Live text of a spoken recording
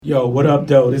Yo, what up,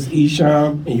 though? This is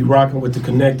Esham, and you rocking with the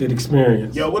Connected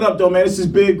Experience. Yo, what up, though, man? This is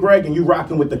Big Greg, and you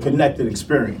rocking with the Connected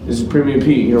Experience. This is Premier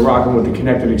Pete, you're rocking with the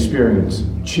Connected Experience.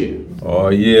 Chill. Oh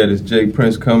yeah, this Jake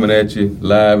Prince coming at you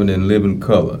live and in living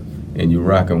color, and you're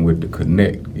rocking with the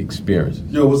Connect Experience.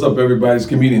 Yo, what's up, everybody? It's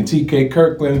comedian TK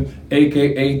Kirkland,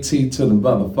 aka T to the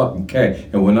motherfucking K.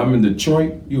 And when I'm in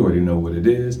Detroit, you already know what it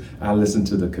is. I listen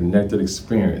to the Connected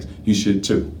Experience. You should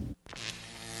too.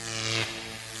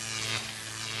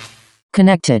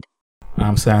 Connected.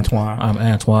 I'm Santuan. I'm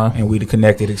Antoine. And we the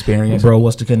Connected Experience. Bro,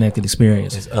 what's the Connected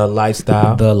Experience? It's a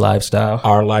lifestyle. The lifestyle.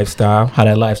 Our lifestyle. How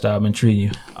that lifestyle been treating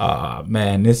you?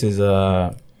 Man, this is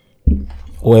well,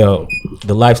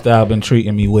 the lifestyle been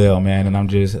treating me well, man, and I'm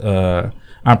just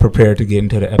I'm prepared to get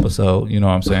into the episode, you know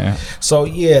what I'm saying? So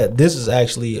yeah, this is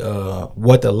actually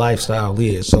what the lifestyle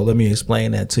is. So let me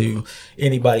explain that to you.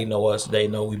 Anybody know us, they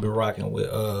know we've been rocking with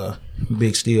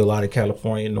Big Steel out of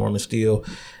California, Norman Steel.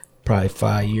 Probably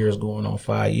 5 years, going on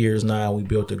 5 years now. We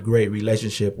built a great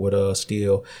relationship with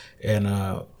Steel, and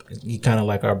he kind of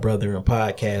like our brother in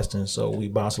podcasting. So we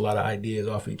bounce a lot of ideas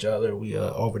off each other. We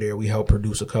over there, we helped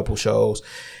produce a couple shows,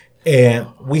 and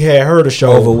we had heard a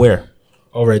show Over where?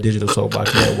 Over at Digital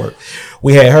Soapbox Network.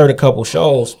 We had heard a couple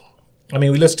shows. I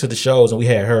mean, we listened to the shows, and we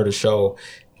had heard a show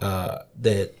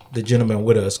that the gentleman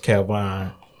with us,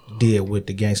 Kalvon, did with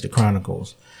the Gangster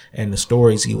Chronicles. And the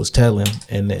stories he was telling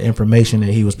and the information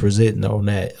that he was presenting on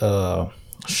that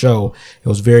show, it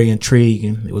was very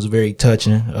intriguing. It was very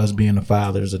touching, us being the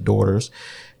fathers, the daughters.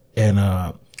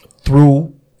 And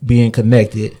through being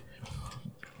connected,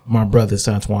 my brother,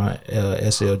 Santuan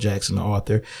S.L. Jackson, the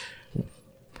author,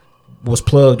 was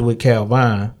plugged with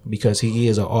Kalvon because he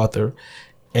is an author.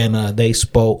 And they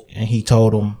spoke, and he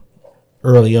told him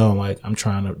early on, like, I'm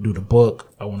trying to do the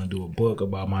book. I want to do a book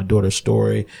about my daughter's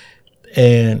story.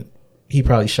 And he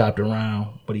probably shopped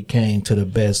around, but he came to the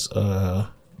best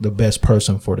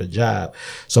person for the job.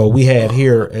 So we had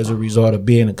here, as a result of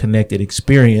being a Connected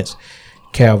Experience,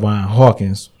 Kalvon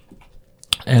Hawkins.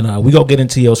 And we gonna get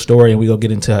into your story, and we gonna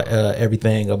get into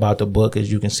everything about the book. As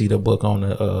you can see the book on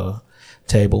the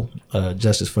table,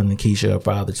 Justice for Nekeisha, A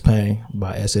Father's Pain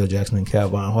by S.L. Jackson and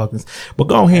Kalvon Hawkins. But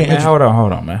go ahead. Man, hold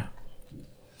on, man.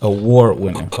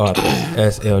 Award-winning author,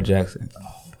 S.L. Jackson.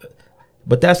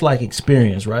 But that's like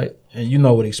experience, right? And you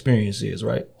know what experience is,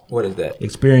 right? What is that?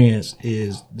 Experience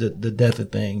is the death of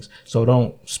things. So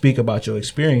don't speak about your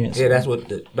experience. Yeah, that's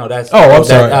what. I'm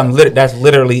sorry. That's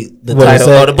literally the what title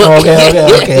of the book.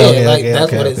 Okay,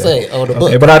 that's what it say on the book.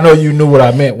 Okay, but I know you knew what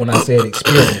I meant when I said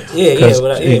experience. Yeah,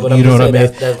 you know what I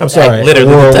mean. I'm sorry,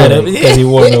 literally the title because he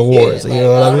won the awards. You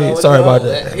know what I mean. Sorry about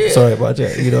that.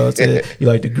 You know what I'm saying. You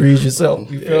like to grease yourself.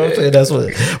 You know what I'm saying. That's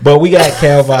what. But we got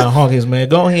Kalvon Hawkins, man.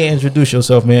 Go ahead and introduce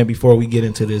yourself, man, before we get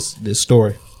into this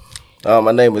story.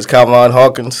 My name is Kalvon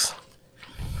Hawkins.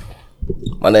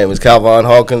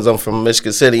 I'm from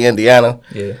Michigan City, Indiana.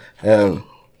 Yeah. And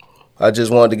I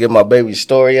just wanted to get my baby's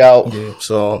story out. Yeah.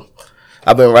 So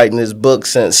I've been writing this book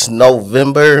since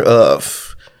November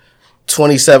of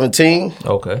 2017.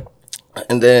 Okay.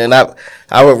 And then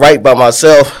I would write by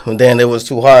myself, and then it was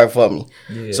too hard for me.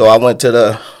 Yeah. So I went to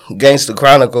the Gangster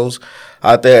Chronicles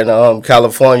out there in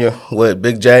California with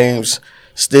Big James,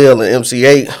 Still in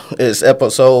MC8. It's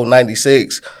episode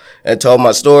 96, and told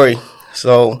my story.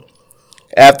 So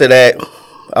after that,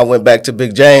 I went back to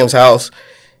Big James' house.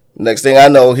 Next thing I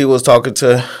know, he was talking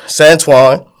to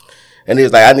Santuan, and he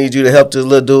was like, I need you to help this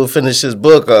little dude finish his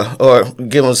book or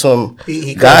give him some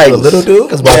guidance. A little dude?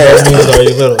 Because my first name's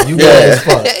already little. You know as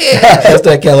fuck. That's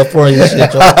that California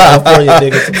shit. California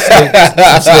nigga,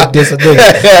 some slick diss a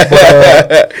nigga.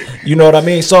 But, you know what I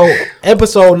mean? So,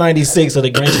 episode 96 of the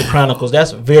Gangster Chronicles,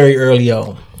 that's very early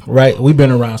on, right? We've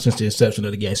been around since the inception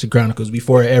of the Gangster Chronicles,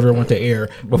 before it ever went to air,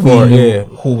 before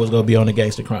who was going to be on the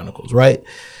Gangster Chronicles, right?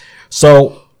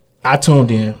 So, I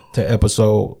tuned in to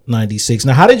episode 96.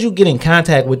 Now, how did you get in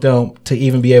contact with them to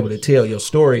even be able to tell your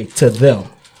story to them?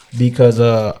 Because,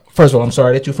 first of all, I'm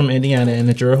sorry that you're from Indiana and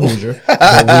that you're a Hoosier.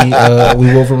 But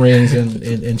we Wolverines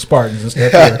and Spartans and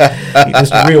stuff here. It's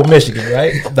the real Michigan,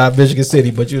 right? Not Michigan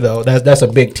City, but you know, that's a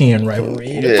Big Ten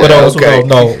rivalry. For those who don't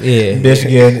know,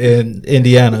 Michigan and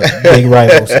Indiana, big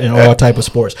rivals in all type of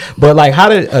sports. But like, how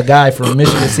did a guy from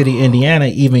Michigan City, Indiana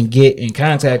even get in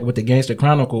contact with the Gangster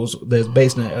Chronicles that's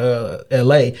based in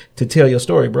LA to tell your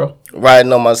story, bro?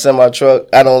 Riding on my semi-truck.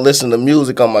 I don't listen to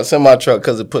music on my semi-truck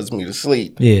because it puts me to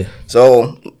sleep. Yeah.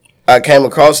 So I came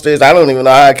across this. I don't even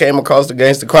know how I came across the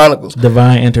Gangster Chronicles.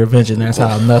 Divine intervention. That's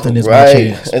how nothing is right. by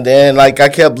chance. And then, like, I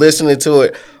kept listening to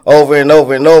it over and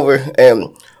over and over.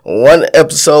 And one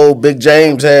episode, Big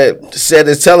James had said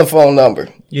his telephone number.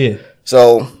 Yeah.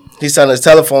 So he sent his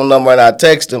telephone number, and I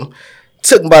text him.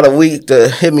 Took about a week to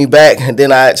hit me back, and then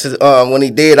when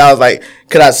he did, I was like,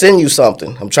 "Could I send you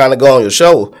something? I'm trying to go on your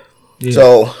show." Yeah.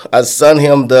 So I sent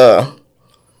him the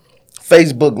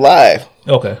Facebook Live.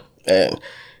 Okay. And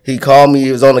he called me.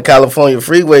 He was on the California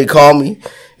freeway. He called me,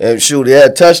 and shoot, he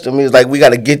had touched him. He was like, "We got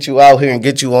to get you out here and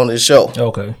get you on this show."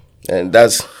 Okay. And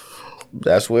that's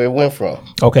where it went from.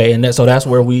 Okay, and so that's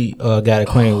where we got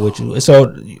acquainted with you.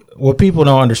 So what people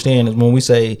don't understand is when we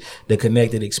say the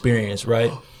connected experience,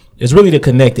 right? It's really the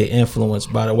connected influence.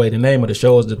 By the way, the name of the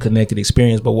show is the connected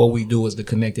experience, but what we do is the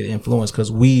connected influence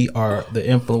because we are the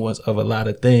influence of a lot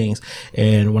of things.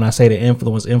 And when I say the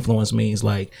influence means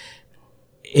like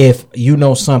if you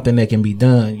know something that can be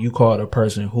done, you call the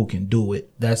person who can do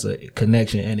it. That's a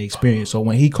connection and experience. So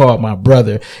when he called my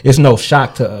brother, it's no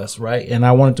shock to us, right? And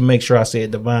I wanted to make sure I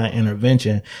said divine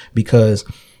intervention because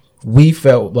we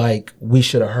felt like we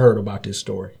should have heard about this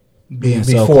story. Being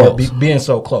so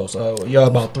close. Y'all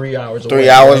about 3 hours away. 3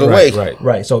 hours away.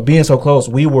 Right. So being so close,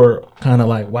 we were kind of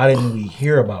like, why didn't we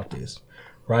hear about this?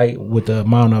 Right. With the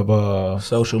amount of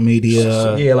social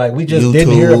media. Yeah, like we just YouTube,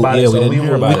 didn't hear about it. Yeah, we didn't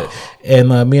hear about it. And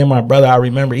me and my brother, I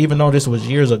remember, even though this was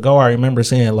years ago, I remember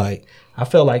saying like, I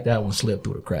felt like that one slipped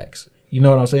through the cracks. You know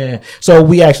what I'm saying? So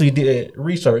we actually did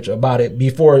research about it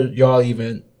before y'all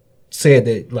even said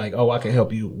that like, oh, I can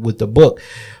help you with the book.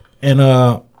 And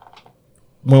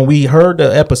when we heard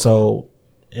the episode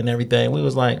and everything, we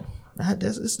was like,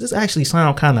 this actually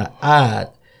sound kind of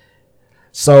odd.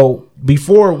 So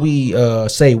before we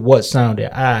say what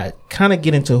sounded odd, kind of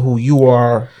get into who you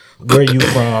are, where you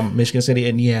from, Michigan City,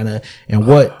 Indiana, and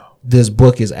what this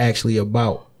book is actually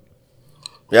about.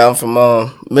 Yeah, I'm from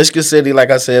Michigan City,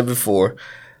 like I said before.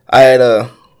 I had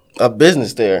a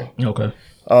business there. Okay.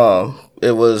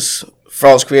 It was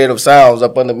Frost Creative Sounds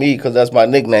up under me because that's my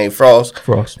nickname, Frost.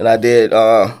 Frost. And I did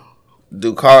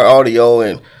do car audio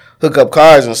and hook up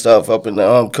cars and stuff up in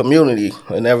the community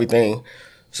and everything.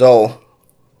 So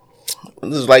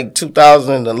this is like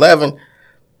 2011.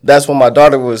 That's when my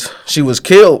daughter was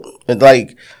killed. And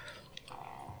like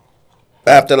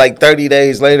after like 30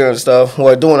 days later and stuff,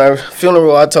 while doing her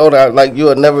funeral, I told her like,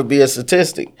 you'll never be a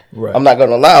statistic. Right. I'm not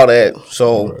gonna allow that.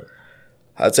 So right.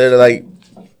 I said like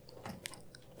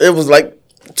it was like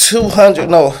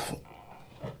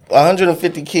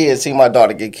 150 kids see my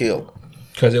daughter get killed.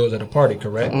 Because it was at a party,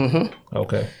 correct? Mm-hmm.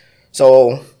 Okay.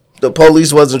 So the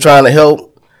police wasn't trying to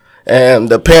help, and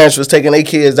the parents was taking their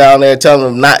kids down there telling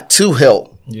them not to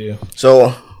help. Yeah.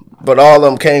 So, but all of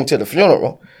them came to the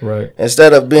funeral. Right.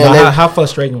 Instead of being how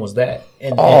frustrating was that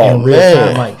in real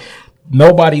time? Like,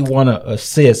 nobody want to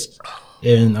assist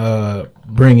in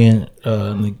bringing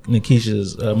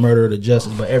Nekeisha's murder to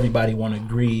justice, but everybody want to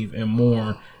grieve and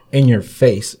mourn in your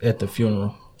face at the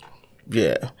funeral.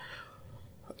 Yeah.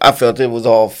 I felt it was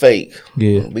all fake.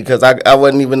 Yeah. Because I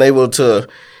wasn't even able to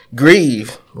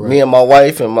grieve. Right. Me and my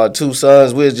wife and my two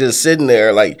sons, we was just sitting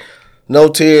there like no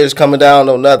tears coming down,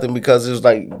 no nothing, because it was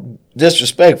like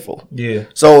disrespectful. Yeah.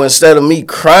 So instead of me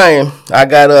crying, I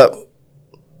got up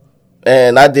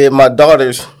and I did my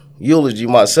daughter's eulogy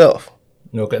myself.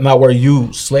 Okay. Now, were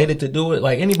you slated to do it?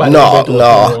 Like anybody? No.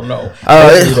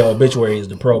 The obituary is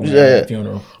the program at the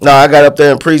funeral. No, I got up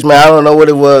there and preached, man. I don't know what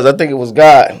it was. I think it was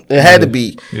God. It had to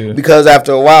be because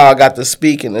after a while, I got to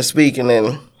speaking,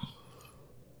 and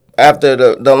after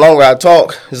the longer I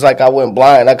talk, it's like I went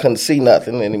blind. I couldn't see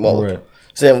nothing anymore. Right.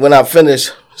 So when I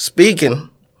finished speaking,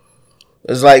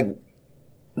 it's like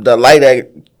the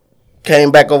light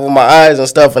came back over my eyes and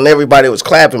stuff, and everybody was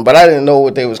clapping, but I didn't know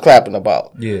what they was clapping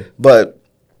about. Yeah. But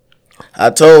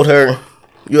I told her,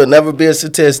 you'll never be a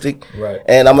statistic. Right.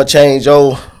 And I'm going to change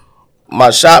my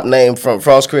shop name from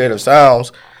Frost Creative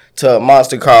Sounds to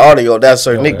Monster Car Audio. That's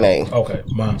her nickname. Okay,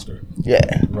 Monster.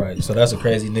 Yeah. Right. So that's a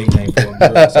crazy nickname for a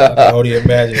girl. So I can only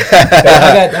imagine.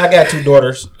 I got two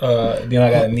daughters. Then I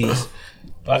got a niece.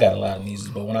 I got a lot of nieces,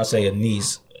 but when I say a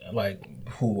niece, like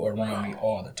who around me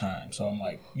all the time. So I'm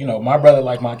like, my brother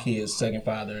like my kids, second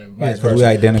father, and vice versa. We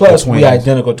identical Plus, twins. we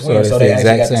identical twins, so they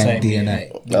actually got the same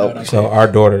DNA. So our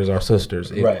daughters are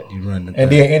sisters. Right. You run the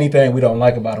and then anything we don't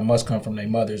like about them must come from their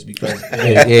mothers because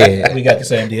we got the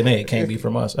same DNA. It can't be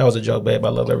from us. That was a joke, babe. I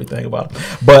love everything about them.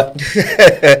 But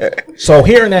so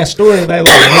hearing that story, that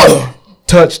really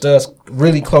touched us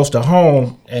really close to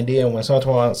home. And then when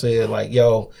Santuan said like,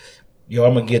 yo,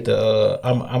 I'm gonna get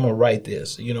I'm gonna write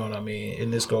this, you know what I mean?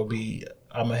 And this gonna be,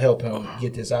 I'm gonna help him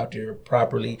get this out there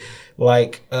properly.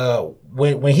 Like,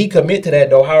 when he commit to that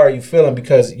though, how are you feeling?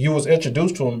 Because you was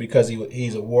introduced to him because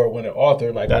he's a award-winning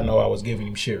author. Like, I know I was giving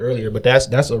him shit earlier, but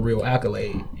that's a real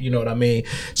accolade, you know what I mean?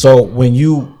 So when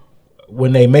you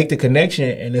when they make the connection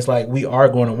and it's like we are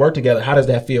going to work together, how does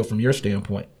that feel from your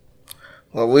standpoint?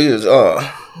 Well,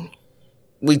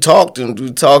 we talked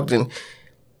and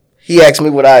he asked me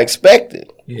what I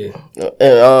expected. Yeah.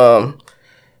 And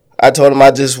I told him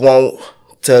I just want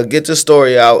to get the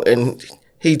story out, and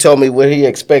he told me what he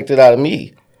expected out of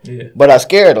me. Yeah. But I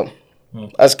scared him.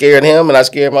 I scared him and I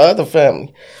scared my other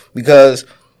family because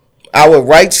I would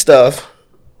write stuff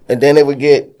and then it would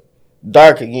get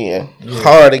dark again,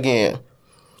 hard again.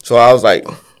 So I was like,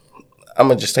 I'm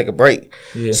going to just take a break.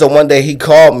 Yeah. So one day he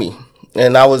called me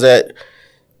and I was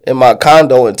in my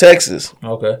condo in Texas.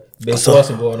 Okay. Big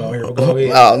fussing going on here. Go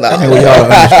ahead. Oh, no. I think we all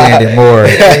understand it more.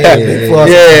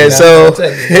 Yeah,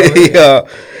 so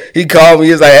he called me.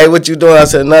 He was like, hey, what you doing? I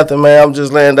said, nothing, man. I'm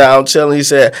just laying down, chilling. He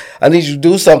said, I need you to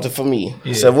do something for me.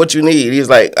 I said, what you need? He's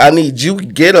like, I need you to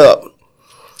get up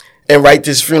and write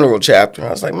this funeral chapter.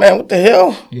 I was like, man, what the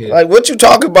hell? Yeah. Like, what you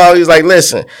talking about? He's like,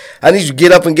 listen, I need you to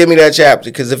get up and give me that chapter,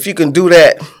 because if you can do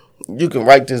that, you can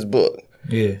write this book.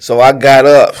 Yeah. So I got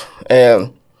up,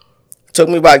 and it took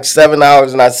me about 7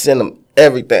 hours, and I sent him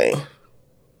everything.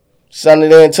 Sent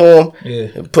it in to him. Yeah.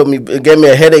 It gave me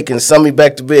a headache and sent me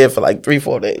back to bed for like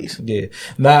 3-4 days. Yeah.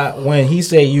 Now, when he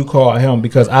said you called him,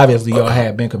 because obviously y'all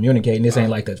had been communicating, this ain't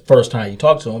like the first time you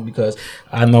talked to him, because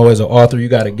I know as an author, you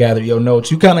got to gather your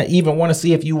notes. You kind of even want to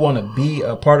see if you want to be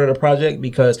a part of the project,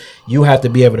 because you have to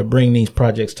be able to bring these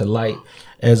projects to light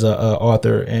as a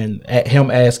author. And at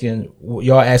him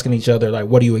y'all asking each other, like,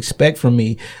 what do you expect from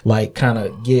me? Like, kind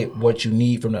of get what you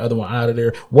need from the other one out of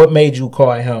there. What made you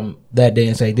call him that day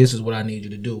and say, this is what I need you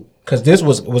to do? Because this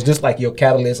was this like your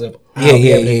catalyst of how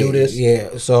we able to do this?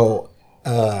 Yeah. So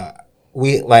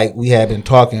we had been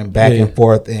talking back and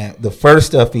forth, and the first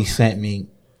stuff he sent me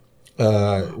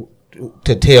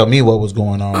to tell me what was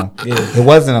going on, it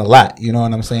wasn't a lot, you know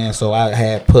what I'm saying? So I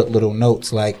had put little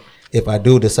notes like, if I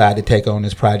do decide to take on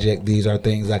this project, these are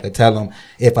things I could tell him.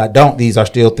 If I don't, these are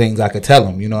still things I could tell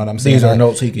him. You know what I'm saying? These are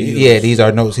notes he could use. Yeah, these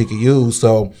are notes he could use.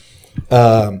 So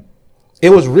it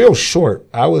was real short.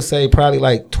 I would say probably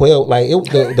like 12. Like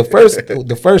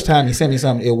the first time he sent me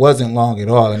something, it wasn't long at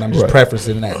all. And I'm just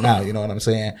prefacing that now. You know what I'm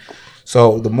saying?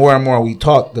 So the more and more we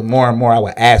talked, the more and more I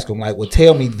would ask him, like, well,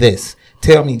 tell me this.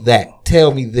 Tell me that.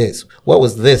 Tell me this. What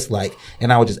was this like?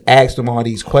 And I would just ask him all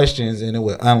these questions, and it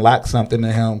would unlock something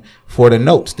to him for the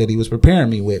notes that he was preparing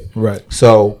me with. Right.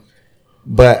 So,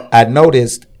 but I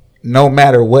noticed no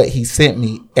matter what he sent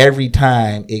me, every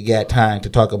time it got time to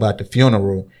talk about the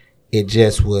funeral, it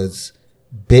just was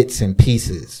bits and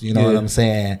pieces. You know what I'm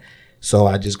saying? So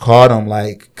I just called him,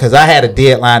 like, because I had a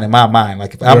deadline in my mind.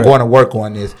 Like, if I'm going to work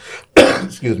on this,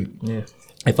 excuse me. Yeah.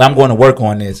 If I'm going to work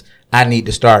on this, I need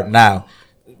to start now.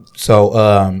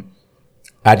 So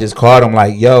I just called him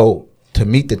like, yo, to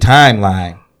meet the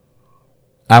timeline,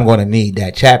 I'm going to need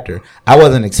that chapter. I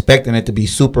wasn't expecting it to be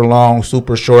super long,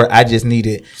 super short. I just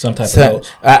needed some type of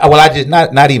notes. I just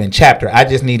not even chapter. I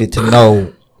just needed to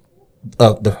know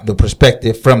the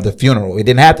perspective from the funeral. It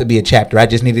didn't have to be a chapter. I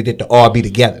just needed it to all be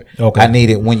together. Okay. I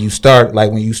needed when you start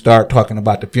talking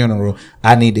about the funeral,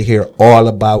 I need to hear all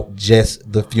about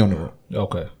just the funeral.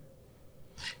 Okay.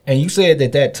 And you said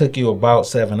that took you about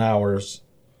 7 hours,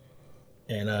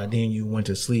 and then you went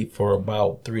to sleep for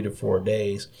about 3 to 4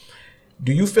 days.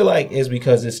 Do you feel like it's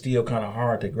because it's still kind of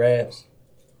hard to grasp?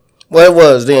 Well, it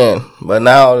was then, but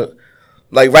now,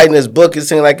 like writing this book, it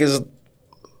seemed like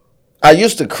I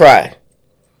used to cry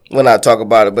when I talk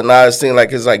about it, but now it seems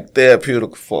like it's like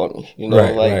therapeutic for me, you know?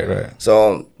 Right.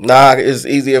 So now it's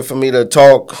easier for me to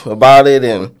talk about it,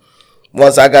 and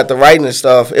once I got the writing and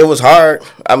stuff, it was hard.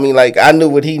 I mean, like, I knew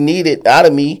what he needed out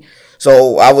of me,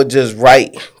 so I would just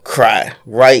write, cry,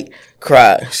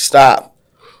 stop,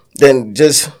 then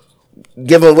just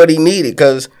give him what he needed,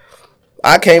 because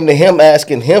I came to him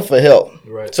asking him for help.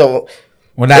 Right. So,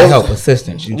 well, not help,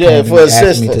 assistance. You came for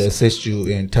assistance. Asked me to assist you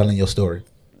in telling your story.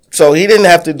 So he didn't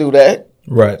have to do that.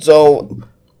 Right. So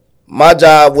my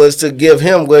job was to give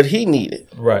him what he needed.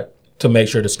 Right. To make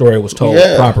sure the story was told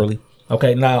properly.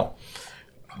 Okay, now,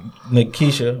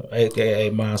 Nekeisha,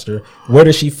 a.k.a. Monster, where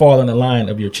does she fall in the line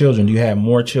of your children? Do you have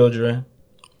more children?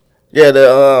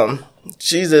 Yeah,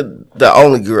 she's the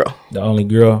only girl. The only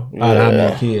girl? Out of how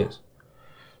many kids?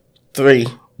 3.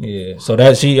 Yeah, so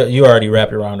that you already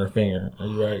wrapped around her finger,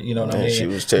 right? You know what I mean? She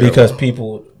was terrible. Because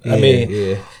people,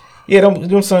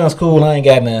 them sounds cool. I ain't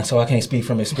got none, so I can't speak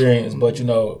from experience. But you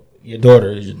know, your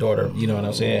daughter is your daughter. You know what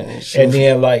I'm saying? And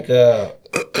then like,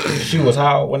 she was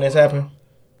how when this happened?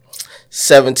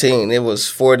 17. It was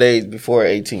 4 days before her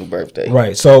 18th birthday.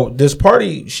 Right. So this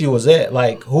party she was at,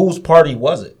 like, whose party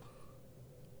was it?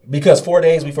 Because 4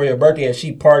 days before your birthday, is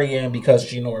she partying because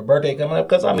she know her birthday coming up?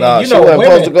 Because I mean, No, you she know, wasn't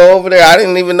women, supposed to go over there. I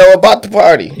didn't even know about the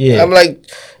party. Yeah. I'm like,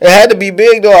 it had to be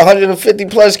big though. 150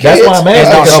 plus kids. That's why I'm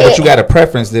asking. No, Shit. but you got to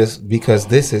preference this because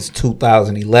this is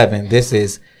 2011. This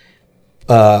is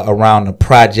around the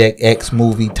Project X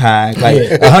movie time.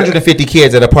 Like 150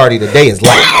 kids at a party today is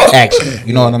light, actually.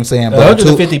 You know what I'm saying? But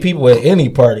 150 people at any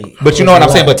party. But you know what I'm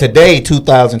saying? But today,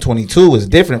 2022 is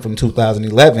different from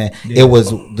 2011. Yeah. It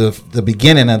was the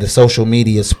beginning of the social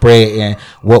media spread and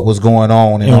what was going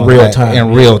on In real time.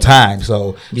 In real time.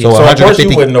 So, So of course 150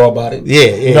 you wouldn't know about it. Yeah,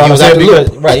 You know what I'm saying?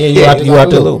 Because, right, yeah, you out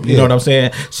the loop. You Yeah. know what I'm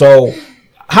saying? So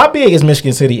how big is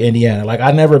Michigan City, Indiana? Like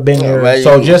I never been there. man,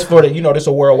 So just for the, this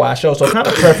a worldwide show. So kind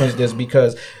of preference this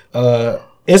because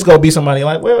it's gonna be somebody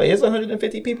like, well, is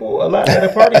 150 people allowed at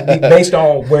a party based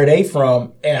on where they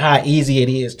from and how easy it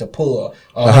is to pull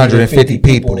 150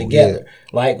 people together. yeah.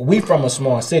 Like we from a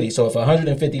small city, so if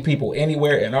 150 people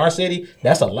anywhere in our city,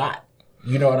 that's a lot.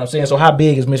 You know what I'm saying? So how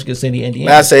big is Michigan City,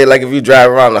 Indiana? I say like if you drive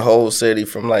around the whole city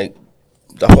from like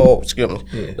the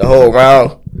whole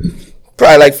round,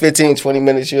 probably like 15, 20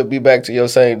 minutes, you'll be back to your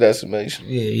same destination.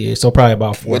 Yeah. So probably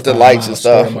about 4 With or the 5 lights and miles,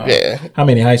 stuff, square miles. yeah. How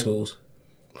many high schools?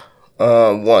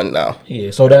 One now.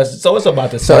 Yeah. So it's about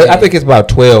the So same. I think it's about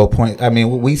 12 point. I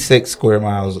mean, we 6 square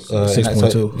miles.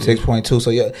 6.2. 6.2.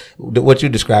 So yeah, what you're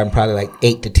describing probably like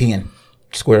 8 to 10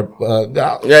 square.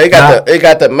 Yeah, it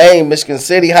got the main Michigan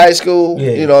City High School.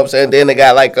 Yeah. You know what I'm saying? Then they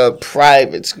got like a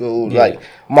private school, like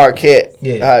Marquette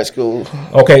High School.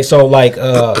 Okay, so like,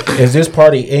 is this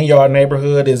party in your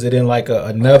neighborhood? Is it in like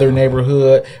another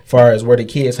neighborhood? Far as where the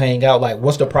kids hang out, like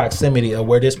what's the proximity of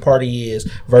where this party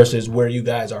is versus where you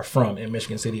guys are from in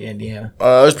Michigan City, Indiana?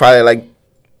 It's probably like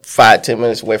 5-10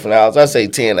 minutes away from the house. I'd say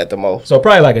 10 at the most. So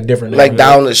probably like a different Like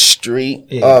neighborhood. down the street,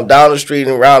 down the street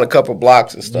and around a couple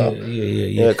blocks and stuff.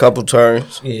 Yeah. A couple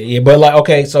turns. Yeah, but like,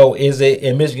 okay, so is it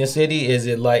in Michigan City? Is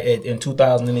it like in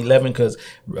 2011? Because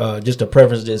just to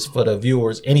preface this for the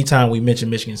viewers, anytime we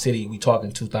mention Michigan City, we talk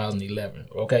in 2011.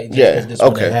 Okay, this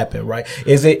when it happened, right?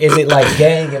 Is it like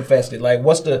gang infested? Like,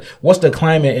 what's the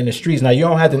climate in the streets? Now you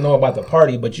don't have to know about the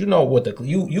party, but you know what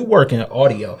you work in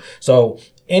audio, so.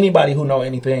 Anybody who know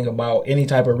anything about any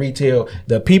type of retail,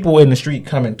 the people in the street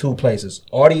come in 2 places: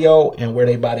 audio and where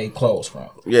they buy their clothes from.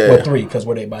 Yeah. Or 3, because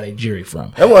where they buy their jewelry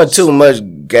from. There wasn't too much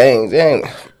gangs.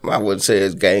 I wouldn't say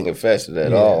it's gang infested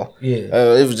at all.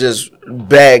 Yeah. It was just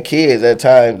bad kids at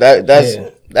times.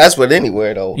 That's with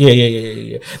anywhere though.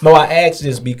 Yeah. No, I asked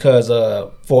this because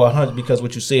because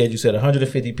what you said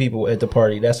 150 people at the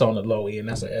party. That's on the low end.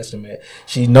 That's an estimate.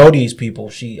 She know these people.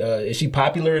 She is she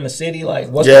popular in the city? Like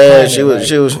what's the climate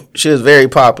like? She was very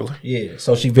popular. Yeah,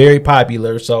 so she very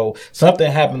popular. So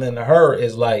something happening to her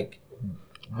is like,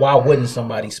 why wouldn't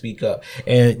somebody speak up?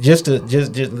 And just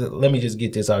let me just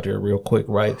get this out there real quick,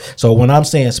 right? So when I'm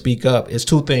saying speak up, it's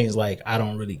 2 things like I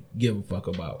don't really give a fuck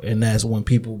about. And that's when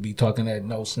people be talking that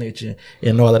no snitching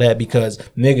and all of that, because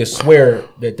niggas swear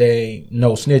that they ain't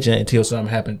no snitching until something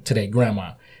happened to their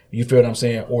grandma. You feel what I'm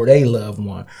saying? Or they loved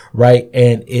one, right?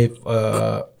 And if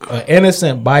an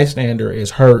innocent bystander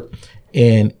is hurt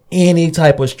in any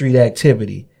type of street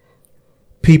activity,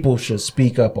 people should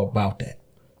speak up about that.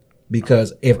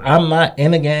 Because if I'm not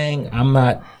in a gang, I'm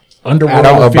not underworld I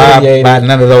don't abide affiliated. by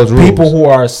none of those rules. People who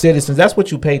are citizens, that's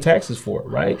what you pay taxes for,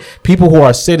 right? People who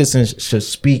are citizens should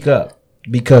speak up,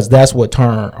 because that's what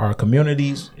turn our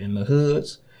communities in the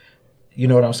hoods. You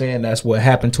know what I'm saying? That's what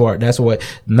happened to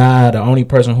the only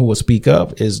person who would speak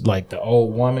up is like the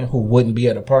old woman who wouldn't be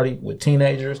at a party with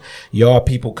teenagers. Y'all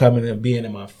people coming and being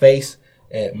in my face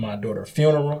at my daughter's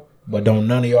funeral. But don't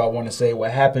none of y'all want to say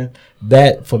what happened.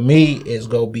 That for me is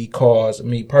gonna be cause,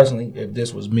 me personally, if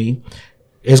this was me,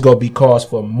 it's gonna be cause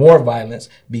for more violence,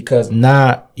 because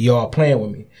now y'all playing with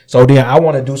me. So then I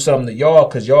want to do something to y'all,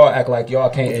 because y'all act like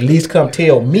y'all can't at least come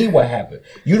tell me what happened.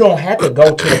 You don't have to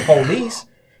go to the police.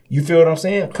 You feel what I'm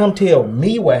saying? Come tell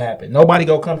me what happened. Nobody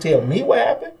go come tell me what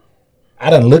happened. I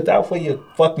done looked out for your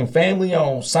fucking family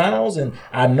on sounds, and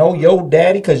I know your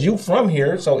daddy because you from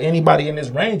here. So anybody in this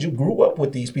range, you grew up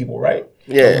with these people, right?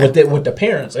 Yeah. With the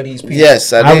parents of these people.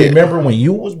 Yes, I did. remember when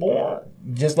you was born,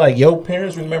 just like your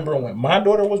parents remember when my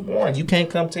daughter was born. You can't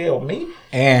come tell me.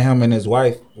 And him and his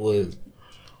wife was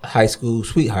high school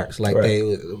sweethearts. Like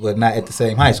they were not at the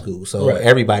same high school, so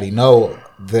everybody know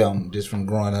them just from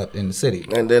growing up in the city.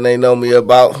 And then they know me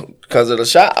because of the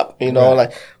shop. You know,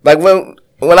 like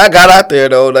when I got out there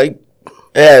though, like,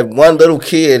 I had one little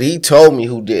kid. He told me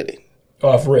who did it.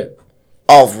 Off rip.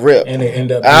 off rip. And it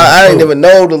ended up I being didn't even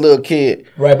know the little kid.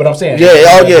 right, but I'm saying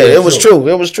It was true.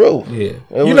 It was true. Yeah, It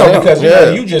you was know him. because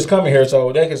Yeah. you just coming here,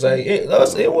 so they can say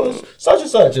it was such and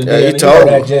such, and Yeah, then he you know told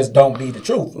that me. just don't be the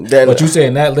truth. Then- but you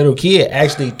saying that little kid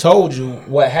actually told you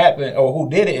what happened or who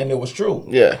did it, and it was true.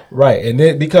 Yeah. Right, and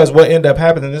then because what ended up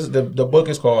happening, this is the book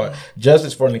is called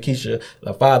Justice for Nekeisha,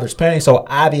 the Father's Pain. So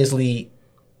obviously,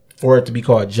 for it to be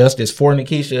called Justice for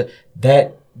Nekeisha,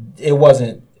 that it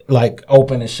wasn't like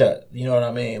open and shut. You know what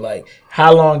I mean? Like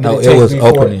how long did it take was before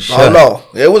open and shut. Oh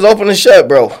no, it was open and shut,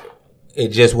 bro. It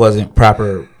just wasn't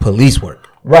proper police work.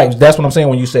 Right, that's what I'm saying.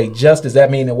 When you say justice, that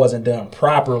means it wasn't done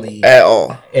properly At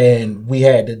all. and we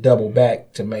had to double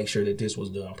back to make sure that this was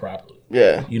done properly.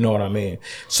 Yeah. You know what I mean?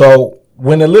 So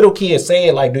when the little kid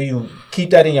said, like, do you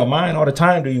keep that in your mind all the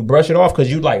time? Do you brush it off? Because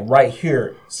you like right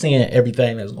here seeing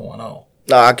everything that's going on.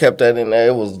 No, I kept that in there.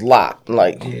 It was locked.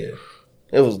 Like, Yeah.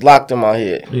 it was locked in my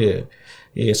head. Yeah.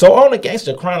 Yeah. So on the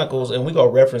Gangster Chronicles, and we go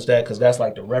reference that because that's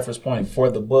like the reference point for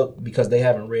the book because they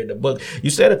haven't read the book. You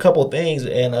said a couple things,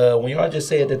 and when y'all just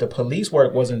said that the police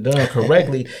work wasn't done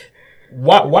correctly,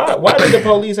 why did the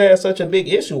police have such a big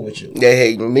issue with you? They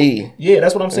hate me. Yeah,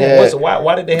 that's what I'm saying. Yeah.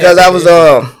 Why did they have Because I such was,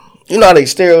 an issue? you know how they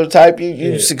stereotype you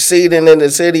Yeah. succeeding in the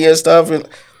city and stuff, and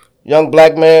young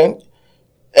black man,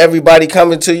 everybody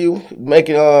coming to you,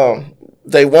 making,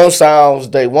 they want sounds,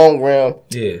 they want rim.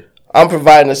 Yeah. I'm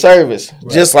providing a service,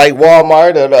 just like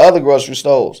Walmart or the other grocery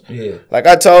stores. Yeah. Like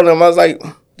I told them, I was like,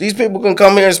 these people can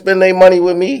come here and spend their money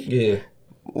with me. Yeah.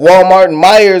 Walmart and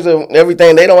Myers and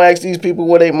everything, they don't ask these people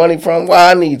where they money from.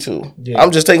 Why I need to. Yeah.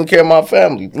 I'm just taking care of my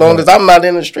family. As long as I'm not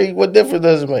in the street, what difference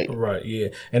does it make? Right, yeah.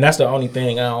 And that's the only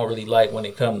thing I don't really like when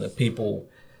it comes to people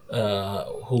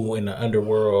who in the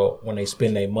underworld, when they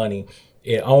spend their money,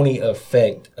 it only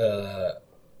affect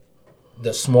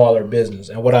the smaller business.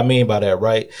 And what I mean by that,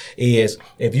 right, is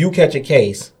if you catch a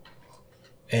case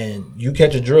and you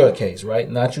catch a drug case, right,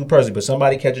 not you personally, but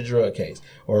somebody catch a drug case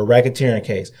or a racketeering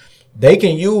case, they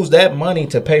can use that money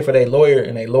to pay for their lawyer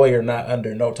and a lawyer not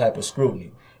under no type of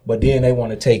scrutiny. But then they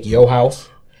want to take your house.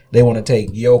 They want to take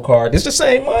your car. It's the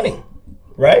same money,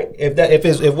 right?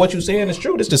 If what you're saying is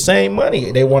true, it's the same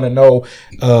money. They want to know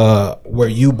where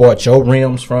you bought your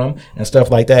rims from and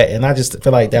stuff like that. And I just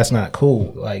feel like that's not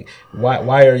cool. Like,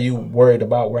 why are you worried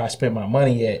about where I spent my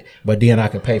money at, but then I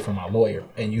can pay for my lawyer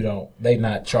and you don't? They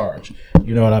not charged.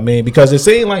 You know what I mean? Because it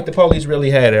seemed like the police really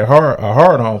had a hard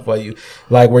on for you.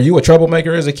 Like, were you a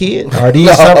troublemaker as a kid? Are these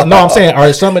I'm saying,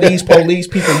 are some of these police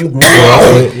people you grew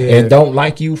up with and don't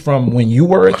like you from when you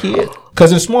were a kid?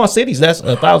 Because in small cities, that's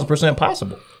 1,000%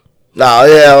 possible. Nah,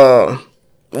 yeah,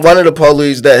 one of the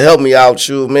police that helped me out,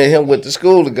 me and him went to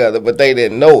school together, but they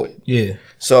didn't know it. Yeah.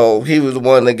 So he was the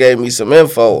one that gave me some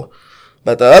info.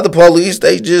 But the other police,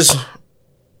 they just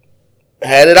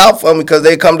had it out for me because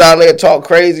they come down there and talk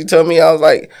crazy to me. I was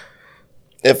like,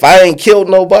 if I ain't killed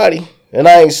nobody and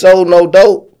I ain't sold no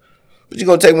dope, what you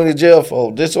gonna take me to jail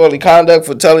for? Disorderly conduct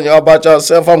for telling y'all about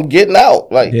yourself? I'm getting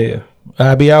out. Like, Yeah.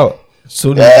 I'll be out.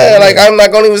 Soon yeah, like I'm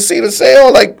not gonna even see the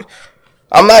sale. Like,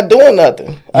 I'm not doing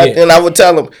nothing. And I would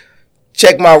tell them,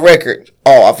 check my record.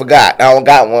 Oh, I forgot. I don't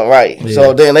got one right. Yeah.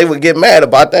 So then they would get mad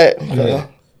about that. Yeah.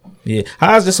 Yeah.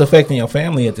 How is this affecting your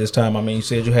family at this time? I mean, you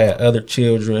said you had other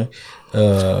children.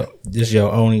 This is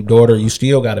your only daughter. You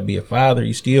still got to be a father.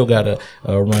 You still got to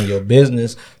run your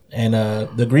business. And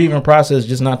the grieving process is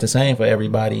just not the same for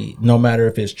everybody, no matter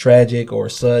if it's tragic or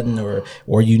sudden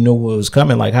or you knew it was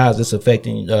coming. Like, how is this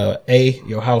affecting, A,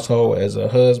 your household as a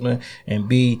husband, and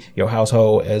B, your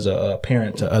household as a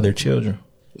parent to other children?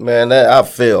 Man, I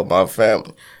failed my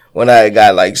family when I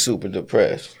got like super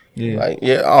depressed. Yeah. Like,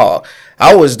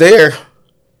 I was there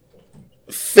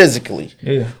physically,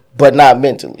 but not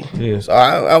mentally. Yeah. So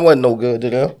I wasn't no good to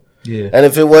them. Yeah. And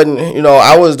if it wasn't,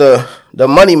 I was the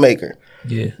money maker.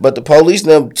 Yeah. But the police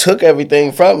them took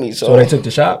everything from me. So they took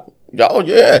the shop? Oh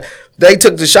yeah, they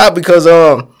took the shop because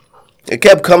it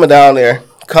kept coming down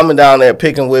there,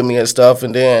 picking with me and stuff.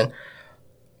 And then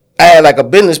I had like a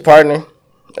business partner,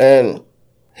 and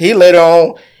he later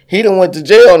on he done went to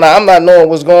jail. Now I'm not knowing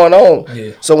what's going on.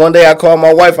 Yeah. So one day I called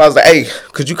my wife. I was like, "Hey,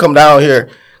 could you come down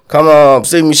here? Come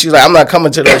see me." She's like, "I'm not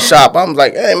coming to the shop." I'm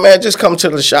like, "Hey man, just come to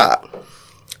the shop."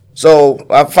 So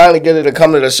I finally get her to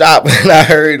come to the shop, and I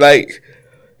heard like.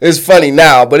 It's funny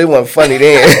now, but it wasn't funny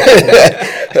then.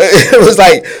 It was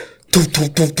like, doo, doo,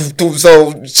 doo, doo, doo.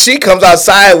 So she comes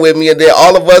outside with me, and then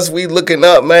all of us, we looking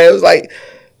up, man. It was like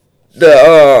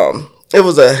it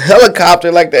was a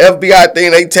helicopter, like the FBI thing.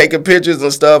 They taking pictures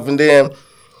and stuff, and then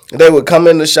they would come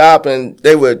in the shop and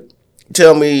they would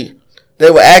tell me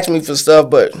they would ask me for stuff,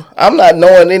 but I'm not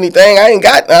knowing anything. I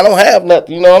don't have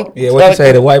nothing, you know. Yeah, what you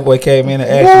say? The white boy came in and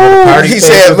asked you what the party He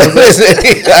stuff said, was?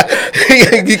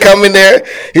 listen, he come in there.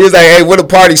 He was like, hey, where the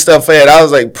party stuff at? I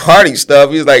was like, party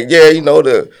stuff? He was like, yeah, you know,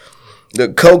 the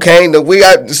cocaine that we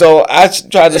got. So I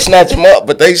tried to snatch him up,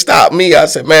 but they stopped me. I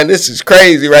said, man, this is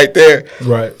crazy right there.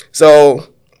 Right. So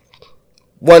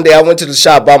one day I went to the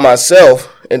shop by myself,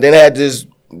 and then had this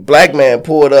black man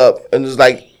pulled up, and it was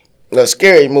like a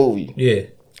scary movie. Yeah.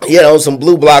 He had on some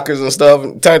blue blockers and stuff,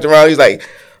 and turned around. He's like,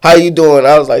 how you doing?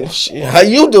 I was like, shit, how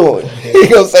you doing? He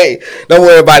gonna say, don't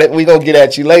worry about it. We gonna get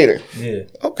at you later. Yeah.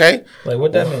 Okay. Like,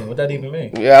 what that mean? What that even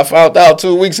mean? Yeah, I found out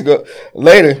 2 weeks ago.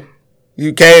 Later,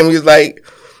 you came. He was like,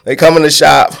 they come in the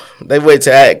shop. They wait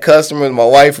till I had customers. My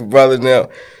wife and brother now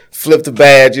flip the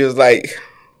badge. He was like,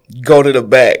 go to the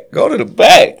back. Go to the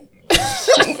back.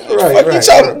 Right. You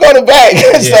trying to go to the back.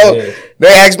 So they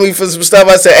asked me for some stuff.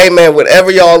 I said, hey, man, whatever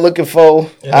y'all looking for,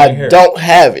 I don't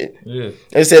have it. Yeah.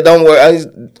 They said, don't worry.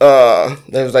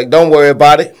 They was like, don't worry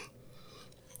about it.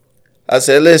 I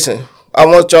said, listen, I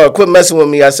want y'all to quit messing with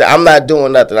me. I said, I'm not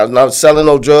doing nothing. I'm not selling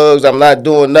no drugs. I'm not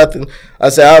doing nothing. I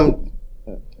said, I'm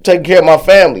taking care of my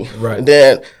family. Right. And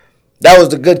then that was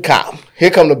the good cop.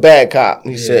 Here come the bad cop.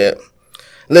 He said,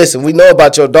 listen, we know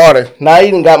about your daughter. Now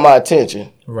he done got my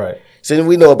attention. Right. He said,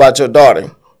 we know about your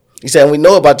daughter. He said, we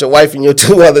know about your wife and your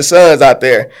 2 other sons out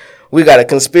there. We got a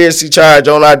conspiracy charge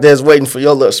on our desk waiting for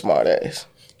your little smart ass.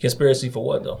 Conspiracy for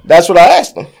what, though? That's what I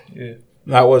asked him. Yeah.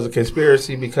 Now, was it a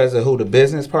conspiracy because of who the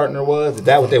business partner was? Is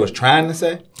that what they was trying to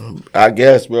say? I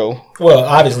guess, bro. Well,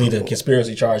 obviously the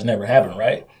conspiracy charge never happened,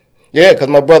 right? Yeah, because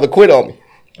my brother quit on me.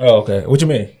 Oh, okay. What you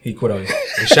mean? He quit on you?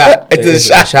 The shop. The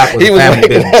shop was a family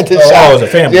business. The shop. It was a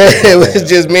family business. Yeah, it business. was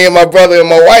just me and my brother and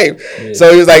my wife. Yeah.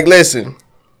 So he was like, listen,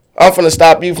 I'm finna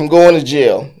stop you from going to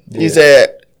jail. Yeah. He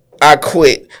said, I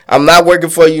quit. I'm not working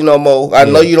for you no more. I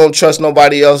know you don't trust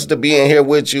nobody else to be in here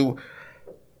with you.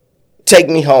 Take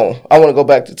me home. I want to go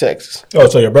back to Texas. Oh,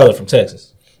 so your brother from Texas?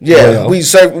 Yeah, we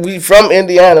from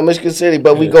Indiana, Michigan City,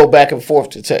 but we go back and forth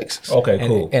to Texas. Okay,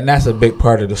 cool. And that's a big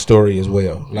part of the story as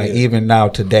well. Like even now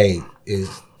today is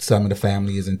some of the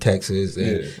family is in Texas,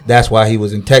 and that's why he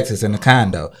was in Texas in the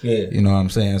condo. Yeah, you know what I'm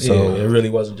saying. So it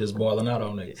really wasn't just boiling out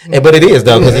on it. But it is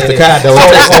though because it's the condo.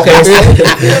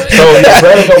 So your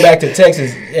brother go back to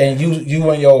Texas, and you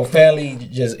and your family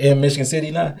just in Michigan City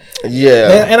now.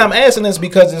 Yeah, and I'm asking this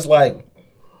because it's like,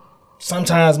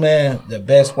 sometimes, man, the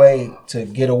best way to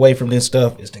get away from this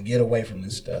stuff is to get away from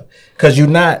this stuff. Because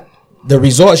the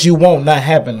results you want not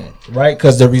happening, right?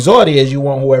 Because the result is you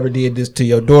want whoever did this to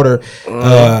your daughter,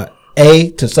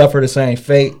 A, to suffer the same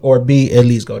fate, or B, at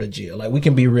least go to jail. Like, we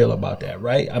can be real about that,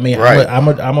 right? I mean, right.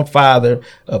 I'm a father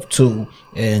of 2,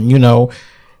 and, you know,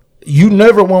 you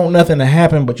never want nothing to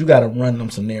happen, but you got to run them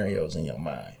scenarios in your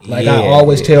mind. Like, I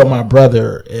always tell my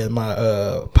brother and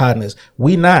my partners,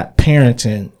 we not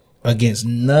parenting against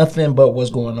nothing but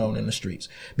what's going on in the streets,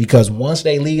 because once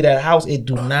they leave that house, it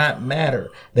do not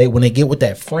matter. When they get with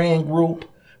that friend group,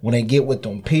 when they get with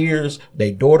them peers,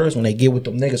 they daughters, when they get with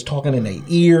them niggas talking in their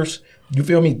ears, you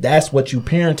feel me? That's what you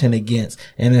parenting against.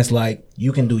 And it's like,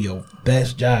 you can do your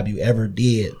best job you ever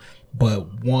did,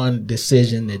 but one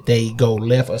decision that they go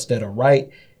left instead of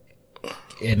right,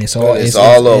 and it's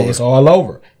all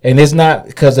over. And it's not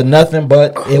because of nothing,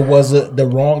 but it was the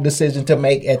wrong decision to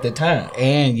make at the time.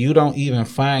 And you don't even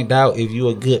find out if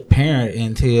you're a good parent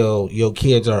until your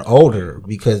kids are older,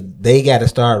 because they got to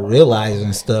start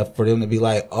realizing stuff for them to be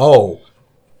like, oh,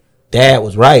 dad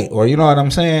was right. Or you know what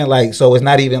I'm saying? Like, so it's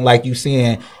not even like you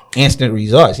seeing instant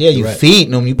results. Yeah, you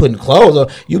feeding them, you putting clothes on,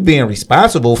 you being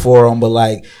responsible for them, but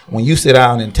like when you sit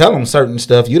down and tell them certain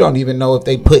stuff, you don't even know if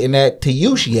they putting that to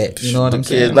use yet. You know what I'm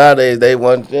saying? Kids nowadays, they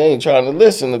ain't trying to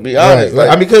listen, to be honest. Like,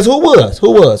 I mean, because who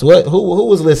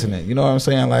was listening? You know what I'm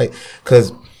saying? Like,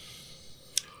 because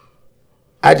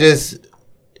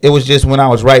it was just when I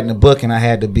was writing the book and I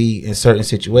had to be in certain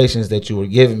situations that you were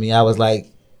giving me, I was like,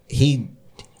 he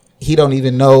don't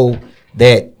even know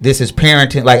that this is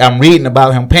parenting. Like, I'm reading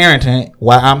about him parenting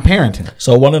while I'm parenting.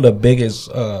 So one of the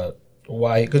biggest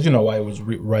why he was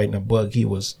writing a book, he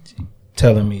was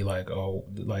telling me like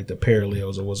the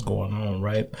parallels of what's going on,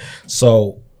 right?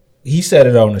 So he said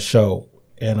it on the show,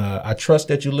 and I trust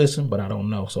that you listen, but I don't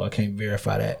know, so I can't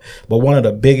verify that. But one of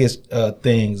the biggest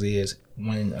things is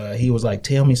when he was like,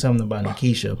 tell me something about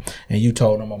Nekeisha, and you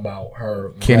told him about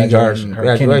her kindergarten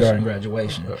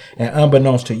graduation. And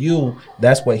unbeknownst to you,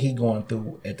 that's what he going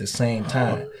through at the same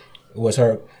time. It was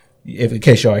her, if in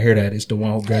case y'all hear that, it's the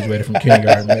one who graduated from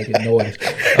kindergarten making noise.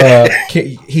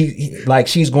 He like,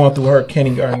 she's going through her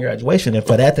kindergarten graduation, and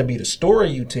for that to be the story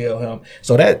you tell him,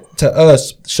 so that to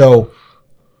us show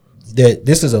that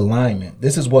this is alignment.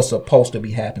 This is what's supposed to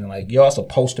be happening. Like, y'all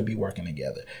supposed to be working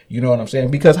together. You know what I'm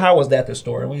saying? Because how was that the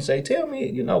story? We say, tell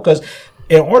me, because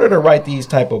in order to write these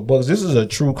type of books, this is a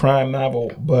true crime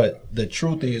novel, but the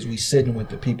truth is we sitting with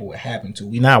the people it happened to.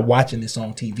 We not watching this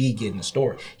on TV getting the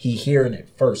story. He hearing it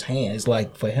firsthand. It's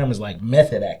like, for him, it's like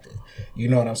method acting. You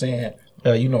know what I'm saying?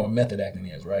 You know what method acting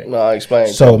is, right? No, explain.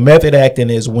 So method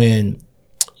acting is when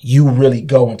you really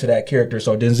go into that character.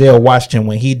 So Denzel Washington,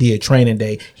 when he did Training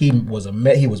Day, he was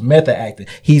method acting.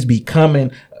 He's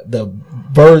becoming the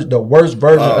worst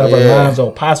version of Alonzo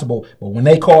possible. But when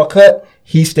they call cut,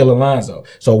 he's still Alonzo.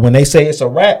 So when they say it's a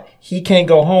wrap, he can't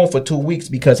go home for 2 weeks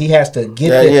because he has to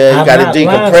get he got to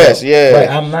decompress. Right,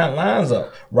 I'm not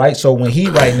Lonzo. Right, so when he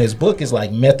writing this book, it's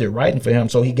like method writing for him.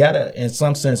 So he gotta, in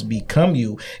some sense, become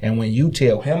you. And when you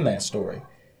tell him that story,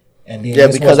 and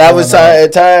then because I was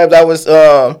at times I was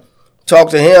talk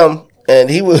to him, and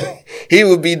he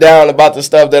would be down about the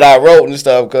stuff that I wrote and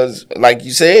stuff, because like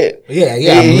you said, he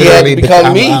had to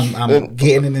become me. I'm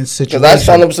getting in this situation because I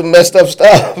sent him some messed up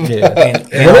stuff. Yeah, and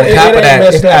on top of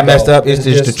that, it's not messed up. It's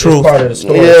just the truth. Part of the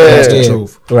story. Yeah, the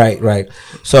truth. Right.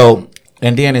 So.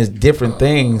 And then it's different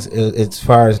things as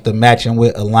far as the matching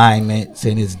with alignments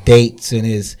and his dates and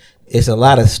it's a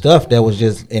lot of stuff that was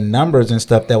just in numbers and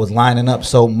stuff that was lining up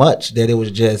so much that it was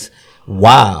just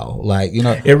wow. Like,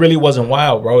 it really wasn't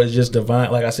wild, bro. It's just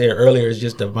divine. Like I said earlier, it's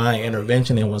just divine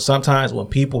intervention. And when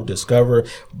people discover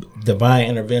divine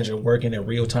intervention working in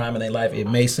real time in their life, it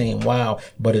may seem wild,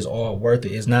 but it's all worth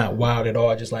it. It's not wild at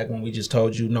all. Just like when we just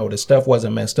told you, no, the stuff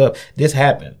wasn't messed up. This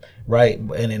happened, right?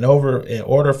 And in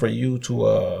order for you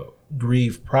to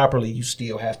grieve properly, you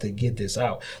still have to get this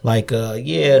out. Like,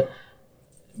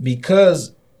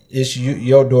 because it's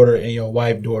your daughter and your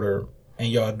wife's daughter, and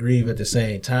y'all grieve at the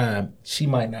same time, she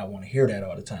might not want to hear that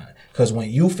all the time. Because when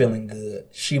you feeling good,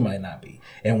 she might not be.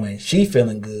 And when she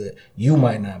feeling good, you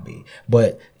might not be.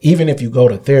 But even if you go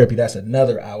to therapy, that's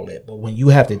another outlet. But when you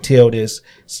have to tell this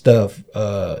stuff,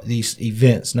 these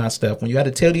events, not stuff, when you have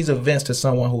to tell these events to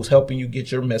someone who's helping you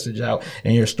get your message out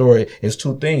and your story, it's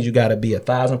two things. You got to be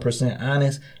 1,000%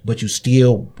 honest, but you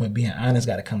still, when being honest,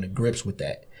 got to come to grips with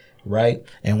that. Right?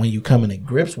 And when you come into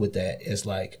grips with that, it's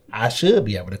like, I should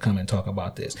be able to come and talk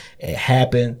about this. It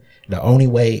happened. The only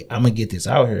way I'm going to get this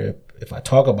out here, if I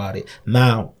talk about it,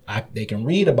 now they can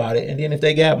read about it. And then if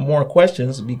they got more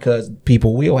questions, because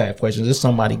people will have questions, there's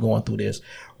somebody going through this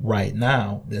right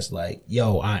now that's like,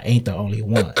 yo, I ain't the only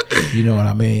one. You know what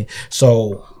I mean?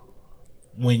 So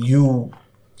when you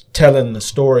telling the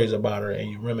stories about her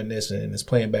and you reminiscing and it's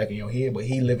playing back in your head, but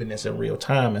he living this in real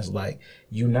time, it's like,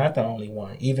 you're not the only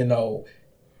one. Even though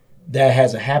that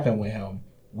hasn't happened with him,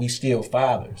 we still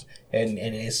fathers, and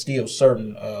it's still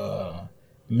certain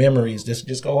memories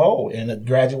just go hold. And a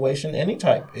graduation, any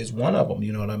type, is one of them.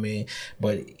 You know what I mean?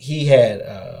 But he had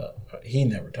he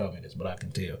never told me this, but I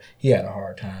can tell he had a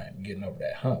hard time getting over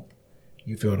that hump.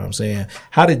 You feel what I'm saying?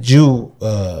 How did you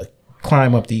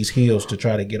climb up these hills to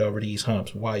try to get over these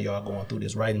humps while y'all going through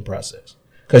this writing process?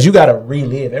 Because you got to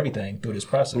relive everything through this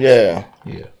process. Yeah.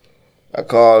 I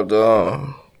called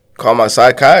my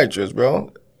psychiatrist,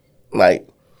 bro. Like,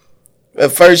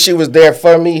 at first she was there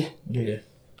for me. Yeah.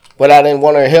 But I didn't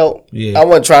want her help. Yeah. I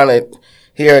wasn't trying to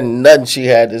hear nothing she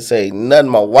had to say,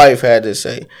 nothing my wife had to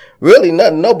say. Really,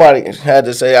 nothing nobody had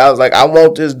to say. I was like, I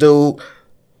want this dude.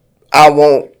 I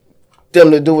want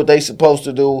them to do what they supposed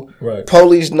to do. Right.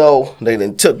 Police know they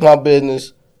done took my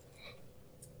business.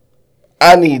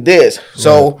 I need this. Right.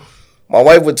 So my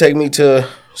wife would take me to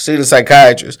see the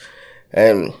psychiatrist,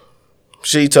 and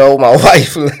she told my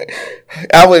wife,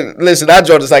 I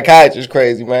drove the psychiatrist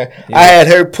crazy, man. Yeah. I had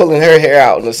her pulling her hair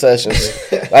out in the sessions.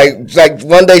 like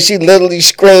one day she literally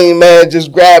screamed, man,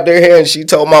 just grabbed her hair, and she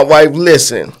told my wife,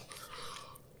 listen,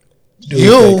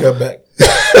 come back.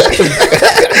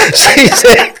 She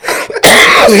said,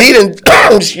 he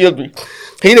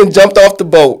done jumped off the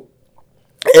boat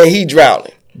and he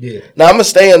drowning. Yeah. Now I'm gonna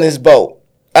stay on this boat.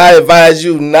 I advise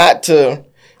you not to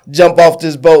jump off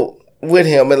this boat with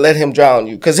him and let him drown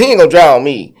you, because he ain't gonna drown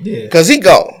me. Yeah. Because he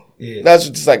gone. Yeah. That's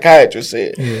what the psychiatrist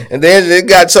said. Yeah. And then it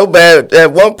got so bad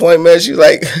at one point, man, she's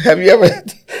like, have you ever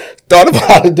thought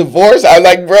about a divorce? I was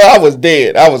like, bro, I was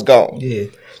dead. I was gone. Yeah.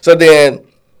 So then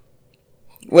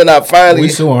when I finally... We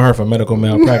suing her for medical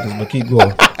malpractice, but keep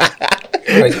going.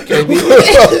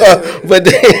 But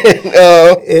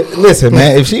then, listen,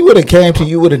 man, if she would have came to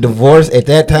you with a divorce at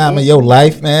that time of your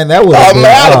life, man, that would have been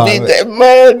hard.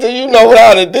 Man, do you know what I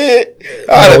would have did?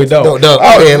 No, we don't. No.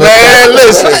 Okay, man,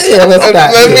 listen. Yeah, let's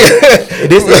stop.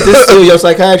 This still your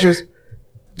psychiatrist?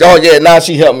 Oh, yeah, now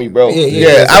she helped me, bro.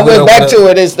 Yeah. I went back to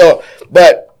it,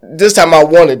 but this time I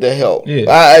wanted the help.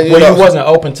 Yeah. You wasn't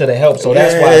open to the help, so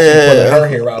that's why she put her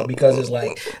hair out, because it's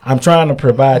like, I'm trying to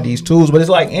provide these tools, but it's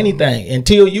like anything.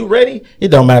 Until you ready, it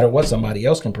don't matter what somebody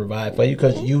else can provide for you,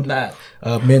 because you not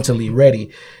mentally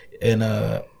ready. And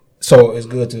so it's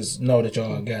good to know that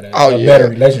y'all got a better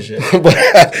relationship.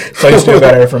 So you still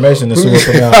got her information to see what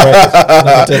put me on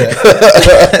practice.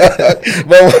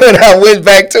 But when I went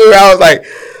back to her, I was like,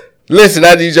 listen,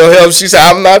 I need your help. She said,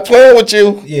 I'm not playing with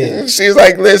you. Yeah. She's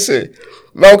like, listen,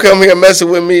 don't come here messing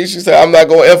with me. She said, I'm not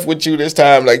going to F with you this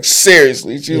time. Like,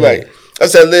 seriously. She's like, I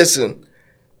said, listen,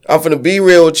 I'm finna be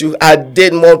real with you. I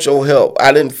didn't want your help.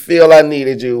 I didn't feel I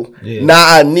needed you. Yeah.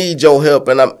 Now I need your help,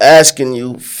 and I'm asking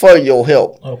you for your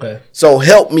help. Okay. So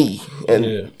help me.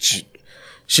 And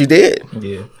she did.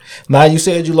 Yeah. Now, you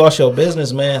said you lost your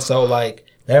business, man. So, like,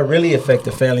 that really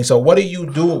affected family. So what do you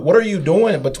do? What are you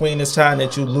doing between this time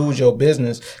that you lose your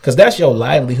business? Because that's your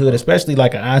livelihood, especially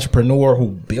like an entrepreneur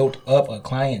who built up a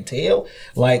clientele.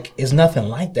 Like, it's nothing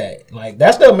like that. Like,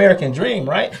 that's the American dream,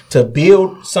 right? To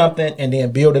build something and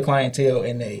then build a clientele,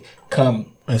 and they come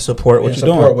and support what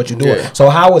you're doing. Yeah. So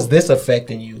how is this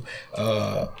affecting you?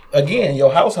 Again,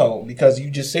 your household, because you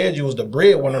just said you was the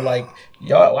breadwinner. Like,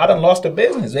 y'all, I done lost the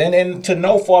business, and to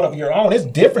no fault of your own. It's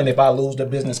different if I lose the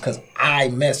business because I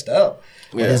messed up.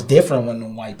 But it's different when the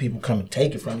white people come and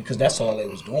take it from you, because that's all they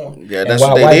was doing. Yeah, that's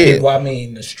what they did. People, I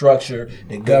mean, the structure,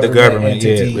 the government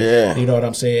entity. Yeah. You know what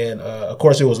I'm saying? Of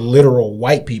course, it was literal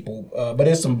white people, but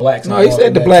it's some blacks. No, he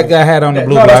said the black guy had on the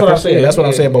blue. No, that's what I'm saying. That's what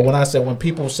I'm saying. But when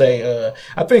people say,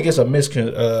 I think it's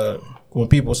a when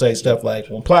people say stuff like,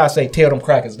 when Ply say tell them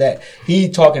crackers that, he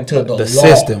talking to the law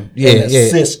system.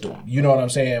 System. You know what I'm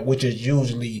saying? Which is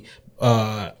usually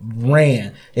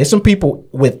ran. There's some people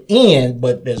within,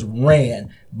 but there's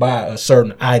ran by a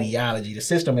certain ideology. The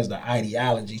system is the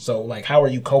ideology. So, like, how are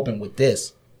you coping with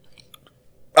this?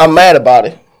 I'm mad about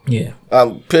it. Yeah.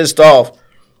 I'm pissed off.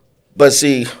 But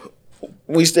see,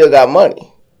 we still got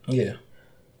money. Yeah.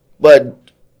 But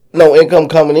no income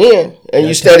coming in, and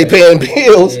you steady paying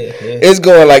bills. It's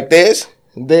going like this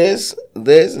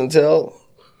until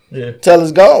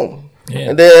it's gone. Yeah.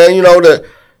 And then, you know,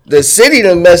 the city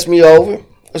done messed me over,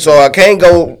 so I can't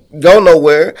go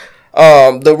nowhere.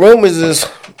 The rumors is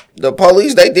the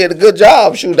police, they did a good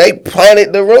job. Shoot, they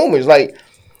planted the rumors. Like,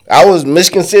 I was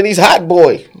Michigan City's hot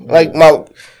boy. Like, my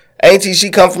auntie, she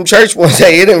come from church one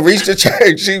day. It didn't reach the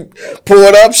church. She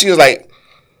pulled up. She was like,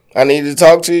 I need to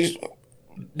talk to you.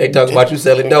 They talk about you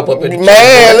selling dope up in the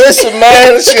man, listen,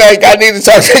 man. She like, I need to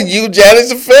talk to you,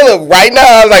 Janice and Phillip, right now.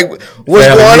 I was like, what's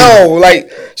going on? Like,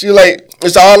 she like,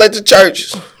 it's all at the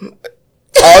church.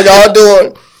 All y'all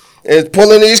doing is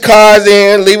pulling these cars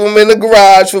in, leave them in the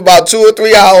garage for about 2 or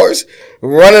 3 hours,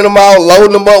 running them out,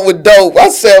 loading them up with dope. I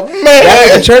said, man.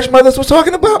 That's what the church mothers was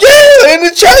talking about? Yeah, in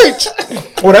the church.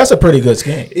 Well, that's a pretty good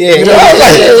scheme. Yeah, you know,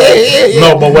 yeah.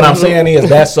 No, but what I'm saying is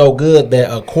that's so good that,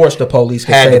 of course, the police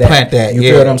can say that. You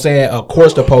feel what I'm saying? Of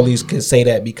course, the police can say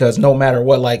that, because no matter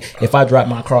what, like, if I drop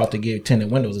my car off to get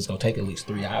tinted windows, it's going to take at least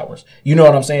 3 hours. You know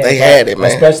what I'm saying? They had it,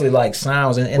 man. Especially, like,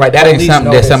 sounds. And right, that ain't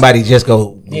something that somebody just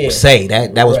go say.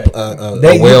 That was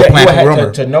a well-planned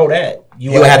rumor. To know that.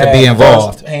 You would have to be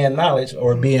involved. Hand knowledge,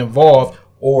 or be involved,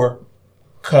 or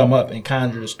come up and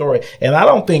conjure the story. And I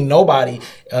don't think nobody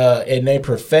in their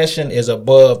profession is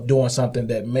above doing something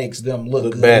that makes them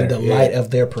look good better, in the light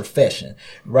of their profession,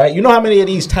 right? You know how many of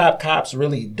these top cops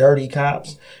really dirty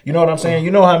cops? You know what I'm saying?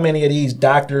 You know how many of these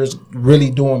doctors really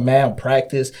doing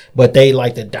malpractice, but they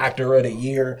like the doctor of the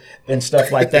year and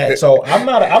stuff like that. So I'm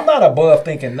not above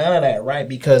thinking none of that, right?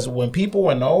 Because when people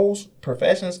in those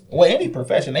professions, well, any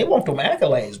profession, they want them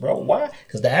accolades, bro. Why?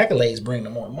 Because the accolades bring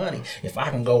them more money. If I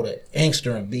can go to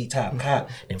Inkster and be top cop,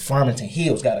 then Farmington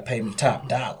Hills got to pay me top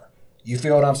dollar. You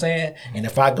feel what I'm saying? And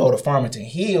if I go to Farmington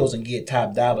Hills and get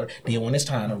top dollar, then when it's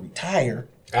time to retire,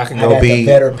 I got the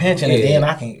better pension, and then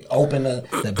I can open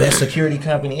the best security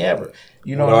company ever.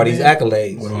 You know, with all these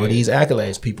accolades. With all these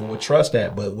accolades, people would trust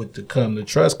that. But with the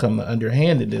trust come the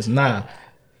underhandedness. Nah,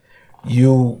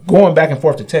 you going back and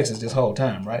forth to Texas this whole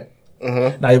time, right?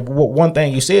 Mm-hmm. Now, one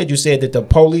thing you said that the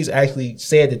police actually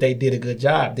said that they did a good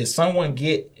job. Did someone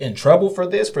get in trouble for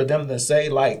this, for them to say,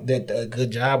 like, that a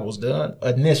good job was done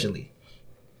initially?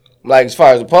 Like, as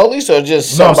far as the police, or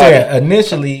just somebody? No, I'm saying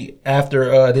initially,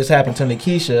 after this happened to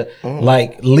Nekeisha,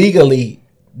 like, legally,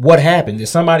 what happened? Did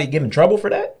somebody get in trouble for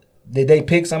that? Did they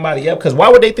pick somebody up? Because why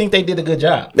would they think they did a good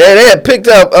job? They had picked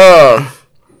up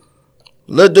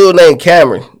little dude named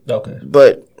Cameron. Okay.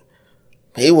 But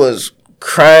he was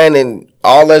crying and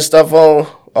all that stuff on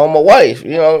my wife.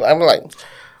 You know, I'm like,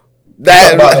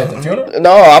 that. At the funeral?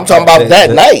 No, I'm talking about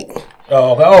that night.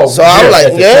 Oh, so I'm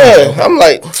like, yeah. I'm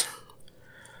like,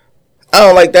 I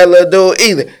don't like that little dude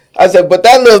either. I said, but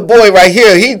that little boy right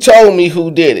here, he told me who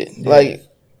did it. Yeah. Like,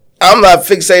 I'm not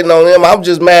fixating on them. I'm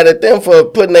just mad at them for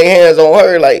putting their hands on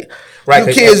her. Like, right,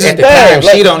 you kids at is the bad. time,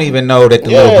 like, she don't even know that the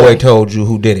little boy told you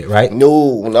who did it, right?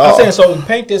 No. I'm saying, so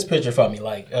paint this picture for me.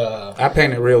 Like, I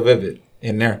painted real vivid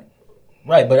in there.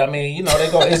 Right, but I mean, you know,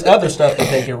 it's other stuff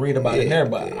that they can read about in there,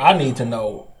 but I need to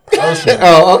know personally.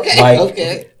 Oh, okay. Like,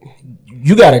 okay.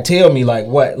 You got to tell me, like,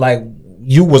 what, like,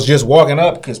 you was just walking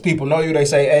up because people know you. They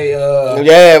say, "Hey,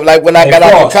 yeah." Like when I got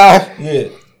out the car, yeah,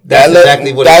 that's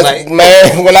exactly what it's like.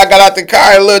 Man, when I got out the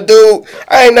car, little dude,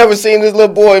 I ain't never seen this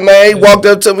little boy. Man, he walked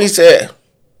up to me, said,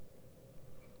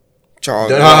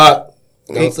 "Charles,"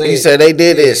 he said they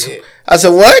did this. I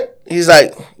said, "What?" He's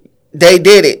like, "They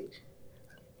did it."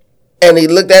 And he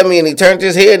looked at me and he turned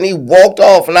his head and he walked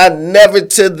off. And I never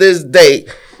to this day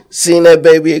seen that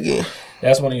baby again.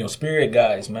 That's one of your spirit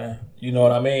guys, man. You know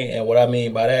what I mean? And what I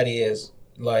mean by that is,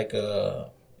 like,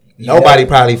 nobody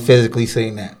probably physically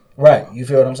seen that. Right. You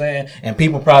feel what I'm saying? And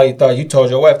people probably thought you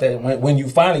told your wife that when you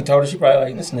finally told her, she probably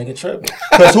like, this nigga tripping.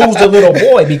 Because who's the little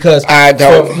boy? Because I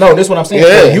don't. No, this is what I'm saying.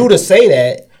 Yeah. For you to say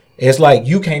that, it's like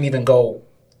you can't even go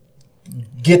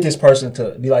get this person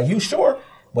to be like, you sure?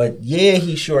 But yeah,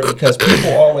 he's sure, because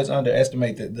people always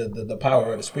underestimate the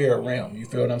power of the spirit realm. You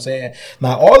feel what I'm saying?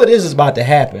 Now, all of this is about to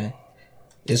happen.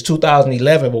 It's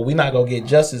 2011, but we're not going to get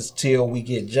justice till we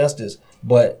get justice.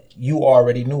 But you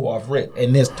already knew off rip,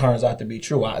 and this turns out to be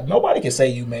true. Nobody can say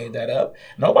you made that up.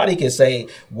 Nobody can say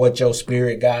what your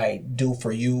spirit guide do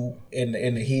for you in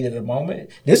the heat of the moment.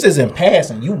 This isn't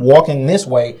passing. You walking this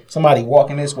way, somebody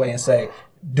walking this way and say,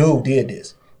 dude did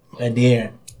this. And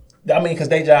then, I mean, because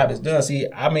their job is done. See,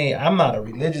 I mean, I'm not a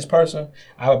religious person.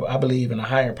 I believe in a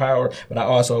higher power, but I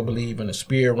also believe in the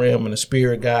spirit realm and the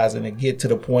spirit guides, and to get to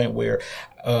the point where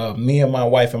me and my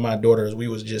wife and my daughters, we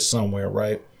was just somewhere,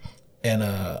 right? And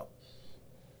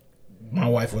my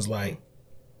wife was like,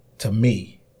 to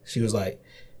me, she was like,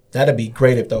 that'd be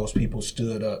great if those people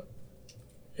stood up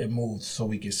and moved so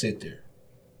we could sit there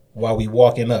while we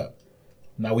walking up.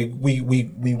 Now we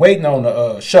waiting on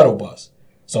the shuttle bus.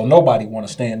 So nobody want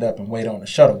to stand up and wait on the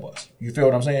shuttle bus. You feel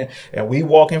what I'm saying? And we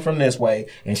walking from this way,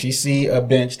 and she see a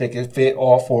bench that can fit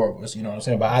all four of us. You know what I'm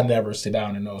saying? But I never sit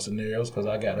down in those scenarios because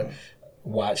I got to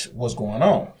watch what's going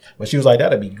on. But she was like,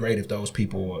 that'd be great if those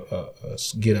people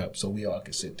get up so we all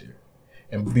could sit there.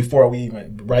 And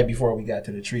right before we got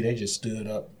to the tree, they just stood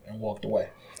up and walked away.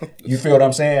 You feel what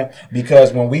I'm saying?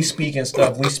 Because when we speaking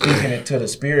stuff, we speaking it to the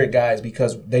spirit guides,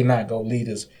 because they not going to lead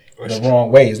us the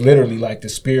wrong way. It's literally like the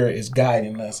spirit is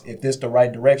guiding us. If this the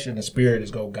right direction, the spirit is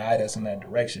going to guide us in that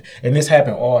direction. And this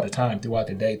happened all the time throughout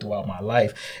the day, throughout my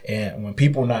life. And when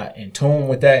people not in tune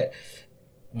with that,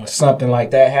 when something like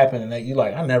that happened, and you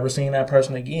like, I never seen that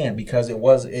person again, because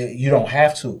you don't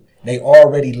have to. They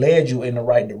already led you in the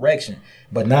right direction.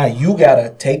 But now you got to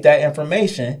take that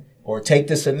information or take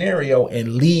the scenario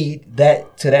and lead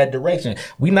that to that direction.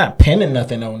 We not pinning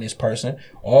nothing on this person.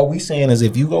 All we saying is,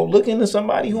 if you go look into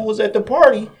somebody who was at the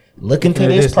party, look into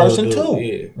this person too.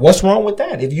 Yeah. What's wrong with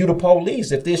that? If you the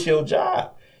police, if this your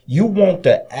job, you want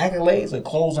the accolades of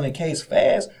closing the case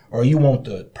fast, or you want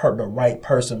the right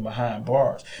person behind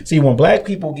bars? See, when black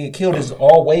people get killed, it's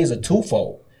always a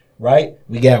twofold, right?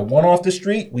 We got one off the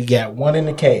street, we got one in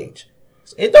the cage.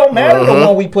 It don't matter the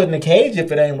one we put in the cage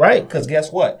if it ain't right, because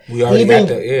guess what? We already got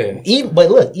that, but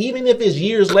look, even if it's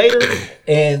years later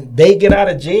and they get out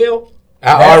of jail,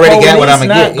 I already got what I'm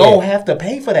gonna get. Gonna have to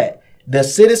pay for that. The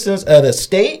citizens of the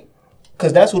state,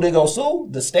 because that's who they go sue,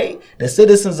 the state. The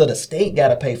citizens of the state got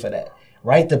to pay for that,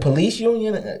 right? The police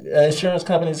union, insurance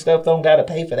company stuff don't got to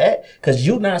pay for that, because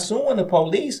you not suing the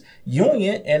police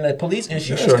union and the police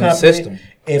insurance company. System.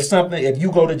 If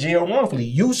you go to jail wrongfully,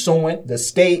 you suing the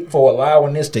state for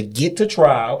allowing this to get to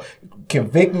trial,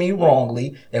 convict me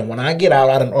wrongly, and when I get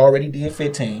out, I done already did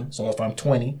 15. So if I'm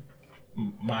 20,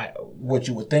 what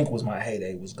you would think was my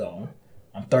heyday was gone.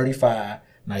 I'm 35.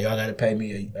 Now y'all got to pay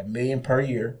me $1 million per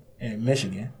year in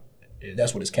Michigan.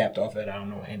 That's what it's capped off at. I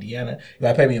don't know, Indiana. You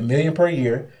got to pay me $1 million per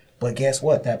year. But guess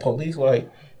what? That police, like,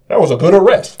 that was a good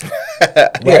arrest. Yeah,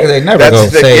 because they never go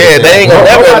say. Yeah, they ain't gonna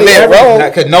never admit wrong.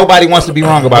 Because nobody wants to be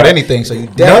wrong about anything. So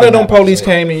none of them police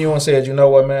came to you and said, you know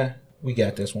what, man, we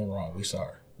got this one wrong. We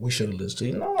sorry. We should have listened to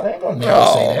you. No, they ain't gonna never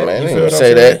say that. Man, you they feel ain't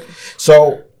say that.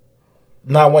 So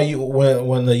now,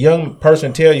 when the young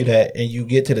person tell you that, and you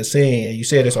get to the scene, and you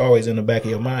said it's always in the back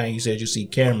of your mind, you said you see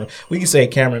Cameron. We can say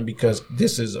Cameron because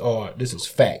this is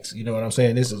facts. You know what I'm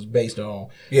saying? This is based on.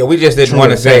 Yeah, we just didn't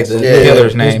want to say the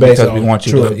killer's name because we want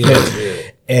you to.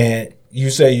 Yeah. And you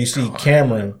say you see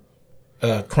Cameron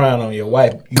crying on your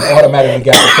wife, you automatically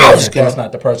got the person. That's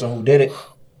not the person who did it.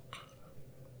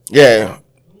 Yeah.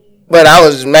 But I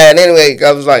was mad anyway.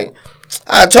 I was like,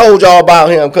 I told y'all about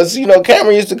him because,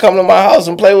 Cameron used to come to my house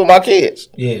and play with my kids.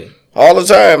 Yeah. All the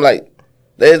time. Like,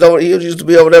 he used to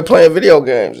be over there playing video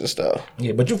games and stuff.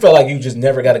 Yeah, but you felt like you just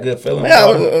never got a good feeling.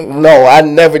 No, I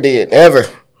never did. Ever.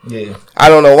 Yeah. I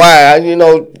don't know why.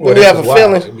 When you have a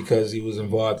feeling. Because he was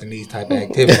involved in these type of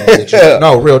activities.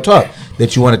 No, real talk.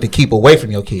 That you wanted to keep away from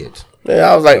your kids.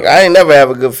 Yeah, I was like, I ain't never have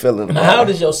a good feeling. Now, how old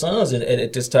is your sons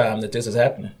at this time that this is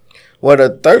happening? Well, the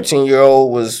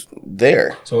 13-year-old was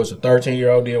there. So it's a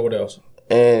 13-year-old deal. What else?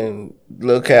 And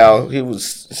look how he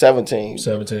was 17.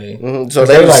 17. Mm-hmm. So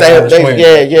they were same.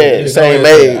 Same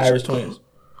age. Irish twins.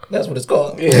 That's what it's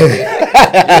called. Yeah,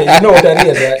 you know what that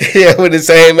is, right? Yeah, with the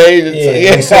same age.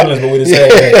 Yeah, siblings, but with the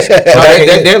same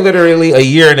age. They're literally a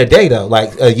year and a day though,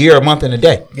 like a year, a month, and a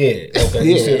day. Yeah. Okay.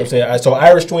 You see what I'm saying? So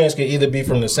Irish twins can either be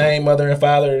from the same mother and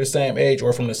father at the same age,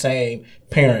 or from the same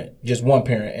parent, just one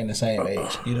parent and the same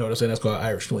age. You know what I'm saying? That's called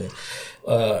Irish twins.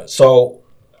 So,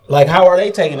 like, how are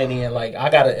they taking it in? Like,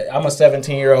 I'm a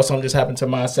 17-year-old. Something just happened to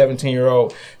my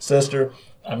 17-year-old sister.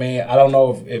 I mean, I don't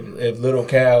know if Little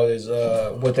Cal is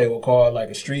what they would call like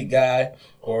a street guy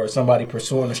or somebody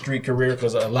pursuing a street career,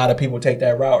 because a lot of people take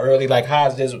that route early. Like, how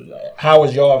is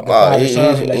y'all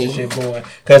father-son relationship going?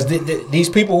 Because these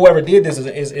people, whoever did this,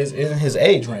 is in his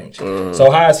age range.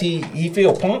 So how is he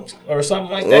feel punked or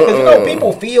something like that? Because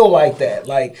people feel like that,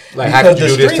 like because the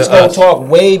streets gonna talk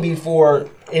way before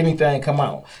anything come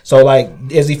out. So, like,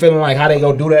 is he feeling like how they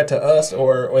go do that to us,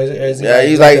 or is he? Yeah,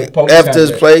 he's like F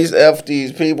this place, F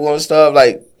these people and stuff.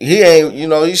 Like, he ain't,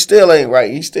 he still ain't right.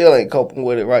 He still ain't coping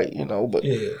with it right, But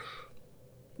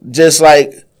just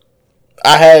like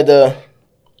I had to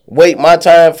wait my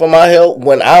time for my help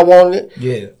when I wanted it.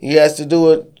 Yeah, he has to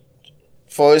do it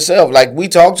for himself. Like, we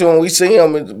talk to him, we see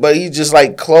him, but he's just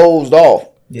like closed off.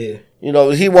 Yeah,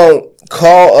 he won't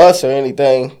call us or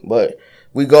anything, but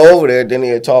we go over there, then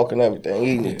he'll talk and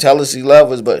everything. He tell us he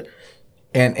loves us, but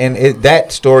that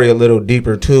story a little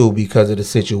deeper too, because of the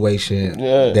situation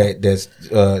that's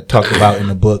talked about in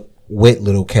the book with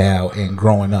Little Cal and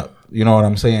growing up. You know what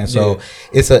I'm saying? So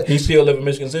he still live in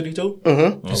Michigan City too.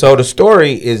 Mm-hmm. Okay. So the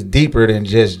story is deeper than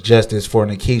just justice for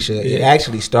Nekeisha. It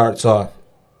actually starts off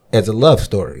as a love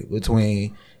story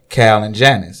between Cal and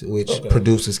Janice, which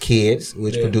produces kids,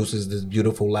 which produces this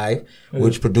beautiful life,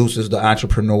 which produces the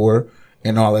entrepreneur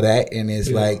and all of that. And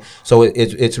it's like, so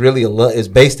it's really it's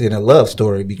based in a love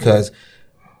story, because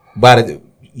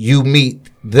you meet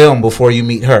them before you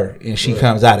meet her, and she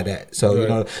comes out of that.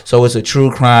 So so it's a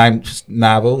true crime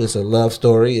novel. It's a love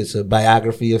story. It's a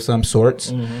biography of some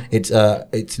sorts. It's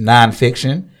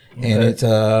nonfiction,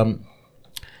 and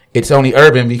it's only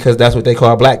urban because that's what they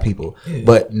call black people.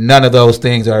 But none of those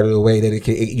things are the way that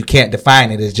you can't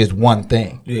define it as just one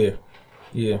thing.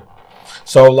 Yeah.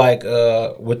 So, like,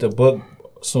 with the book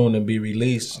soon to be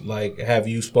released, like, have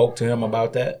you spoke to him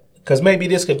about that? Because maybe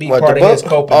this could be part of his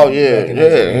coping. Oh,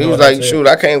 yeah. He was like, shoot,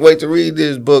 I can't wait to read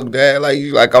this book, Dad.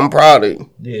 Like I'm proud of you.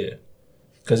 Yeah.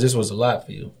 Because this was a lot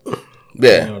for you.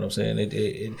 Yeah. You know what I'm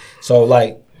saying? So,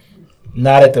 like,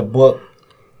 now that the book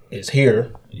is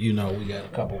here, we got a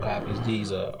couple copies.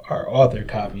 These are author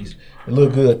copies. They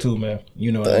look good, too, man.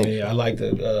 You know what I mean? I like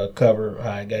the cover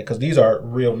how I got, because these are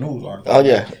real news articles. Oh,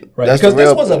 yeah. Right. Because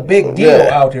this was a big deal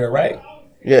out here, right?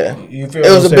 Yeah. It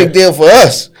was a big deal for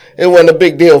us. It wasn't a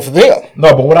big deal for them.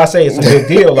 No, but when I say it's a big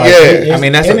deal, like, I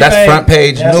mean, that's front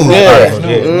page news articles.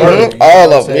 Mm-hmm.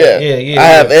 All of them, yeah. I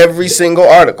have every single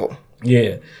article.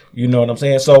 Yeah. You know what I'm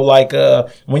saying? So, like,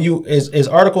 when is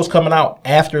articles coming out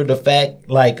after the fact,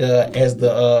 like,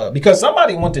 because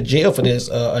somebody went to jail for this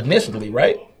initially,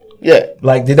 right? Yeah.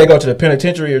 Like, did they go to the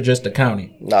penitentiary or just the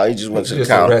county? No, he just went to the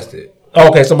county. Arrested.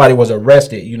 Okay, somebody was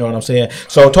arrested. You know what I'm saying?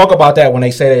 So, talk about that when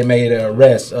they say they made an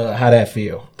arrest. How that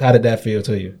feel? How did that feel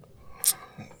to you?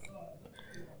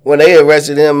 When they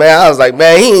arrested him, man, I was like,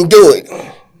 man, he ain't do it.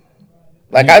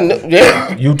 Like, I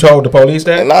knew, You told the police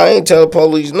that? And I ain't tell the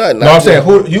police nothing. No, I'm saying,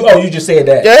 you just said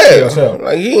that. Yeah.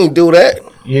 Like, he ain't do that.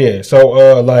 Yeah.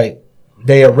 So, like,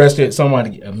 they arrested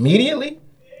somebody immediately?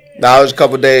 No, it was a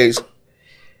couple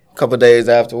days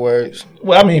afterwards.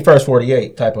 Well, I mean, first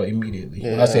 48 type of immediately.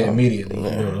 When I say immediately, you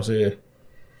know what I'm saying?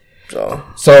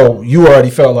 So you already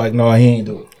felt like, no, he ain't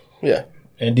do it. Yeah.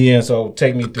 And then, so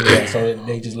take me through that. So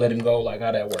they just let him go? Like,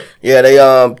 how that worked? Yeah,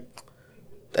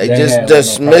 they just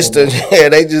dismissed it. Yeah,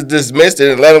 they just dismissed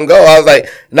it and let him go. I was like,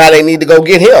 now they need to go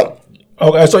get him.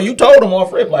 Okay, so you told them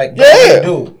off rip, like,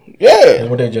 dude. Yeah. And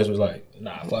what they just was like,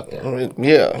 nah, fuck that.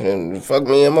 Yeah, and fuck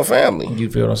me and my family.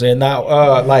 You feel what I'm saying?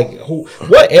 Now, like,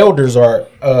 what elders are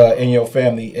in your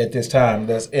family at this time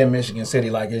that's in Michigan City?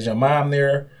 Like, is your mom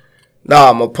there?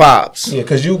 Nah, my pops. Yeah,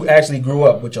 because you actually grew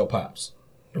up with your pops,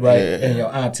 right? Yeah. And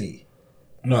your auntie.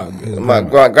 No, My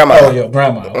grandma. Oh, your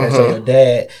grandma. Okay, so your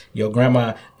dad, your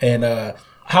grandma, and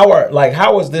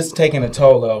how was this taking a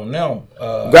toll on them?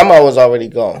 Grandma was already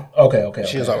gone. Okay.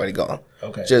 She was already gone.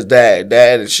 Okay. Just dad.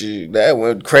 Dad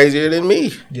went crazier than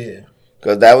me. Yeah.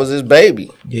 Because that was his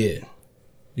baby. Yeah.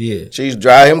 She used to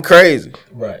drive him crazy.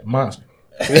 Right. Monster.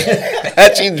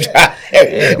 She drive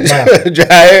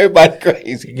everybody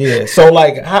crazy. Yeah. So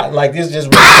this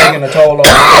just really taking a toll on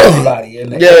everybody.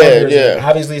 And the elders, yeah. and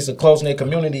obviously, it's a close knit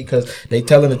community because they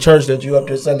telling the church that you up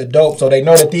there selling dope, so they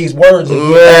know that these words. Man,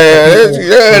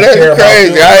 that's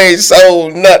crazy. I ain't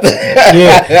sold nothing.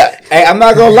 Yeah. Hey, I'm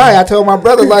not gonna lie. I told my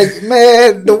brother, like,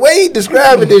 man, the way he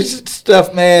describing this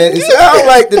stuff, man, it sounds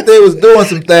like that they was doing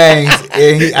some things.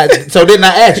 And so didn't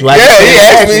I ask you? He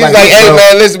asked me. He's like, "Hey,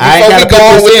 man, listen, I ain't before we gotta go put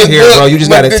on this with in the here, book, bro. You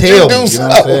just gotta did tell you me. do You know something?"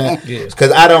 what I'm saying?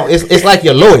 Because I don't. It's like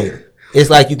your lawyer. It's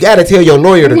like you gotta tell your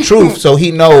lawyer the truth so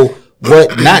he know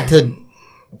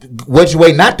which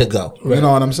way not to go. Right. You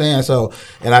know what I'm saying? So,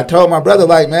 and I told my brother,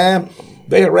 like, man,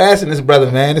 they harassing this brother,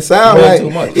 man. It sounds like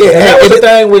too much. Yeah, and that was the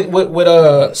thing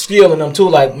with Skill and them too.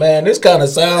 Like, man, this kind of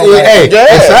sounds like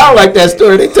it sound like that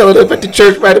story they told him at the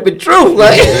church might have been true.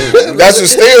 Like that's what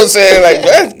Steele saying. Like,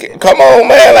 man, come on,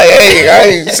 man. Like, hey, I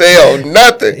ain't sell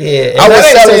nothing. Yeah, I was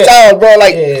selling times, bro.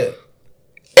 Like,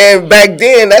 and back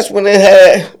then, that's when it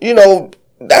had,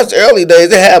 that's the early days.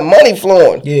 They had money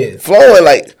flowing. Yeah, flowing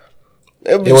like.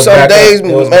 It was some days,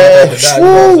 man.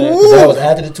 That was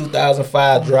after the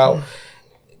 2005 drought.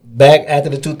 Back after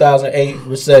the 2008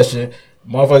 recession,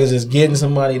 motherfuckers is getting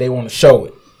some money. They want to show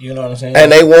it. You know what I'm saying?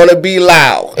 And they want to be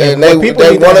loud. And they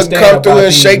want to come through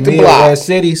and shake the block.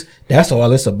 Cities, that's all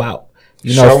it's about.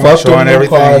 Fuck them new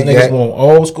cars. Niggas want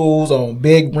old schools on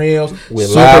big rims with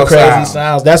super crazy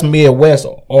sounds. That's Midwest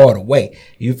all the way.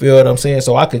 You feel what I'm saying?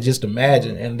 So I could just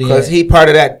imagine. And because he part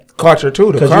of that culture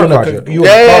too, the car culture.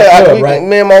 Right?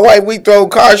 Me and my wife, we throw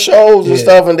car shows and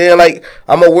stuff. And then, like,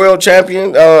 I'm a world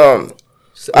champion.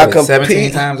 I compete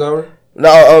 17 times over.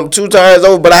 No, 2 times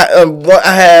over, but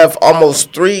I have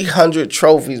almost 300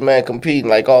 trophies, man, competing,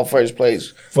 like all first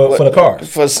place for the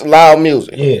cars, for loud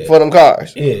music, for them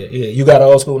cars. Yeah. You got an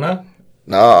old school now?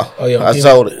 Nah, I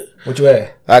sold it. What you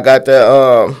had? I got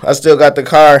the I still got the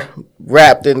car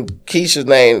wrapped in Keisha's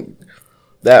name,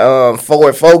 that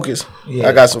Ford Focus. Yeah.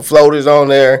 I got some floaters on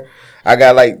there. I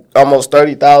got like almost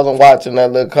 30,000 watts in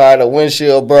that little car. The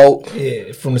windshield broke.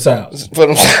 Yeah, from the sounds.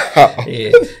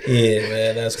 Yeah,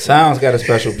 man. That's sounds got a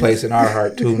special place in our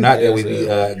heart too. Not that we be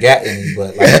got any,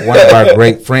 but like one of our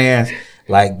great friends.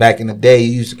 Like back in the day,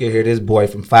 you used to hear this boy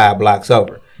from 5 blocks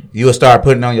over. You would start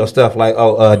putting on your stuff like,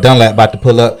 Dunlap about to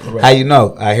pull up. Right. How you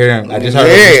know? I hear him. I just heard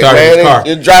him start his car.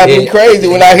 It drives me crazy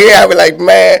when I hear it. I be like,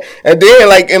 man. And then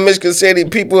like in Michigan City,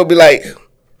 people will be like,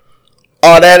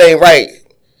 oh, that ain't right.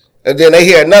 And then they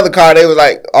hear another car, they was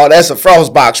like, oh, that's a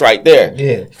frost box right there.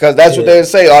 Yeah. Because that's what they would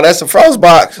say, oh, that's a frost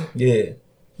box. Yeah.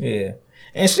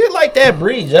 And shit like that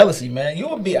breed jealousy, man.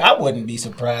 I wouldn't be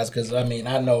surprised because, I mean,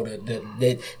 I know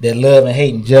that love and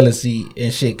hate and jealousy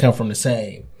and shit come from the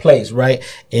same place, right?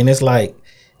 And it's like,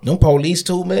 them police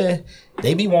too, man,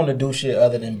 they be wanting to do shit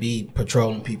other than be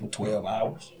patrolling people 12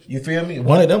 hours. You feel me?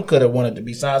 One of them could have wanted to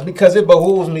be silenced because it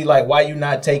behooves me, like, why you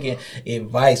not taking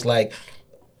advice? Like,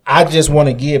 I just want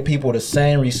to give people the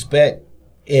same respect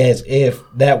as if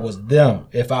that was them,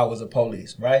 if I was a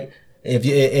police, right?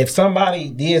 If somebody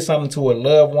did something to a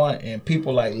loved one and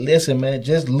people like, listen, man,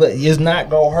 just look, it's not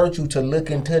going to hurt you to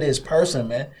look into this person,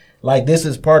 man. Like, this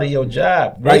is part of your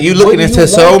job. Right? You looking into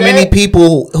so many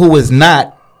people who is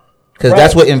not, because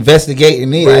that's what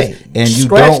investigating is. Right. And you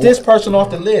scratch this person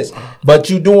off the list. But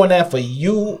you doing that for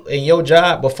you and your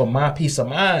job, but for my peace of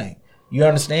mind. You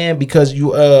understand? Because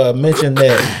you mentioned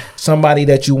that somebody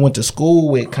that you went to school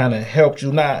with kind of helped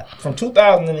you. Not from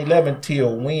 2011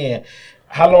 till when?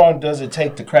 How long does it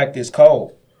take to crack this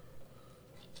code?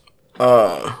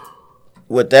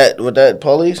 With that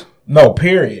police? No,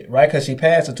 period. Right? Because she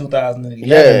passed in 2011.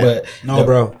 Yeah. But no,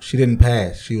 bro, she didn't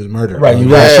pass. She was murdered. Right, you're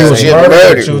right. Yeah, She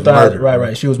was murdered. Right.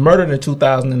 Right. She was murdered in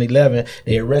 2011.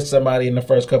 They arrest somebody in the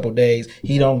first couple of days.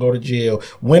 He don't go to jail.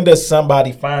 When does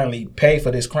somebody finally pay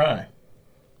for this crime?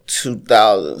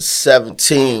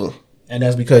 2017. And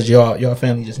that's because your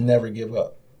family just never give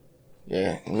up.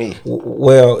 Yeah, me.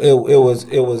 Well, it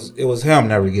was him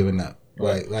never giving up.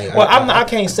 I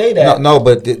can't say that. No,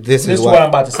 but this is what I'm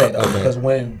about to say though. Okay. Because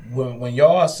when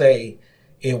y'all say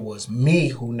it was me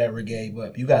who never gave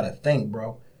up, you gotta think,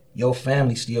 bro. your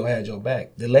family still had your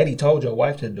back. The lady told your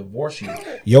wife to divorce you.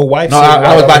 Your wife. No, said,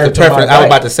 I was about to preface. I was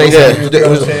about to say something. You know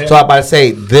what I'm saying? So I was about to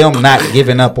say them not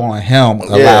giving up on him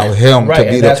allow him Right, to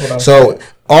be and that's what I'm so. saying.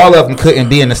 All of them couldn't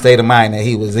be in the state of mind that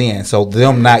he was in. So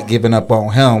them not giving up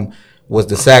on him was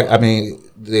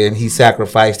then he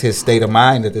sacrificed his state of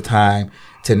mind at the time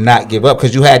to not give up,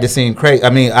 because you had to seem crazy.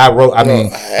 I'm reading.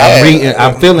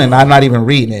 I'm feeling. I'm not even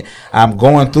reading it. I'm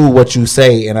going through what you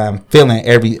say, and I'm feeling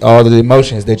all of the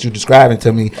emotions that you're describing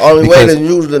to me. Only way to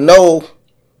you to know,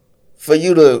 for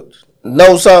you to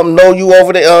know something, know you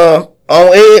over the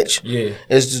on edge,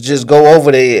 is to just go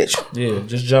over the edge. Yeah,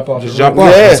 just jump off. Jump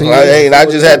off. Yeah,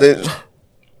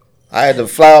 I had to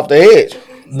fly off the edge.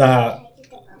 Nah,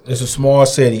 it's a small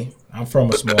city. I'm from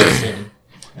a small city,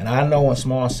 and I know in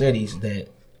small cities that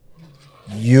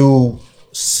you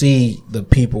see the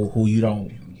people who you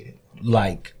don't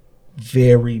like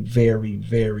very, very,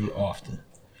 very often.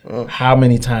 How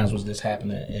many times was this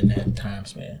happening in that time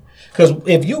span? Because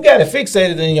if you got it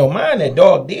fixated in your mind that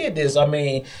dog did this, I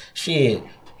mean, shit,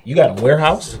 you got a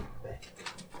warehouse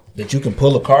that you can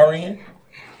pull a car in,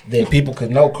 that people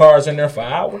could know cars in there for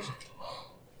hours.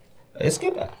 Let's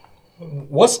get that.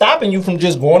 What's stopping you from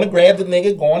just going to grab the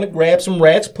nigga, going to grab some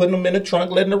rats, putting them in the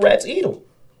trunk, letting the rats eat them?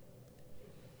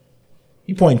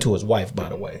 He pointing to his wife, by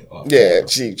the way. Yeah,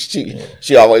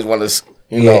 she always wanted to,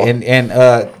 you know. And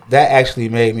that actually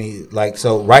made me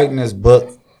writing this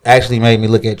book actually made me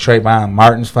look at Trayvon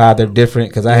Martin's father different,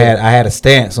 because I had a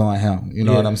stance on him. You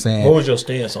know what I'm saying? What was your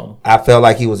stance on him? I felt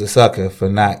like he was a sucker for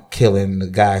not killing the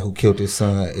guy who killed his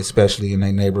son, especially in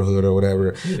their neighborhood or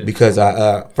whatever. Yeah. Because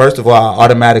first of all, I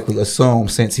automatically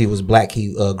assumed since he was black,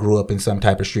 he grew up in some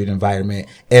type of street environment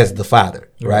as the father,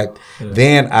 right? Yeah.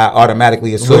 Then I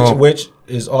automatically assumed which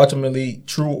is ultimately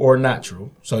true or not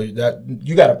true. So that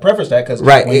you got to preface that, because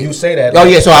when you say that,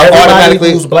 so I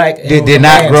automatically who's black did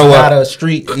not grow up not a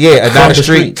street, not a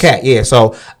street cat,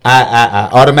 So I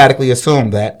automatically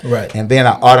assumed that, right? And then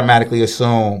I automatically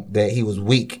assumed that he was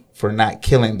weak for not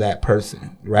killing that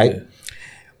person, right? Yeah.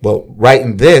 But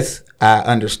writing this, I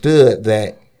understood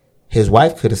that his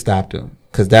wife could have stopped him,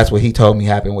 because that's what he told me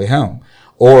happened with him.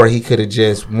 Or he could have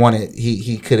just wanted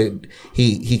he could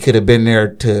have been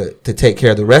there to take care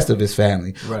of the rest of his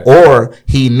family. Right. Or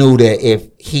he knew that if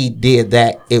he did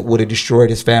that, it would have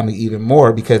destroyed his family even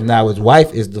more, because now his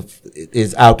wife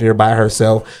is out there by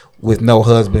herself with no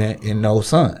husband and no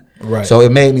son. Right. So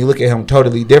it made me look at him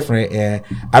totally different, and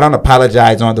I don't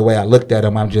apologize on the way I looked at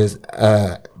him. I'm just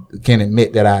can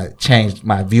admit that I changed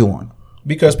my view on him.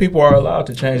 Because people are allowed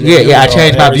to change. I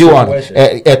changed my view on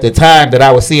it. At the time that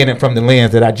I was seeing it from the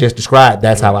lens that I just described,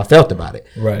 that's how I felt about it.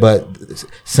 Right. But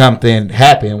something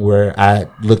happened where I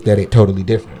looked at it totally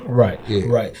different. Right. Yeah.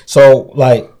 Right. So,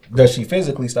 does she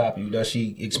physically stop you? Does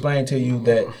she explain to you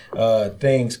that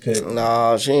things could?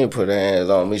 No, she ain't put her hands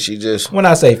on me. She just. When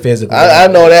I say physically, I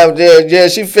know that. Yeah,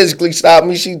 she physically stopped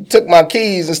me. She took my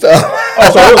keys and stuff.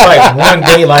 Oh, so it was like one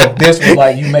day like this was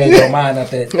like you made your mind up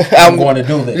that I'm going to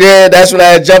do this. Yeah, that's when I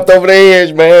had jumped over the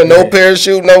edge, man. No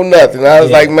parachute, no nothing. I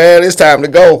was like, man, it's time to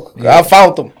go. Yeah. I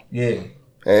found them. Yeah.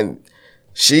 And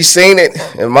she seen it,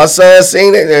 and my son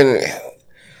seen it, and.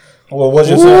 Well, was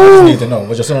your son? I just need to know.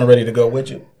 Was your son ready to go with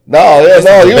you? No,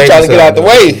 he was trying to get out the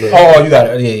way. Oh, you got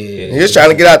it. Yeah. He was trying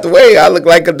to get out the way. I look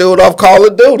like a dude off Call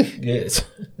of Duty. Yes.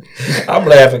 I'm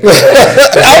laughing. I'm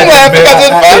laughing because it's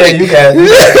funny. You got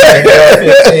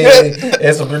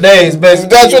and some grenades, basically.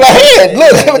 That's what I had.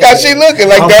 Look how she looking.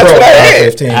 Like, that's what I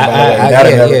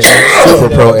had. Super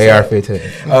pro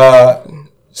AR-15.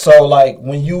 So,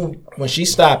 when she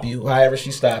stopped you, however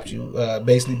she stopped you,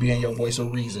 basically being your voice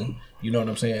of reason, you know what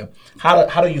I'm saying?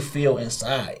 How do you feel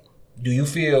inside? Do you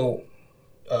feel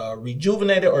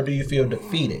rejuvenated, or do you feel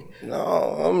defeated? No,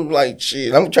 I'm like,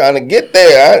 shit, I'm trying to get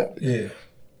there. Yeah.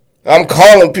 I'm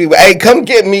calling people, hey, come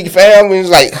get me, fam. He's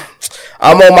like,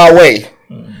 I'm on my way.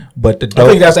 But I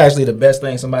think that's actually the best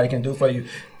thing somebody can do for you.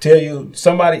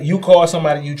 You call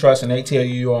somebody you trust, and they tell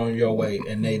you you're on your way,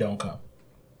 and they don't come.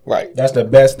 Right. That's the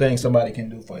best thing somebody can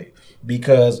do for you.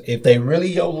 Because if they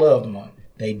really your loved one,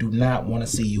 they do not want to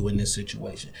see you in this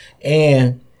situation.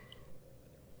 And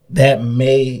that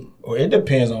may, or it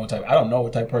depends on what type, I don't know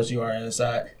what type of person you are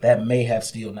inside, that may have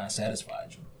still not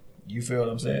satisfied you. You feel what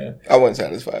I'm saying? I wasn't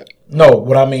satisfied. No,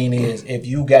 what I mean is, if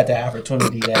you got the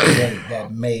opportunity that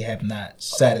may have not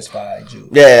satisfied you.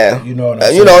 Yeah. You know what I'm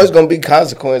saying? You know, it's going to be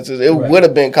consequences. It would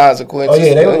have been consequences. Oh,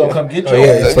 yeah, they were going to come get you.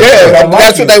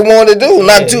 That's what they wanted to do.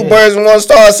 Not two birds in one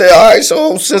stone. I said, all right,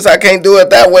 so since I can't do it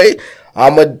that way,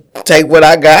 I'm going to take what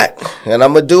I got, and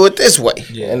I'm going to do it this way.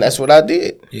 Yeah. And that's what I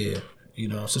did. Yeah. You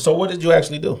know, so what did you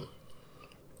actually do?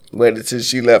 Waited till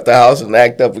she left the house and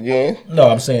act up again. No,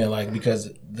 I'm saying like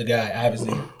because the guy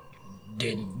obviously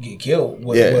didn't get killed.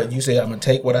 What you said, I'm gonna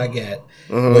take what I got,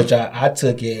 which I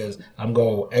took as I'm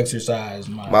gonna exercise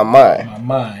my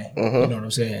mind. You know what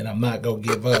I'm saying? And I'm not gonna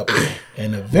give up.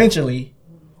 And eventually,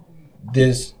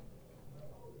 this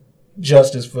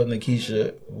justice for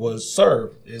Nekeisha was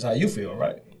served. Is how you feel,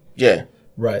 right? Yeah.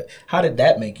 Right. How did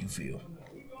that make you feel?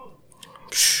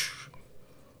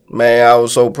 Man, I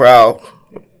was so proud.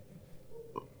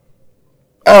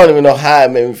 I don't even know how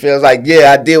it made me feel. It's like,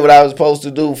 yeah, I did what I was supposed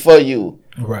to do for you.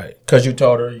 Right. Because you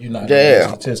told her you're not going to be a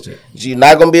statistic. You're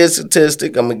not going to be a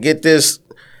statistic. I'm going to get this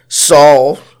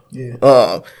solved.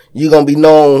 Yeah. You're going to be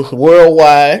known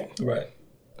worldwide. Right.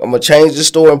 I'm going to change the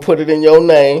store and put it in your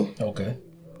name. Okay.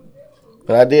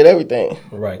 And I did everything.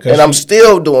 Right. And I'm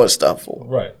still doing stuff for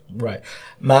her. Right.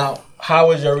 Now,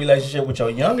 how is your relationship with your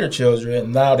younger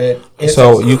children now that it's...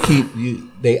 So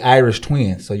they Irish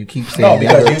twins, so you keep saying... No,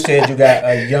 because you said you got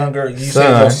a younger... You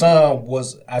said your son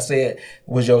was... I said,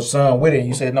 was your son with it?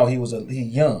 You said, no, he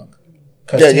young.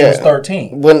 Because he was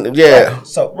 13.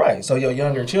 So your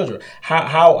younger children.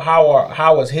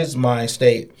 How was his mind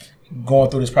state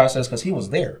going through this process? Because he was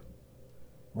there,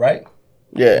 right?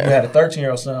 Yeah. You had a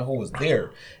 13-year-old son who was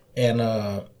there. And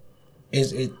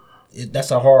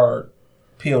that's a hard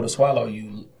pill to swallow.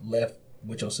 You left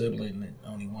with your sibling and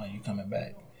only one of you coming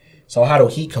back. So how do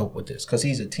he cope with this? Because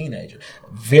he's a teenager,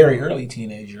 very early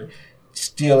teenager,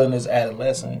 still in his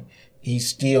adolescent. He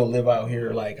still live out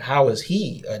here. Like, how is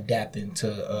he adapting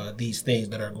to these things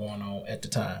that are going on at the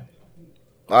time?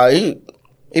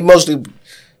 He mostly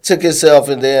took himself,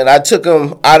 and then I took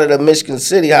him out of the Michigan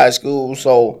City High School,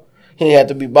 so he didn't have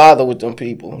to be bothered with them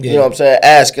people. Yeah. You know what I'm saying?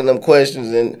 Asking them questions,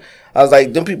 and I was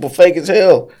like, them people fake as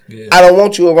hell. Yeah. I don't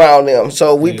want you around them.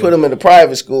 So we put him in a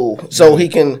private school so he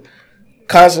can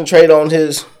concentrate on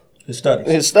his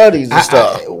studies and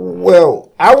stuff.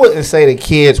 I wouldn't say the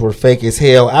kids were fake as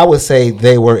hell. I would say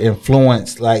they were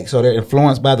influenced. So they're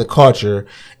influenced by the culture,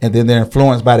 and then they're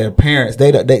influenced by their parents.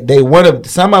 They want to.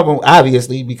 Some of them,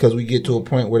 obviously, because we get to a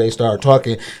point where they start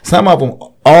talking. Some of them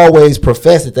always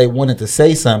profess that they wanted to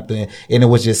say something, and it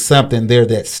was just something there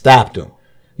that stopped them.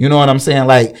 You know what I'm saying?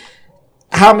 Like,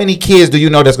 how many kids do you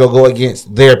know that's gonna go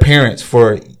against their parents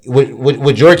for?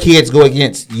 Would your kids go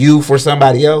against you for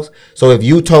somebody else? So if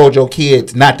you told your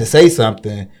kids not to say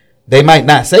something, they might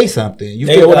not say something. You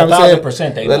feel what I'm saying?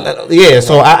 1,000% they might. Yeah.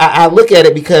 So I look at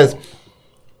it because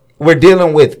we're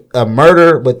dealing with a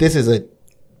murder, but this is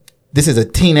a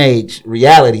teenage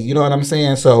reality. You know what I'm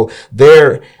saying? So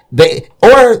they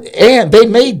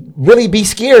may really be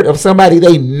scared of somebody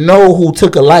they know who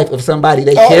took a life of somebody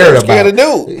they cared about. Scared to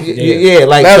do. Yeah,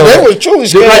 like now, so, they were truly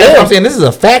scared. Right, that's what I'm saying. This is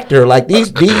a factor. Like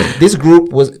this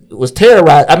group was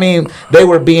terrorized. I mean, they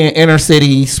were being inner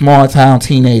city, small town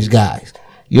teenage guys.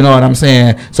 You know what I'm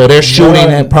saying? So they're shooting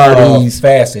at parties.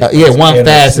 One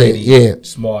facet.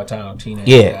 Small town teenage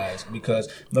guys.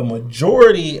 Because the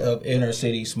majority of inner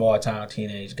city, small town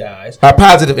teenage guys are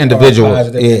positive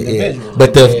individuals.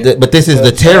 But this is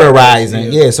the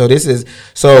terrorizing.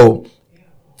 So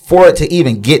for it to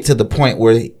even get to the point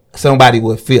where somebody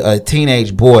would feel, a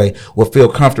teenage boy would feel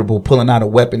comfortable pulling out a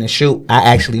weapon and shoot, I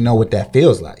actually know what that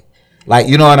feels like. Like,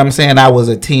 you know what I'm saying? I was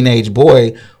a teenage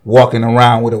boy walking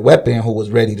around with a weapon who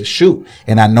was ready to shoot.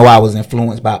 And I know I was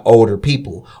influenced by older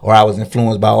people, or I was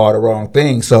influenced by all the wrong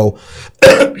things. So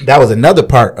that was another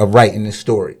part of writing this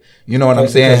story. You know what I'm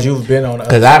saying? Because you've been on.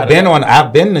 Because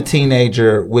I've been the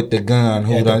teenager with the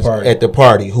gun at the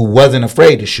party who wasn't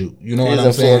afraid to shoot. You know what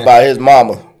I'm saying? Influenced by his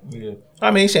mama. Yeah.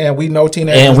 I mean, and we know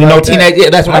teenagers. And we know teenagers.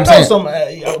 Yeah, that's what I'm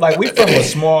saying. Like, we from a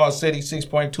small city,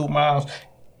 6.2 miles.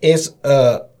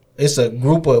 It's a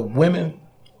group of women,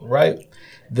 right,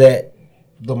 that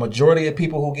the majority of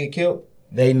people who get killed,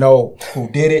 they know who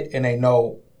did it and they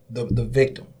know the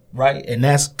victim, right? And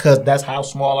that's because that's how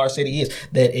small our city is.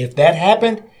 That if that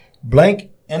happened,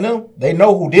 blank and them, they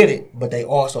know who did it, but they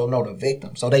also know the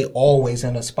victim. So they always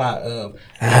in a spot of,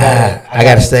 I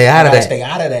gotta stay out of that. Stay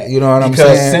out of that. You know what I'm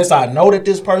saying? Because since I know that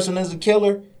this person is a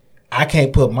killer, I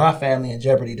can't put my family in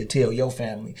jeopardy to tell your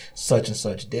family such and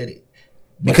such did it.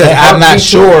 Because I'm not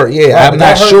sure. I'm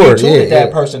not sure.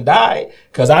 That person died.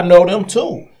 Because I know them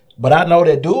too. But I know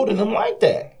that dude and them like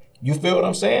that. You feel what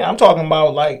I'm saying? I'm talking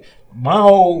about like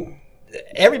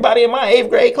everybody in my 8th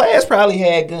grade class probably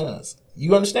had guns.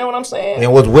 You understand what I'm saying?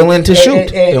 And was willing to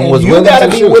shoot. And you got to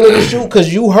be willing to shoot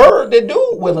because you heard the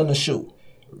dude willing to shoot.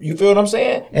 You feel what I'm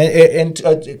saying? And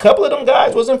a couple of them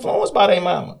guys was influenced by their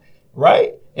mama,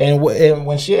 right? And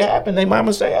when shit happened, their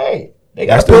mama say, hey, they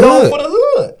got to put on for the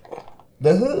hood.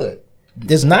 The hood.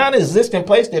 this non-existent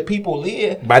place that people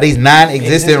live by these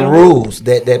non-existent rules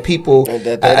that people. And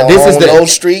that they don't this is own the no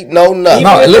street, no nothing.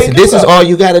 no. Even if Listen, they this do is though. all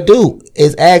you got to do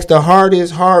is ask the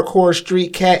hardest, hardcore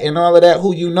street cat and all of that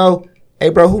who you know. Hey,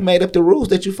 bro, who made up the rules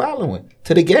that you following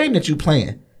to the game that you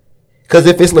playing? Because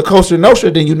if it's La Costa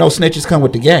Nostra, then you know snitches come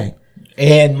with the game.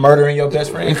 and murdering your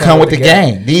best friend And come with the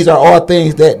gang. These are all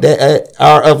things that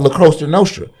are of La Costa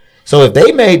Nostra. So if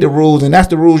they made the rules and that's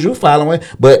the rules you following,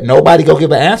 but nobody go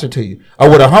give an answer to you, or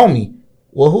with a homie,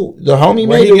 well, who the homie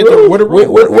Where made he the get the- rules? where the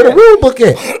rule Where book the at? rule book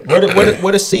at?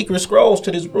 What the secret scrolls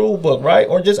to this rule book, right?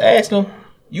 Or just ask them,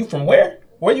 you from where?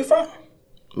 Where you from?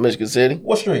 Michigan City.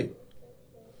 What street?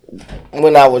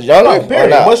 When I was younger, No,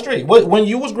 period. What street? When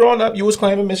you was growing up, you was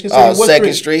claiming Michigan City. What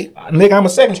Second Street. Nigga, I'm a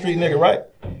Second Street nigga, right?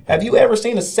 Have you ever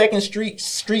seen a Second Street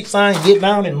sign get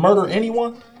down and murder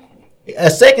anyone? A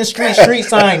Second Street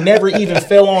sign never even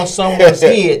fell on someone's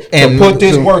head And to put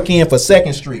this work in for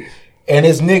Second Street. And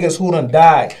it's niggas who done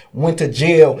died, went to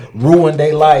jail, ruined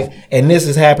their life, and this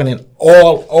is happening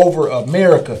all over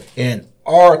America. And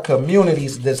our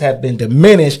communities that have been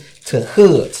diminished to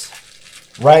hoods,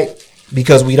 right?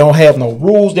 Because we don't have no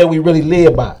rules that we really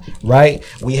live by, right?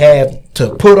 We have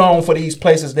to put on for these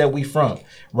places that we from,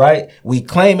 right? We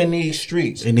claiming these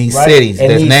streets. In these right? cities. And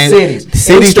That's these named- cities. cities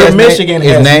Inkster, that's Michigan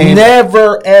is has named-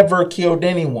 never, ever killed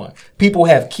anyone. People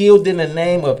have killed in the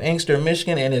name of Inkster,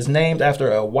 Michigan, and is named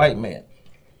after a white man,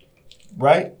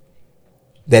 right?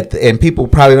 And people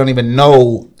probably don't even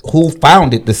know who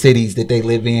founded the cities that they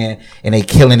live in, and they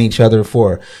killing each other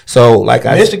for. So, like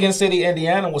Michigan City,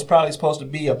 Indiana was probably supposed to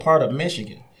be a part of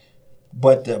Michigan,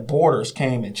 but the borders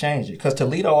came and changed it. Because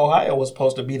Toledo, Ohio, was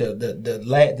supposed to be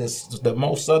the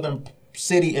most southern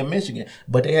city in Michigan,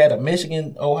 but they had a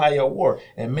Michigan-Ohio war,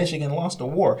 and Michigan lost the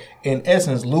war. In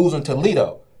essence, losing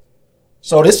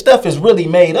So this stuff is really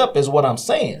made up, is what I'm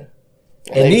saying.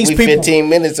 And these we people, 15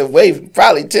 minutes away,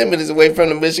 probably 10 minutes away from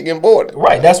the Michigan border.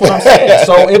 right? That's what I'm saying.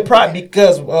 So it probably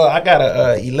because I got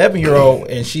a 11-year-old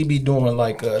and she be doing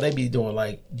like they be doing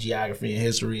like geography and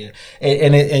history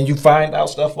and you find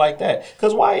out stuff like that.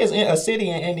 Because why is a city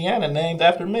in Indiana named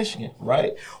after Michigan?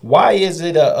 Right? Why is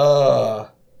it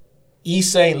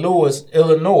East St. Louis,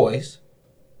 Illinois,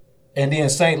 and then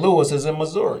St. Louis is in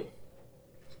Missouri?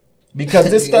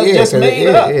 Because this stuff just made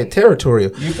up. Yeah,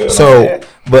 territorial. You feel what I'm So, saying?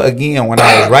 but again, when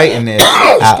I was writing this,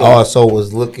 I also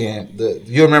was looking.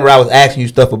 You remember I was asking you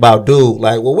stuff about dude,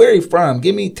 like, well, where he from?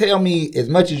 Tell me as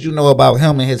much as you know about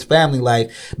him and his family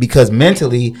life, because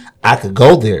mentally I could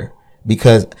go there.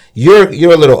 Because you're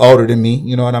a little older than me,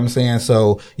 you know what I'm saying?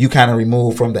 So you kind of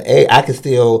removed from the age. I could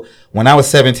still, when I was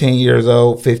 17 years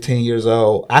old, 15 years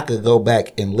old, I could go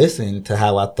back and listen to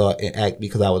how I thought and act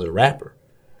because I was a rapper.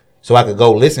 So I could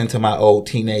go listen to my old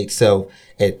teenage self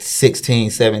at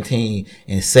 16, 17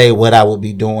 and say what I would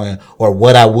be doing or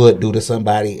what I would do to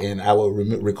somebody, and I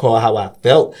would recall how I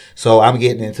felt. So I'm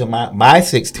getting into my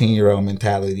 16-year-old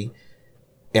mentality,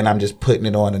 and I'm just putting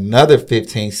it on another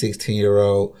 15,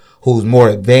 16-year-old who's more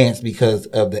advanced because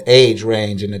of the age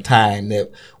range and the time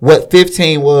that what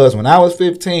 15 was when I was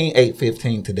 15 ain't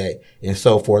 15 today, and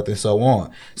so forth and so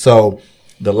on. So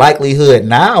the likelihood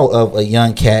now of a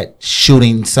young cat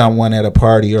shooting someone at a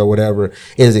party or whatever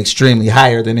is extremely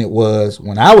higher than it was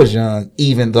when I was young,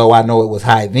 even though I know it was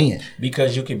high then.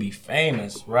 Because you can be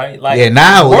famous, right? Like, Yeah,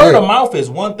 now, word yeah. of mouth is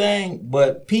one thing,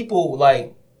 but people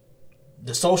like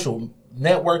the social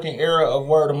networking era of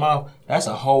word of mouth, that's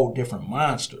a whole different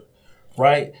monster,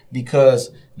 right?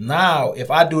 Because now if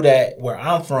I do that where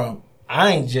I'm from,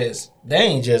 they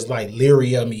ain't just like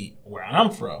leery of me where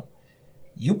I'm from.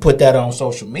 You put that on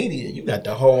social media, you got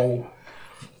the whole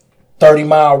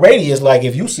 30-mile radius. Like,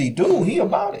 if you see dude, he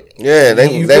about it. Yeah,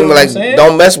 they You were feel what I'm like, saying?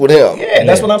 don't mess with him. Yeah,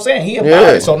 that's what I'm saying. He about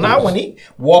Yeah. it. So now when he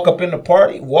walk up in the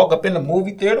party, walk up in the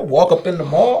movie theater, walk up in the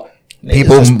mall, niggas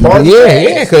People, just party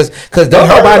yeah, fast. because they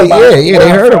heard about it. Yeah, they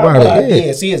heard about it.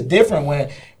 Yeah. See, it's different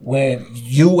when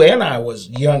you and I was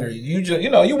younger. You just,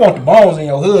 you want the bones in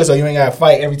your hood, so you ain't got to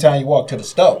fight every time you walk to the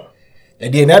store.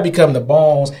 And then that become the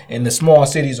bones in the small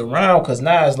cities around, because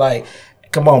now it's like,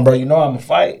 come on, bro, I'm going to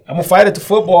fight. I'm going to fight at the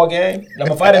football game. I'm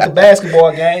going to fight at the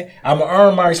basketball game. I'm going to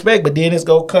earn my respect, but then it's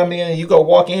going to come in and you go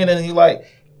walk in and you like,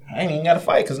 I ain't even got to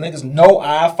fight because niggas know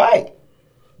I fight.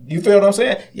 You feel what I'm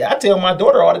saying? Yeah, I tell my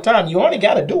daughter all the time, you only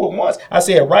got to do it once. I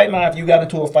said, right now, if you got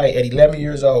into a fight at 11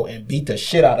 years old and beat the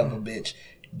shit out of a bitch,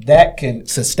 that can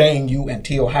sustain you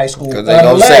until high school. Because they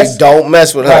going to say, don't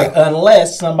mess with her. Right,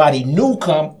 unless somebody new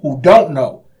come who don't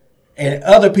know. And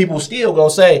other people still gonna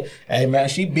say, "Hey man,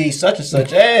 she beat such and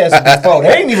such ass before."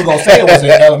 They ain't even gonna say it was in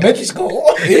elementary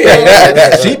school.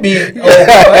 She beat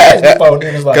ass before.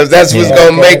 Because that's what's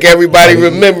gonna make everybody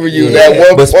remember you. That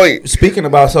one But point. speaking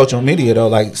about social media though,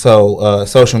 like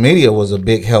social media was a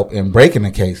big help in breaking the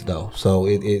case though. So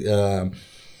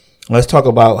let's talk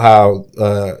about how.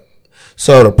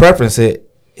 So to preference it,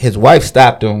 his wife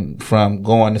stopped him from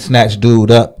going to snatch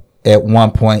dude up at one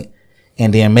point.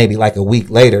 And then maybe like a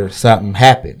week later, something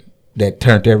happened that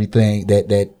turned everything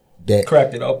that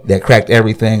cracked it open. That cracked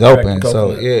everything open.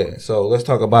 So yeah. So let's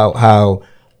talk about how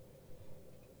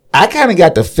I kind of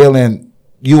got the feeling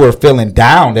you were feeling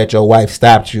down that your wife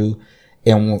stopped you,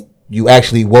 and you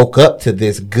actually woke up to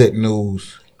this good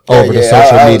news over the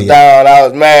social media. I was down. I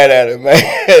was mad at her,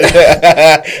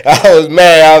 man. I was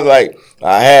mad. I was like,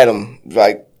 I had him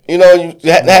like. You know, you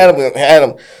had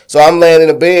him. So I'm laying in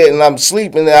the bed and I'm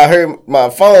sleeping, and I heard my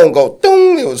phone go,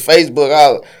 ding. It was Facebook.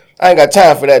 I ain't got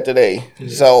time for that today. Yeah.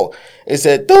 So it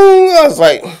said, ding. I was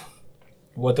like,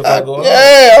 what the fuck going on?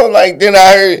 Yeah, I was like, then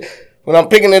I heard, when I'm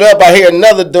picking it up, I hear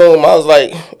another doom. I was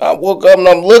like, I woke up and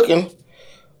I'm looking.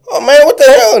 Oh, man, what the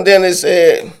hell? And then it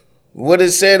said, what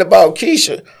it said about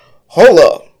Keisha. Hold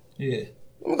up. Yeah.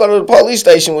 Let me go to the police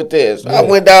station with this. Yeah. I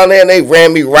went down there and they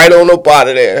ran me right on up out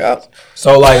of there.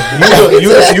 So like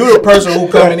you the person who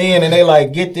coming in and they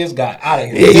like, get this guy out of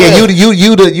here. Yeah,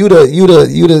 you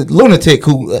the lunatic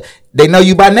who they know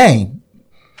you by name.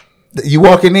 You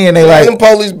walking in, they like them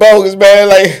police bogus, man.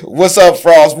 Like, what's up,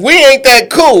 Frost? We ain't that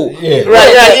cool. Yeah,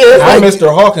 right. I'm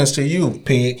Mr. Hawkins to you,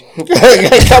 pig.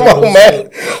 Come on,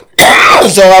 man.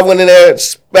 So I went in there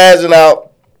spazzing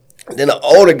out. Then the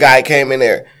older guy came in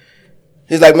there.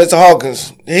 He's like, Mr.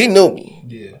 Hawkins. He knew me.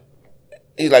 Yeah.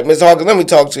 He's like, Mr. Hawkins, let me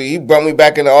talk to you. He brought me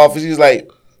back in the office. He's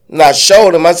like, and I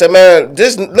showed him. I said, man,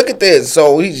 just look at this.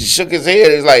 So he shook his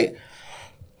head. He's like,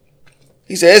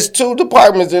 he said, it's 2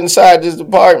 departments inside this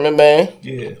department, man.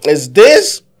 Yeah. It's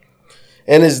this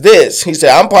and it's this. He said,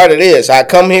 I'm part of this. I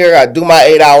come here, I do my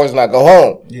 8 hours, and I go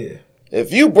home. Yeah.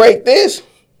 If you break this,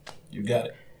 you got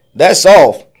it. That's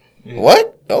off. Yeah.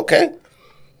 What? Okay.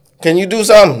 Can you do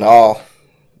something? No.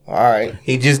 All right.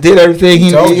 He just did everything he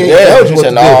did. Yeah, he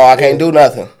said, no, I can't do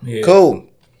nothing. Yeah. Cool.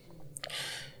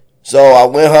 So I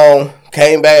went home,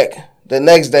 came back the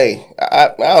next day.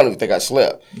 I don't even think I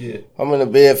slept. Yeah. I'm in the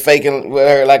bed faking with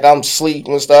her like I'm asleep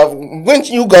and stuff. When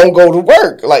you gonna go to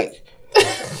work? Like,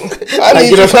 I need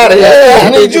you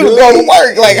to go to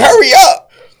work. Like, hurry up.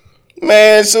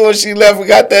 Man, as soon as she left, we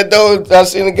got that door. I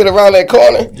seen her get around that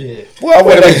corner. Yeah.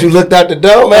 Well, you looked out the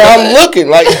door? Man, I'm looking,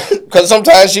 like, because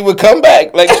sometimes she would come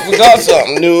back, like she forgot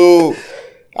something. No.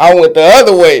 I went the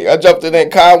other way. I jumped in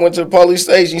that car, went to the police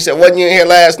station. He said, wasn't you in here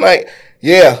last night?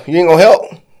 Yeah. You ain't going to help?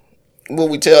 What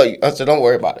we tell you? I said, don't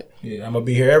worry about it. Yeah, I'm going to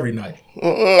be here every night.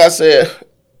 I said,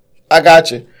 I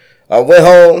got you. I went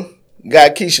home.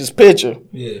 Got Keisha's picture.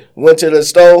 Yeah. Went to the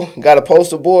store, got a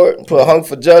poster board, put hung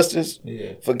for justice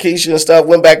for Keisha and stuff.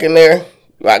 Went back in there.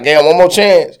 I gave him one more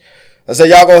chance. I said,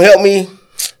 y'all gonna help me?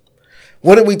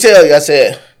 What did we tell you? I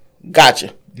said,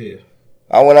 gotcha. Yeah.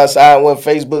 I went outside and went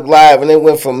Facebook Live, and it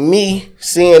went from me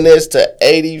seeing this to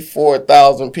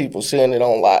 84,000 people seeing it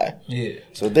on live. Yeah.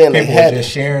 So then people they had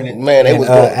just sharing it. Man, it was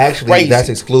actually crazy. That's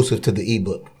exclusive to the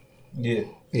ebook. Yeah.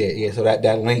 Yeah. So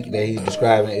that link that he's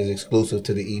describing is exclusive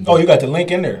to the ebook. Oh, you got the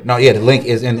link in there? No, yeah, the link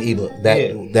is in the ebook.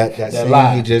 That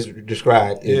scene he just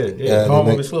described. Yeah. Home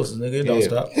of exclusives, nigga. It don't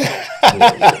stop.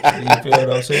 You feel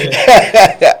what I'm saying?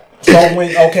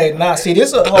 So now see, this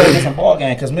is a whole different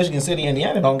ballgame because Michigan City,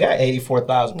 Indiana don't got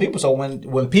 84,000 people. So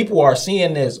when people are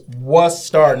seeing this, what's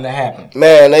starting to happen?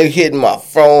 Man, they hitting my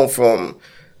phone from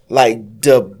like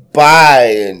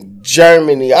Dubai and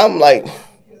Germany. I'm like,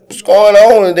 what's going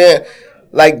on? And then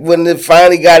like when it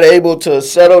finally got able to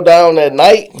settle down that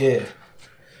night, yeah,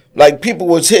 like people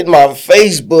was hitting my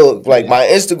Facebook, like my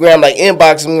Instagram, like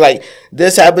inboxing me, like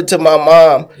this happened to my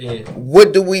mom. Yeah.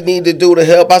 What do we need to do to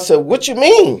help? I said, what you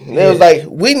mean? And they was like,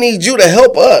 we need you to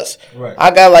help us. Right.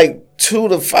 I got like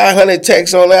 200 to 500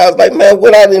 texts on that. I was like, man,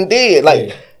 what I done did?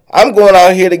 Like, I'm going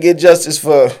out here to get justice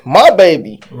for my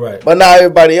baby. Right. But now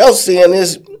everybody else seeing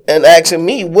this and asking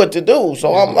me what to do.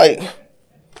 So I'm like,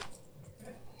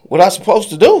 what I supposed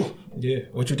to do? Yeah.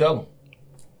 What you tell them?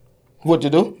 What to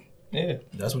do? Yeah,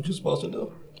 that's what you're supposed to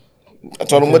do. I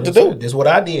told him what to do. This is what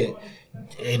I did.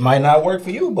 It might not work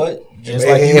for you, but just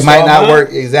like it might not work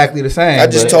exactly the same. I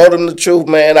just told him the truth,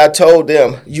 man. I told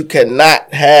them you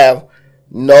cannot have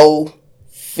no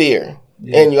fear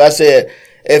in you. I said,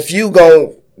 if you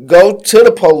gonna go to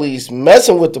the police,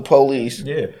 messing with the police,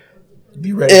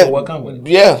 be ready for what comes with it.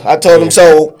 Yeah, I told him.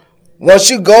 So once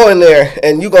you go in there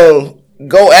and you gonna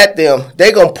go at them,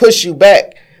 they gonna push you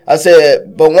back. I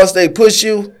said, but once they push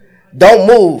you, don't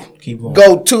move. Keep going.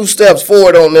 Go 2 steps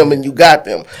forward on them and you got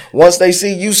them. Once they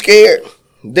see you scared,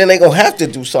 then they gonna have to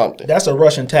do something. That's a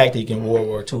Russian tactic in World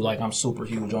War II. Like, I'm super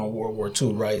huge on World War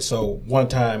II, right? So one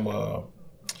time,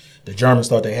 the Germans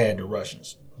thought they had the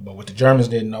Russians, but what the Germans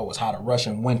didn't know was how the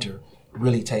Russian winter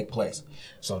really take place.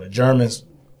 So the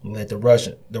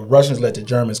Russians let the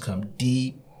Germans come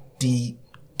deep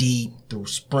through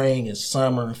spring and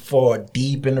summer and fall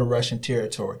deep into Russian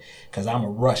territory. Because I'm a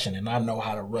Russian and I know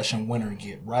how the Russian winter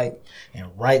get, right? And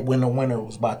right when the winter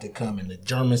was about to come and the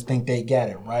Germans think they got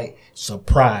it, right?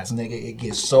 Surprise, nigga, it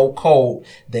gets so cold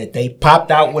that they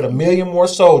popped out with 1 million more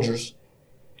soldiers,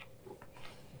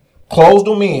 closed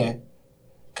them in,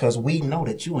 because we know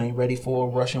that you ain't ready for a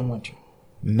Russian winter.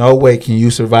 No way can you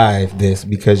survive this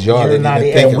because y'all You're not,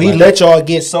 and we let y'all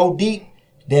get so deep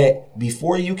that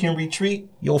before you can retreat,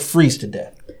 you'll freeze to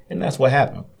death. And that's what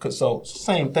happened. So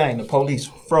same thing, the police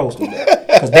froze to death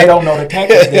because they don't know the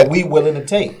tactics that we willing to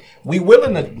take. We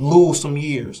willing to lose some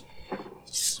years.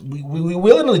 We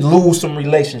willing to lose some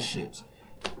relationships.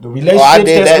 The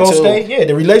relationships that's gonna stay,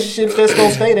 the relationships that's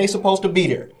gonna stay, they supposed to be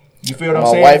there. You feel what I'm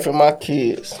saying? My wife and my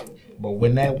kids. But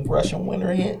when that Russian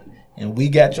winter hit and we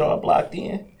got y'all blocked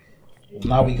in,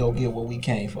 now we go get what we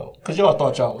came for. Because y'all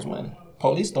thought y'all was winning.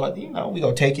 Police thought, we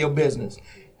gonna take your business.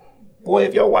 Boy,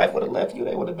 if your wife would have left you,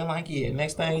 they would have been like, yeah,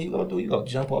 next thing you gonna do, you gonna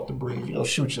jump off the bridge. You gonna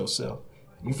shoot yourself.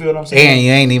 You feel what I'm saying? And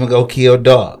you ain't even go kill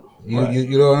dog. Right.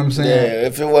 You know what I'm saying? Yeah,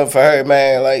 if it wasn't for her,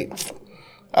 man, like,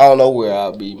 I don't know where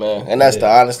I'll be, man. And that's the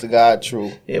honest to God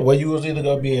truth. Yeah, well, you was either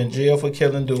gonna be in jail for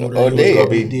killing dude, or you was dead. gonna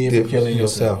be dead for killing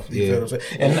yourself. You feel what I'm saying?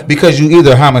 And because you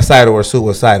either homicidal or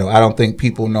suicidal. I don't think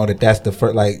people know that that's the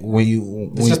first. Like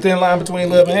it's a thin line between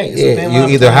love and hate. You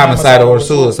either homicidal or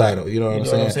suicidal. You know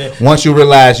what I'm saying? Once you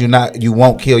realize you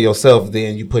won't kill yourself,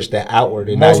 then you push that outward.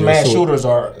 And most mass shooters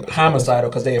are homicidal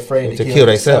because they're afraid to kill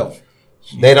themselves.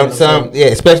 They don't.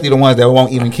 Especially the ones that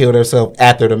won't even kill themselves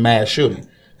after the mass shooting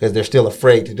because they're still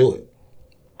afraid to do it.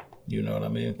 You know what I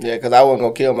mean? Yeah, because I wasn't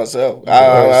gonna kill myself.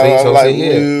 I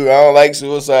don't like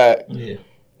suicide. Yeah.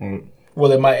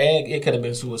 Well, it could have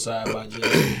been suicide by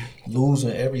just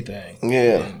losing everything.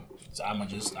 Yeah. And so I'm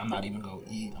not even gonna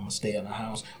eat. I'm gonna stay in the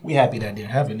house. We happy that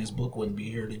didn't happen. This book wouldn't be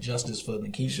here. The justice for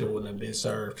Nekeisha wouldn't have been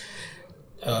served.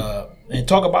 And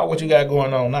talk about what you got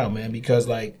going on now, man, because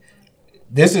like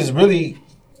this is the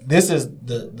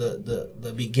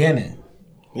beginning.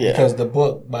 Yeah. Because the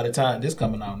book, by the time this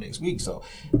coming out next week, so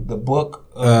the book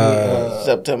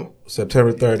September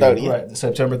 30th. Right, the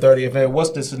September 30th. And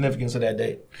what's the significance of that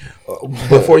date?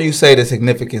 Before you say the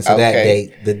significance of that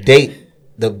date,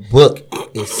 the book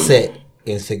is set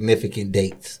in significant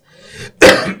dates.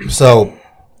 So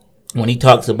when he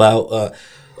talks about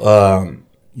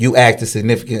you asked the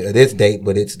significance of this date,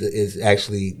 but it's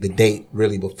actually the date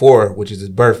really before, which is his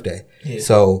birthday. Yeah.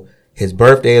 So his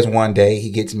birthday is one day. He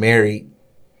gets married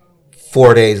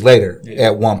 4 days later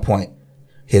at one point.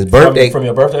 His birthday. From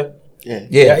your birthday?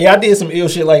 Yeah. I did some ill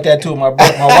shit like that too. My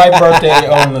wife's birthday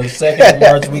on the 2nd of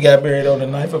March. We got married on the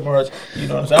 9th of March. You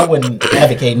know what I'm saying? I wouldn't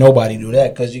advocate nobody do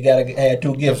that because you got to have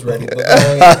 2 gifts ready. But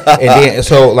and then,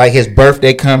 so like his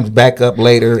birthday comes back up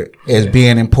later as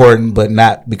being important, but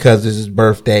not because it's his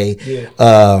birthday.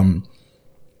 Yeah.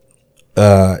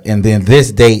 And then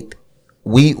this date,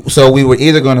 we were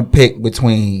either going to pick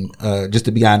between, just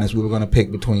to be honest, we were going to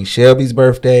pick between Shelby's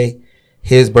birthday,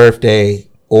 his birthday,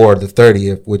 or the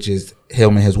 30th, which is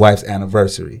him and his wife's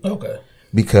anniversary. Okay.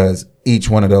 Because each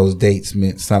one of those dates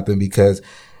meant something. Because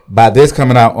by this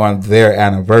coming out on their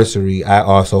anniversary, I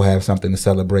also have something to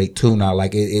celebrate too now.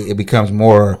 Like it becomes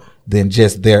more than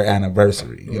just their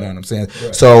anniversary. You know what I'm saying?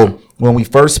 Right. So when we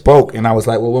first spoke, and I was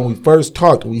like, well, when we first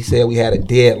talked, we said we had a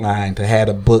deadline to have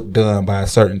a book done by a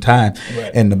certain time.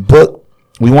 Right. And the book,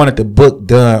 we wanted the book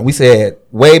done. We said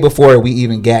way before we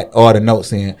even got all the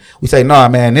notes in. We say, no,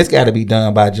 man, this got to be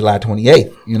done by July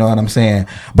 28th. You know what I'm saying?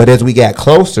 But as we got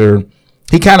closer,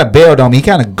 he kind of bailed on me. He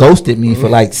kind of ghosted me for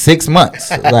like 6 months,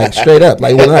 like straight up,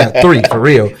 like 3 for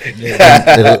real.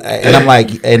 And I'm like,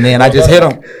 and then I just hit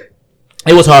him.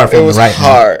 It was hard for me,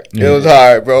 right? It was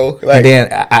hard, bro. Like, and then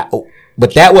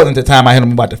but that wasn't the time I hit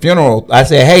him about the funeral. I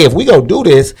said, hey, if we go do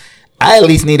this, I at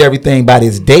least need everything by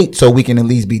this date so we can at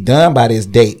least be done by this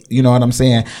date. You know what I'm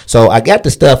saying? So I got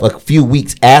the stuff a few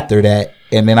weeks after that.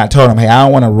 And then I told him, hey, I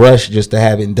don't want to rush just to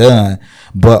have it done.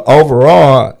 But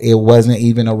overall, it wasn't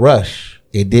even a rush.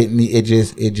 It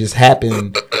just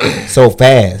happened so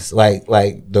fast. Like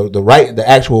the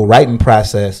actual writing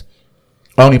process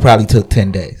only probably took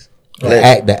 10 days.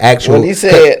 The actual. When he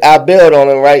said I bailed on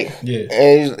him, right? Yeah.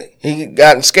 And he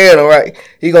gotten scared, all right.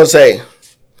 He gonna say,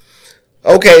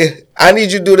 okay, I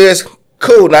need you to do this.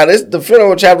 Cool. Now this the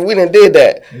funeral chapter. We done did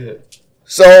that. Yeah.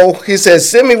 So he says,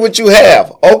 send me what you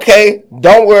have. Okay,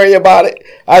 don't worry about it.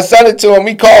 I sent it to him.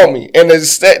 He called me. And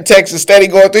the text is steady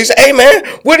going through. He said, hey, man,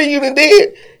 what are you done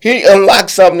did? He unlocked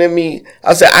something in me.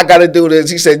 I said, I got to do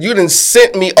this. He said, you done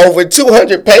sent me over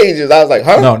 200 pages. I was like,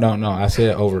 huh? No. I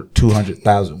said over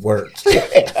 200,000 words.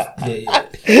 I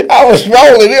was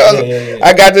rolling. Yeah.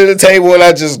 I got to the table and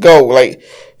I just go. Like,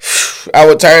 I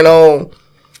would turn on,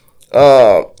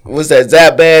 what's that,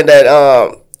 Zap Band,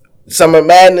 that Summer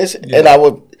Madness, and I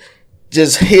would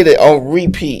just hit it on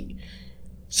repeat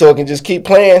so it can just keep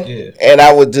playing. Yeah. And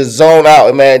I would just zone out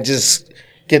and, man, just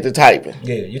get to typing.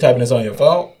 Yeah, you typing this on your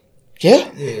phone? Yeah.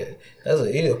 Yeah, that's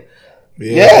a ill.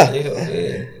 Yeah.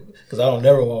 Yeah. Because I don't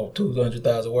never want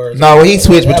 200,000 words. No, he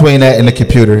switched between that and the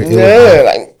computer. It was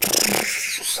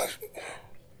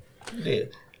Yeah.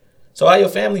 So how your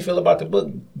family feel about the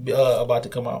book about to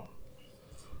come out?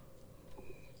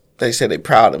 They said they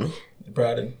proud of me. You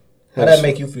proud of you? How that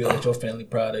make you feel that your family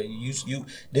proud of you?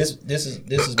 This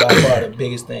is by far the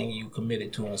biggest thing you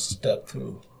committed to and stuck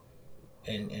through,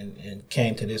 and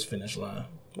came to this finish line.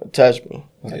 It touched me.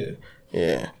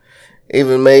 Yeah.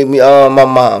 Even made me. My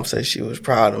mom said she was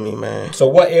proud of me, man. So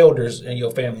what elders in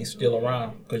your family still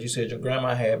around? Because you said your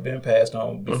grandma had been passed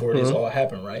on before this all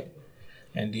happened, right?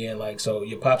 And then so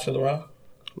your pop still around?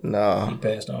 No. He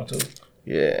passed on too.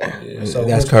 Yeah. So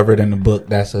that's covered in the book.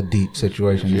 That's a deep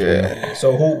situation. Yeah.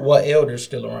 So what elders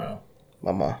still around?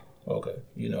 My mom. Okay,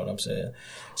 you know what I'm saying.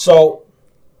 So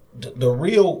the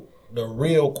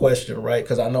real question, right?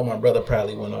 Because I know my brother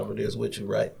probably went over this with you,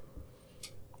 right?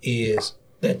 Is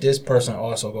that this person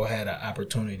also gonna have an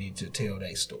opportunity to tell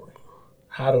their story?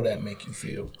 How do that make you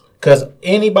feel? Because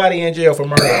anybody in jail for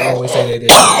murder always say they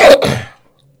did.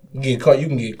 You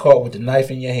can get caught with the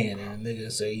knife in your hand, and a nigga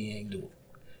say he ain't do it.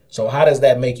 So how does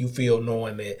that make you feel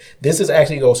knowing that this is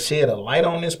actually going to shed a light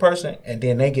on this person and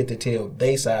then they get to tell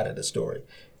their side of the story?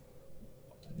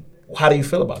 How do you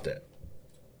feel about that?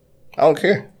 I don't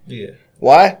care. Yeah.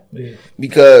 Why? Yeah.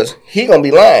 Because he gonna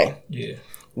be lying. Yeah.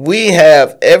 We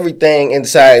have everything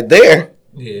inside there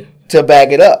to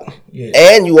back it up. Yeah.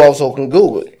 And you also can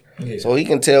Google it. Yeah. So he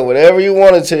can tell whatever you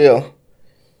want to tell.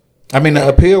 I mean, the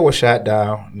appeal was shot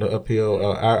down. The appeal,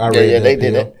 I read Yeah, they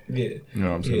appeal. did it. Yeah. You know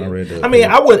what I'm saying? Yeah. I read that. I mean,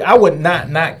 I would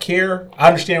not care. I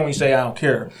understand when you say I don't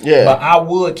care. Yeah. But I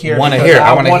would care Wanna because hear. I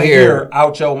I wanna want to hear. hear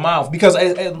out your mouth. Because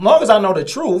as long as I know the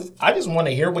truth, I just want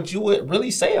to hear what you would really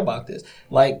say about this.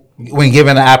 Like, when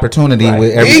given the opportunity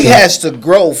with everything. He has to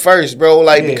grow first, bro.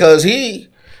 Because he,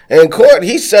 in court,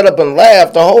 he sat up and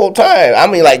laughed the whole time. I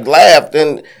mean, laughed.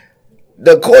 And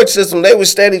the court system, they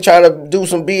was steady trying to do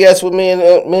some BS with me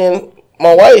and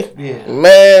my wife. Yeah.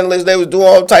 Man, they was doing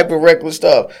all type of reckless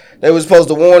stuff. They was supposed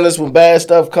to warn us when bad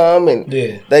stuff come, and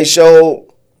they showed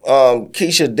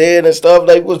Keisha dead and stuff.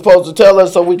 They was supposed to tell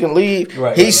us so we can leave.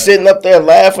 He's sitting up there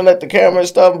laughing at the camera and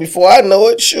stuff. Before I know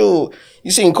it, shoot,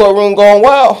 you seen Courtroom Going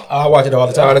Wild? I watch it all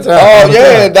the time. Oh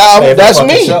yeah, that's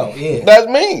me. Yeah. That's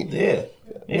me. Yeah.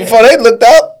 Before they looked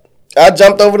up, I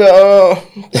jumped over the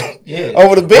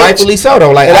over the bench. Rightfully so,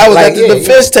 though. And I was at the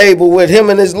defense table with him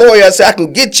and his lawyer. I said, I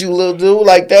can get you, little dude,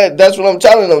 like that. That's what I'm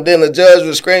telling them. Then the judge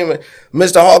was screaming,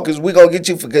 Mr. Hawkins, we going to get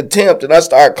you for contempt. And I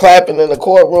started clapping in the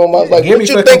courtroom. I was like, what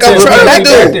you think I'm trying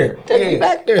to do? Take me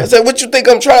back there. I said, what you think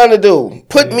I'm trying to do?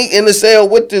 Put me in the cell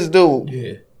with this dude.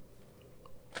 Yeah.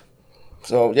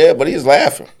 So, yeah, but he's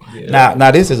laughing. Yeah.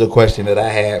 Now, this is a question that I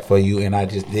had for you, and I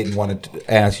just didn't want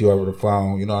to ask you over the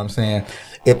phone. You know what I'm saying?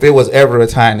 If it was ever a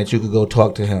time that you could go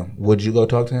talk to him, would you go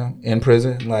talk to him in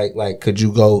prison? Like, could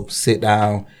you go sit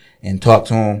down and talk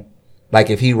to him?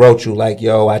 Like, if he wrote you, like,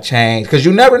 yo, I changed. Because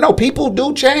you never know. People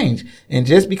do change. And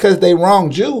just because they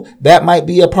wronged you, that might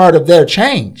be a part of their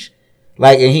change.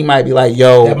 Like, and he might be like,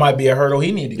 yo. That might be a hurdle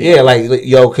he need to get. Yeah, like,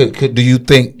 yo, could do you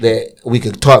think that we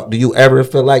could talk? Do you ever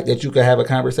feel like that you could have a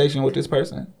conversation with this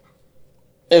person?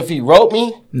 If he wrote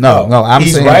me? No, I'm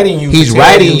he's saying. Writing you he's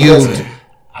writing you.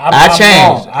 I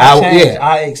changed.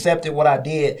 I accepted what I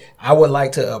did. I would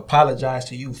like to apologize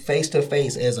to you face to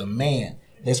face as a man.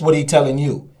 That's what he's telling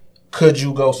you. Could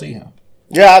you go see him?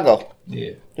 Yeah, I go.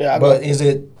 Yeah. Yeah, I but go. is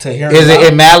it to hear him Is out?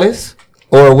 it in malice?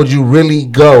 Or would you really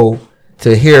go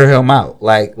to hear him out?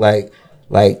 Like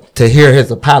to hear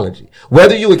his apology.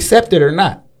 Whether you accept it or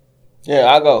not. Yeah,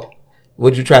 I go.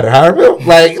 Would you try to harm him?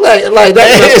 Like that.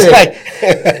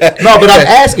 No, but I'm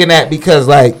asking that because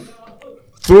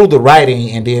through the writing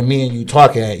and then me and you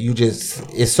talking,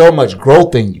 it's so much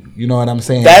growth in you. You know what I'm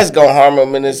saying? That's gonna harm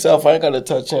him in itself. I ain't gonna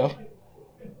touch him.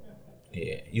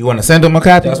 Yeah. You want to send him a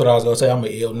copy? That's what I was gonna say. I'm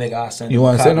an ill nigga. I send. You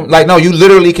want to send him? No, you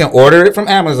literally can order it from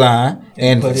Amazon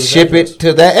and put his ship address. it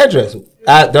to that address.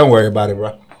 Don't worry about it,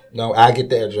 bro. No, I get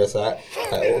the address.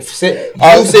 You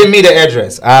send me the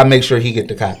address. I'll make sure he get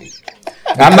the copy.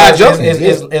 I'm not joking.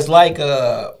 It's like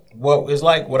it's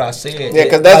like what I said. Yeah,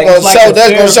 because that's like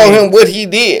gonna show him what he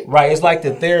did. Right. It's like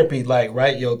the therapy, like,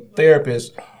 right, your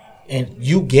therapist, and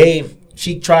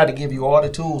she tried to give you all the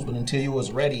tools, but until you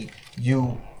was ready,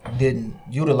 you didn't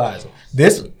utilize them.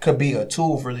 This could be a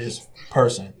tool for this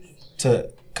person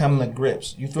to come to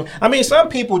grips. You feel? I mean, some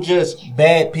people just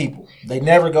bad people. They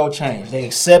never go change. They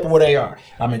accept where they are.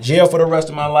 I'm in jail for the rest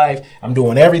of my life. I'm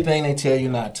doing everything they tell you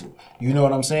not to. You know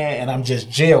what I'm saying? And I'm just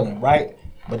jailing, right?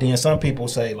 But then some people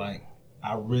say, like,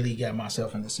 I really got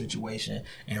myself in this situation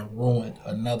and ruined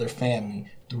another family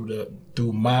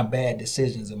through my bad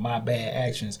decisions and my bad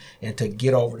actions, and to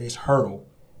get over this hurdle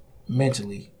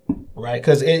mentally, right?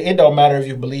 Because it don't matter if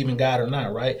you believe in God or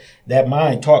not, right? That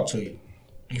mind talk to you.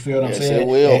 You feel what I'm saying? It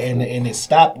will. And it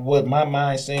stopped what my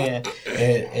mind saying.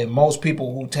 And most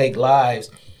people who take lives,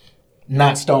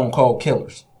 not stone cold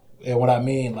killers. And what I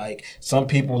mean, like, some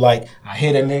people, like, I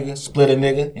hit a nigga, split a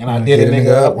nigga, and I did a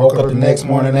nigga up, woke up the next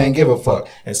morning, ain't give a fuck.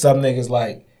 And some niggas,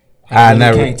 like, I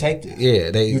never can't take this.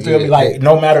 Yeah, you feel me? Like,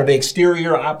 no matter the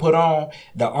exterior I put on,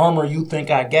 the armor you think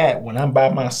I got, when I'm by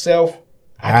myself,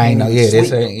 I ain't know. Yeah, sleep.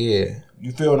 This ain't. Yeah.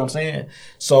 You feel what I'm saying?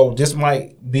 So this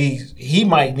might be, he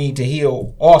might need to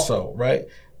heal also, right?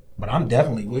 But I'm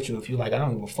definitely with you if you like. I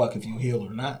don't give a fuck if you heal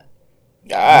or not.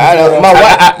 I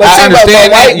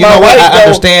understand that. You know what? I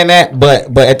understand that,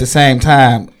 but at the same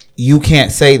time, you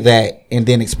can't say that and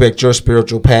then expect your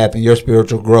spiritual path and your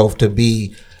spiritual growth to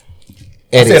be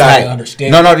at its height. I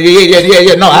understand. No,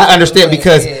 yeah. No, I understand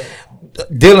because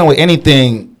dealing with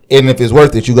anything. And if it's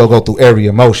worth it, you go through every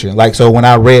emotion. Like, so when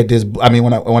I read this, I mean,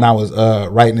 when I was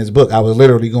writing this book, I was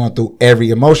literally going through every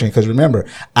emotion. Because remember,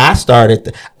 I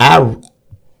started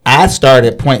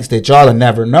points that y'all will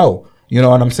never know. You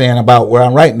know what I'm saying about where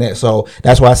I'm writing that. So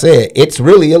that's why I said it's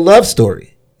really a love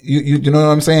story. You know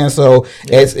what I'm saying? So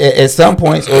at some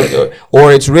points,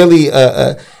 or it's really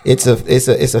it's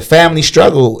a family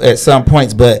struggle at some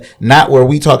points, but not where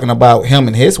we talking about him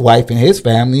and his wife and his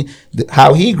family,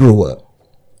 how he grew up.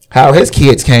 How his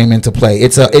kids came into play.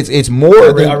 It's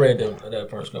more than I read that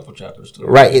first couple chapters too.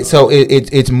 Right.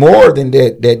 It's more than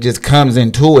that just comes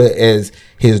into it as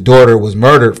his daughter was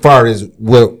murdered. Far as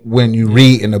when you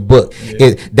read in the book,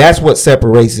 that's what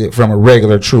separates it from a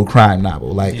regular true crime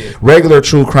novel. Like regular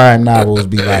true crime novels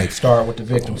be like start with the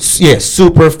victims. Yeah,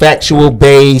 super factual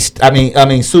based. I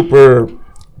mean super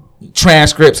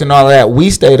transcripts and all that.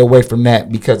 We stayed away from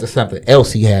that because of something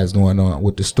else he has going on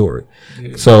with the story.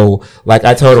 Yeah. So, like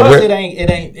I told her, it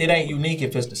ain't unique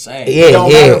if it's the same. Yeah, it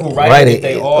don't matter who write it.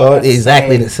 They all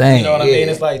exactly the same. You know what I mean?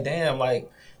 It's like, damn, like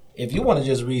if you want to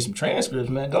just read some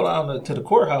transcripts, man, go down to the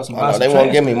courthouse and buy some transcripts. They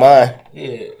won't give me mine.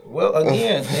 Yeah. Well,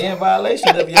 again, they in violation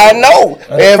of your. I know.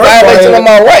 They in violation of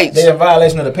my rights. They in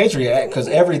violation of the Patriot Act because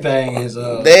everything is.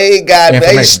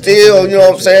 They still, you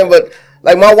know what I'm saying? But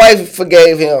like my wife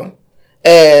forgave him,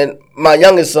 and my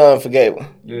youngest son forgave him.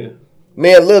 Yeah.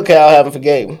 Me and Lil Cal haven't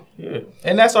forgave him. Yeah.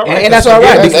 And that's all right. And that's all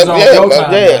right. Because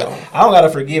I don't gotta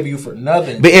forgive you for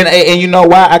nothing. But and you know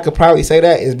why I could probably say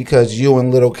that is because you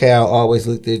and Little Cal always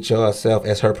looked at yourself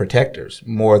as her protectors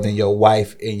more than your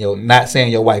wife, and not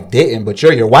saying your wife didn't, but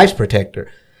you're your wife's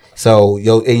protector. So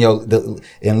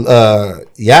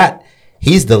Yacht,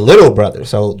 he's the little brother,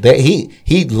 so that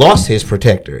he lost his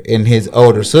protector and his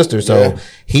older sister, so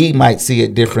he might see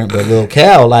it different. But Lil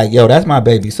Cal, like, yo, that's my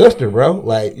baby sister, bro.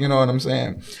 Like, you know what I'm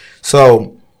saying?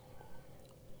 So,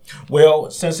 well,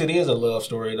 since it is a love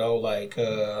story, though, like,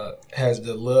 has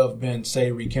the love been, say,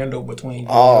 rekindled between you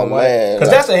and your wife? Because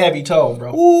that's a heavy toll,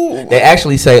 bro. Ooh. They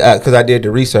actually say, because I did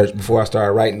the research before I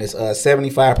started writing this,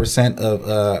 75%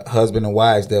 of husband and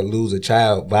wives that lose a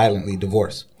child violently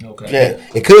divorce. Okay. Yeah.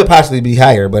 It could possibly be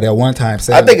higher, but at one time,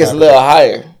 I think it's a little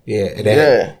higher. Yeah,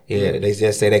 they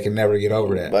just say they can never get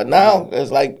over that. But now,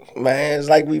 it's like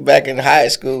we back in high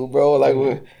school, bro.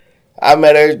 Like, I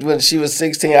met her when she was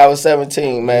 16, I was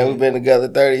 17, man. We've been together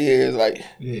 30 years, like.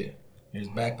 Yeah. It's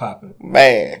back popping.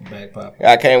 Man. Back popping.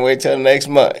 I can't wait till the next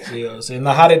month. Yeah. So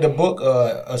now, how did the book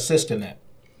assist in that?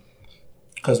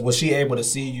 Because was she able to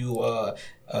see you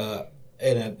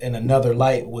in another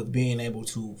light with being able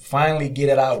to finally get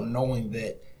it out knowing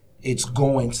that it's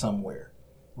going somewhere?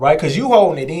 Right? Because you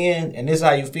holding it in, and this is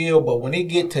how you feel, but when it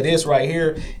get to this right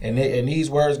here, and these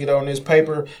words get on this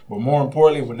paper, but more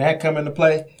importantly, when that come into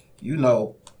play, you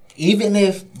know, even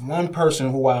if one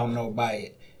person who I don't know by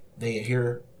it, they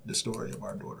hear the story of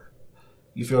our daughter.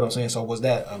 You feel what I'm saying? So was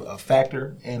that a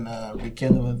factor in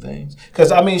rekindling things?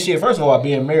 Because, I mean, shit, first of all,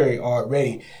 being married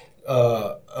already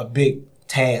a big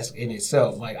task in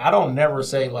itself. Like, I don't never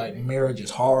say like marriage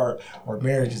is hard or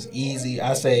marriage is easy.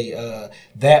 I say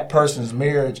that person's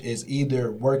marriage is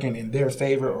either working in their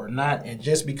favor or not. And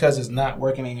just because it's not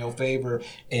working in your favor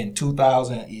in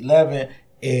 2011,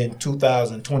 in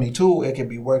 2022, it can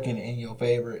be working in your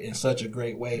favor in such a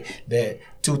great way that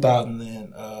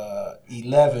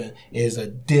 2011 is a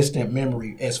distant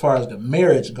memory as far as the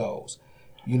marriage goes.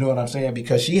 You know what I'm saying?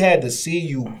 Because she had to see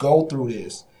you go through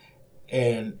this.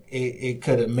 And it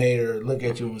could have made her look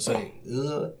at you and say,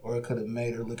 ugh, or it could have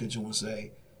made her look at you and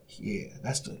say, yeah,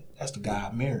 that's the guy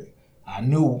I married. I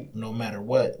knew no matter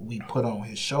what we put on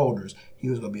his shoulders, he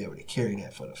was going to be able to carry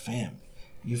that for the family.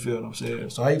 You feel what I'm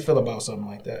saying? So how you feel about something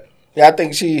like that? Yeah, I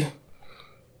think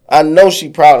I know she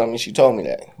proud of me. She told me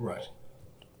that. Right.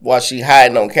 While she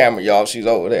hiding on camera, y'all, she's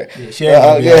over there. Yeah, she ain't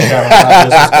gonna be on camera.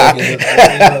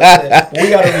 We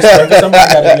gotta respect it.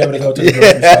 Somebody gotta be able to go to the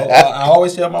grocery store. I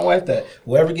always tell my wife that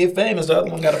whoever get famous, the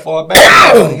other one gotta fall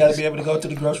back. They gotta be able to go to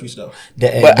the grocery store.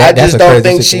 But I just don't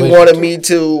think she wanted me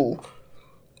to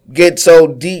get so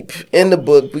deep in the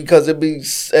book, because it be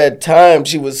at times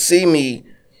she would see me,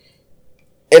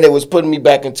 and it was putting me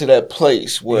back into that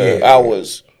place where I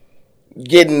was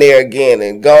getting there again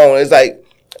and gone. It's like,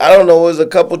 I don't know, it was a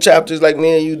couple chapters like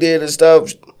me and you did and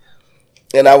stuff,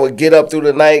 and I would get up through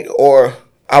the night, or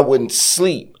I wouldn't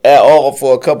sleep at all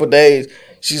for a couple days.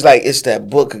 She's like, it's that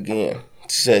book again.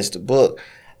 She said, it's the book.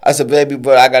 I said, baby,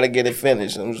 but I got to get it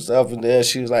finished and stuff. And then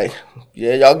she was like,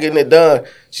 yeah, y'all getting it done.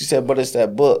 She said, but it's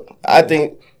that book. I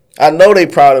know they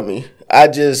proud of me. I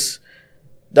just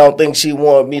don't think she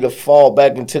wanted me to fall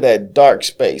back into that dark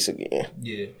space again.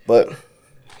 Yeah. But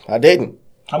I didn't.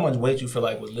 How much weight you feel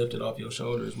like was lifted off your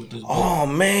shoulders with this book? Oh,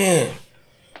 man.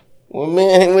 Well,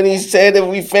 man, when he said that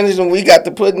we finished and we got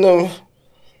to putting them...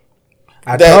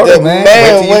 I told him,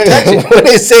 man. When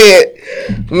he said,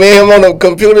 me and him on the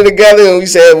computer together, and we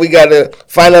said we got to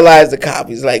finalize the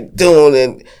copies, like doing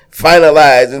and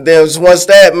finalize. And then one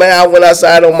stab, man, I went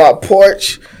outside on my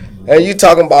porch, and you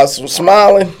talking about some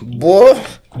smiling, boy.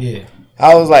 Yeah.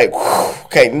 I was like,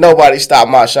 can't nobody stop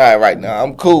my shine right now.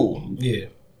 I'm cool. Yeah.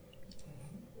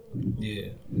 Yeah.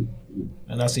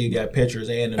 And I see you got pictures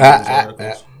and the news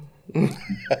articles.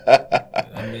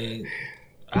 I mean,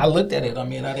 I looked at it. I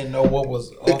mean, I didn't know what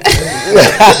was off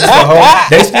the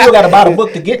They still got to buy the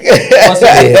book to get yeah.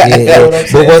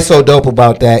 But what's so dope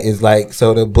about that is, like,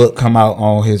 so the book come out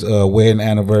on his wedding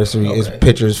anniversary. Okay. It's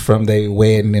pictures from their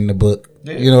wedding in the book.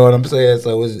 Yeah. You know what I'm saying?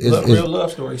 So it's real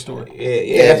love story.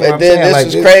 Yeah, but then this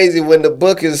was crazy when the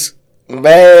book is,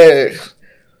 man,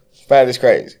 it's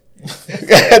crazy.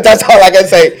 That's all I can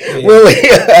say.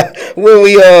 Yeah. When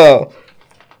we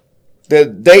the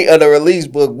date of the release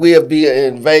book, we'll be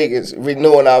in Vegas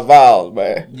renewing our vows,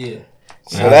 man. Yeah.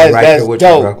 So that's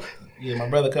dope. Yeah, my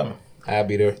brother coming. I'll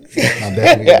be there. I'll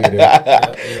definitely be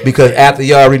there. Because after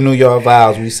y'all renew your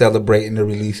vows, we celebrating the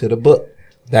release of the book.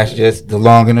 That's just the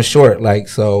long and the short. Like,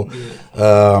 so,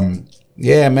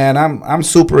 yeah, man, I'm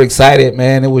super excited,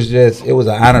 man. It was an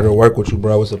honor to work with you,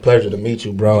 bro. It was a pleasure to meet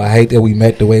you, bro. I hate that we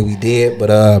met the way we did,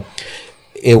 but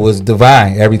it was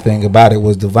divine. Everything about it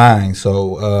was divine.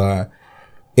 So,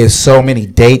 it's so many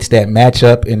dates that match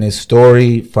up in this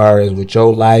story, far as with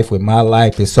your life, with my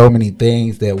life. There's so many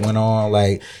things that went on,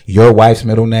 like your wife's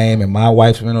middle name and my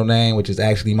wife's middle name, which is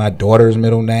actually my daughter's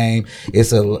middle name.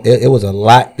 It was a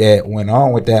lot that went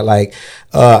on with that. Like,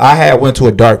 I went to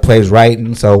a dark place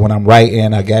writing. So when I'm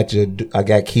writing, I got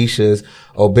Keisha's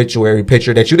obituary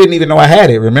picture that you didn't even know I had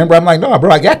it. Remember? I'm like, no,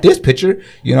 bro, I got this picture.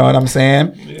 You know what I'm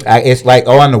saying? Yeah. It's like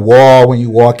on the wall when you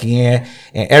walk in,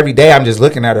 and every day I'm just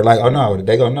looking at her like, oh no,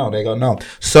 they gonna know.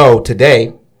 So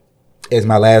today is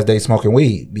my last day smoking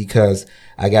weed because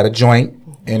I got a joint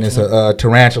and it's a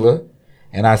tarantula,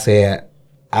 and I said,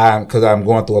 because I'm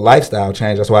going through a lifestyle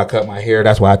change. That's why I cut my hair.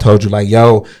 That's why I told you, like,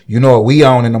 yo, you know what we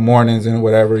on in the mornings and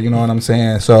whatever. You know what I'm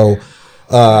saying? So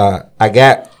I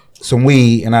got some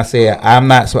weed, and I said,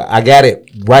 I got it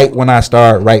right when I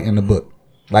started writing the book.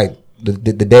 Like, the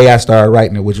day I started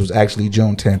writing it, which was actually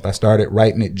June 10th. I started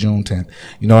writing it June 10th.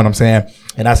 You know what I'm saying?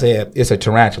 And I said, it's a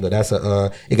tarantula. That's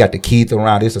it got the teeth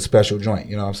around. It's a special joint.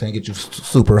 You know what I'm saying? Get you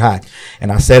super high.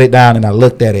 And I set it down, and I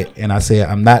looked at it, and I said,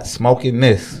 I'm not smoking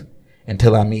this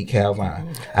until I meet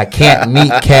Kalvon. I can't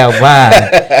meet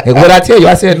Kalvon. And what I tell you,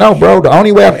 I said, no, bro, the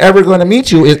only way I'm ever going to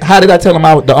meet you is, how did I tell him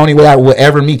the only way I will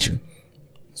ever meet you?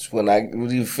 When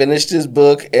you finish this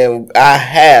book, and I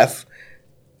have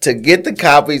to get the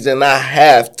copies, and I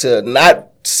have to not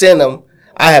send them.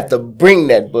 I have to bring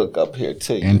that book up here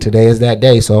to you. And today is that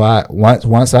day. So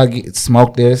once I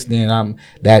smoke this, then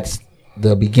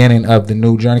the beginning of the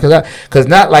new journey, because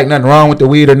not like nothing wrong with the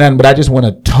weed or nothing, but I just want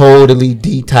to totally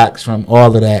detox from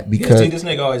all of that because see, this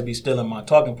nigga always be stealing my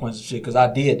talking points and shit because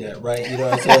I did that, right? You know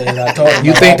what I'm saying? And I told him,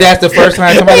 you think that's the first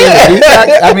time somebody ever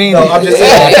detox? I mean, no, I'm just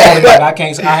saying. I told him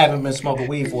like I haven't been smoking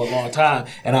weed for a long time,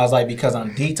 and I was like, because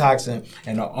I'm detoxing,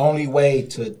 and the only way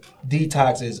to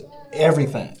detox is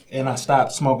everything, and I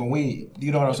stopped smoking weed.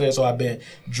 You know what I'm saying? So I've been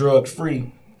drug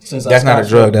free. Since that's not a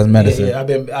drug, that's medicine. Yeah, I've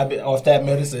been off that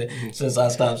medicine since I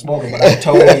stopped smoking, but I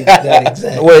totally that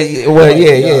exact. Well,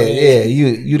 yeah.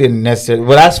 You didn't necessarily.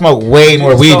 But I smoke way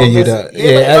more weed than you do.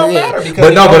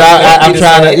 But no, but I'm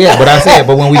trying to. Yeah, but I said,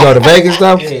 but when we go to Vegas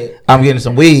though, I'm getting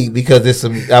some weed because there's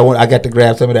some. I got to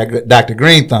grab some of that Dr.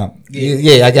 Green Thumb.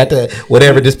 Yeah, I got to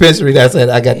whatever dispensary that said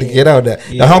I got to get on that.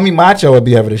 The homie Macho would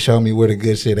be able to show me where the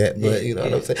good shit at. But you know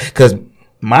what I'm saying? Because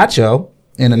Macho.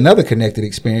 And another connected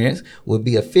experience would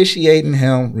be officiating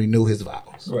him renew his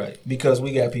vows. Right, because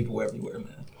we got people everywhere,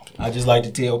 man. I just like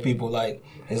to tell people, like,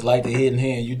 it's like the hidden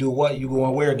hand. You do what? You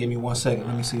going where? Give me 1 second.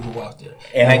 Let me see who out there.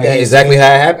 And ain't that exactly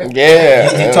how it happened?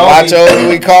 Yeah. Macho,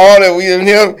 we called and we and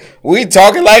him, we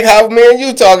talking like how me and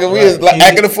you talking. We was like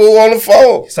acting a fool on the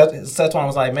phone. Such one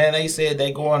was like, man, they said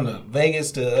they going to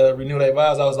Vegas to renew their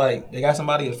vows. I was like, they got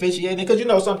somebody officiating? Because, you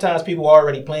know, sometimes people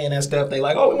already playing that stuff. They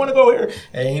like, oh, we want to go here.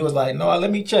 And he was like, no, let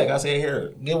me check. I said,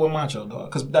 here, get with Macho, dog.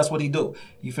 Because that's what he do.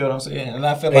 You feel what I'm saying? And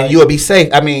I feel like. And you would be safe.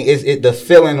 I mean, it's the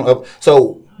feeling of.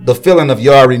 So. The feeling of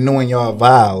y'all renewing y'all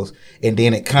vows, and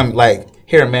then it come like,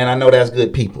 here, man, I know that's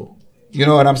good people. You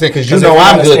know what I'm saying? Because you know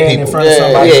I'm good people. In front of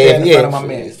somebody, in front of my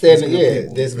man.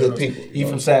 There's good people. He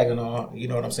from Saginaw, you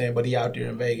know what I'm saying? But he out there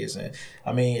in Vegas, and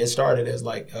I mean, it started as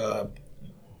like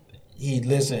he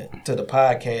listened to the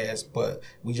podcast, but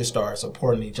we just started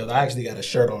supporting each other. I actually got a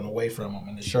shirt on away from him,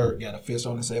 and the shirt got a fist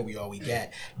on it, said we all we got,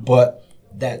 but.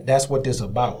 That's what this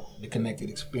about, the connected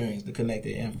experience, the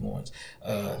connected influence.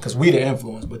 Because we the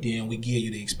influence, but then we give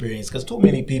you the experience. Because too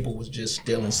many people was just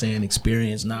still and saying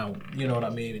experience now. You know what I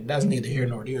mean? That's neither here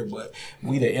nor there, but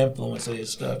we the influence of this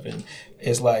stuff. And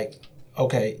it's like,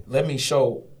 okay, let me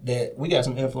show that we got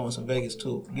some influence in Vegas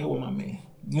too. Get with my man.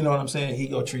 You know what I'm saying? He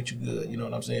go treat you good. You know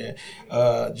what I'm saying?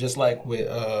 Just like with...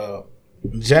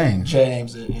 James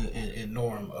and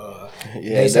Norm.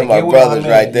 They're my brothers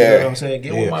right there. You know what I'm saying?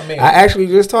 Get with my man. I actually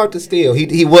just talked to Steele.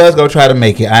 He was gonna try to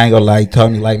make it. I ain't gonna lie. He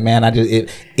told me like, man,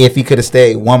 if he could have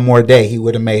stayed one more day, he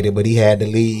would have made it. But he had to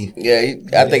leave. Yeah,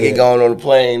 I think he's going on the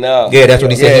plane now. Yeah, that's what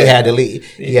he said. He had to leave.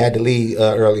 He had to leave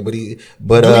early.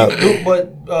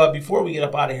 But before we get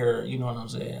up out of here, you know what I'm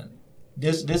saying?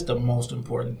 This the most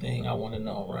important thing I want to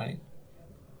know, right?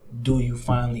 Do you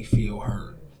finally feel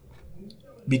heard?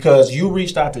 Because you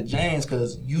reached out to James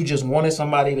because you just wanted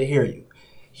somebody to hear you.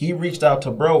 He reached out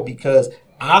to bro because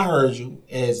I heard you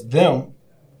as them,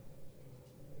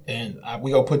 and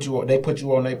we gonna put you. They put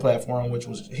you on their platform, which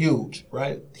was huge,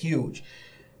 right? Huge.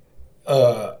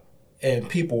 And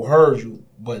people heard you,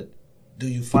 but do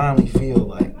you finally feel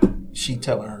like she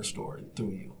telling her story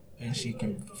through you, and she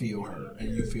can feel her, and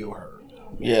you feel her?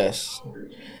 Yes.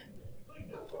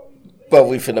 But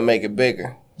we finna make it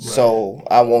bigger. Right. So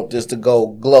I want this to go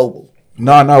global.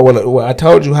 No. Well, I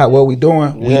told you what we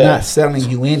doing. We're not selling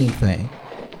you anything.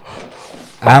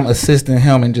 I'm assisting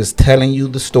him and just telling you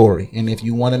the story. And if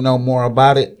you want to know more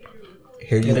about it,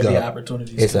 here you go.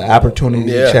 It's an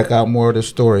opportunity to check out more of the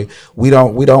story.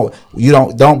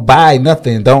 Don't buy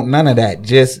nothing. None of that.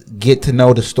 Just get to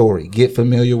know the story. Get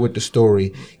familiar with the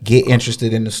story. Get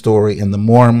interested in the story. And the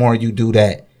more and more you do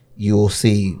that, you'll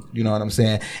see, you know what I'm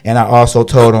saying? And I also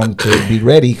told him to be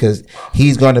ready because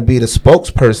he's going to be the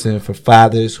spokesperson for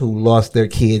fathers who lost their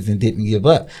kids and didn't give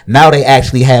up. Now they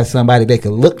actually have somebody they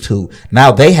can look to.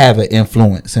 Now they have an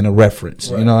influence and a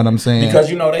reference. Right. You know what I'm saying? Because,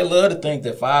 you know, they love to think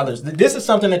that fathers, this is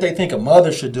something that they think a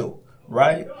mother should do,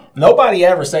 right? Nobody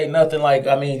ever say nothing like,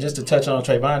 I mean, just to touch on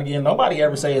Trayvon again, nobody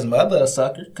ever say his mother a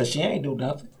sucker because she ain't do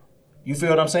nothing. You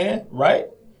feel what I'm saying? Right?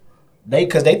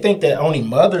 Because they think that only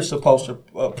mothers supposed to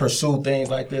pursue things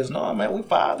like this. No, man, we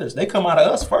fathers. They come out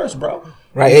of us first, bro.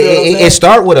 Right. It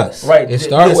start with us. Right. It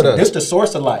start with us. This the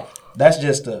source of life. That's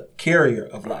just the carrier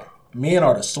of life. Men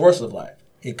are the source of life.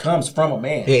 It comes from a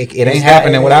man. It ain't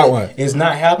happening without one. It's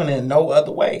not happening no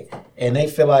other way. And they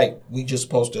feel like we just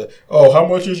supposed to, oh, how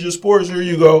much is your sports? Here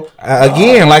you go.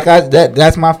 Again,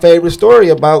 that's my favorite story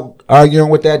about arguing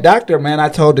with that doctor, man. I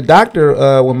told the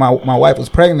doctor when my wife was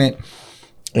pregnant,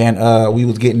 and we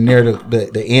was getting near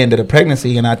the end of the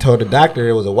pregnancy, and I told the doctor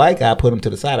it was a white guy. I put him to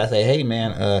the side. I say, hey,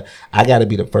 man, I got to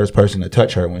be the first person to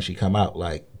touch her when she come out.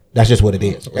 Like, That's just what it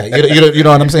is. Like, you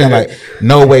know what I'm saying? Like,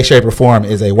 no way, shape, or form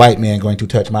is a white man going to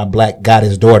touch my black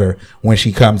goddess daughter when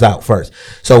she comes out first.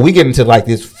 So we get into like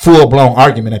this full blown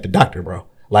argument at the doctor, bro.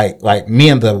 Like me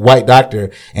and the white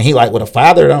doctor, and he like, well, the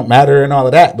father don't matter and all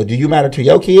of that, but do you matter to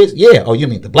your kids? Yeah. Oh, you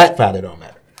mean the black father don't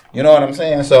matter? You know what I'm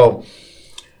saying? So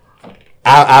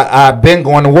I've been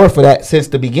going to war for that since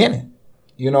the beginning.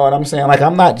 You know what I'm saying? Like,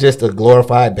 I'm not just a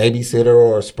glorified babysitter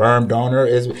or a sperm donor.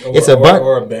 It's a bunch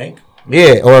or a bank.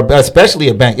 Yeah, or especially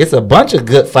a bank. It's a bunch of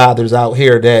good fathers out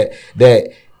here that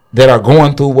are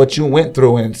going through what you went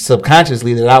through, and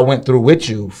subconsciously that I went through with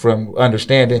you, from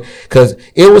understanding. Because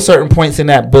it was certain points in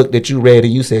that book that you read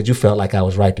and you said you felt like I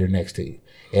was right there next to you.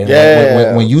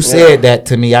 And when you said that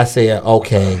to me, I said,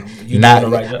 okay,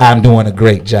 I'm doing a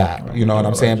great job. You know what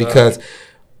I'm saying? Because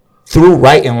through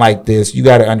writing like this, you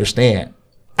got to understand,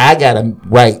 I got to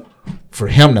write for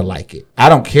him to like it. I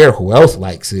don't care who else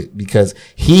likes it, because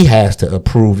he has to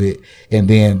approve it, and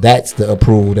then that's the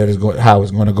approval that is how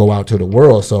it's going to go out to the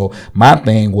world. So my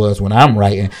thing was, when I'm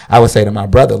writing, I would say to my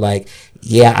brother, like,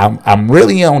 yeah, I'm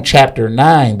really on chapter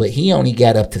 9, but he only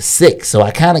got up to 6, so I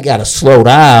kind of got to slow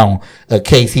down in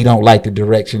case he don't like the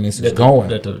direction this is going.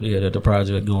 That the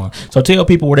project going. So tell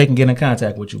people where they can get in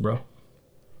contact with you, bro.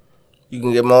 You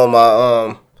can get me on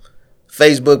my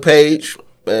Facebook page.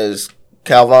 Is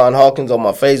Kalvon Hawkins on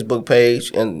my Facebook page,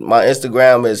 and my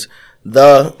Instagram is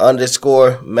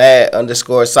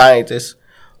 _mad_scientist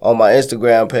on my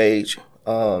Instagram page.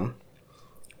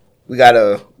 We got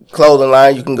a clothing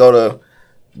line. You can go to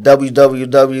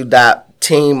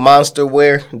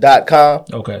www.teammonsterwear.com.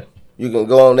 Okay. You can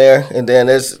go on there, and then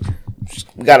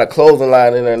we got a clothing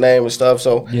line in their name and stuff.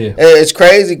 So yeah, it's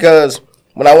crazy because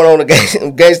when I went on the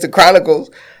Gangsta Chronicles,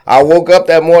 I woke up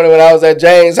that morning when I was at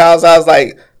James' house. I was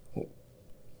like,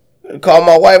 called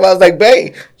my wife. I was like,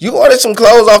 babe, you ordered some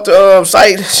clothes off the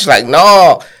site? She's like,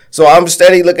 no. So I'm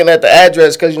steady looking at the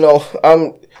address because,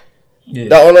 I'm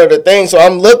the owner of the thing. So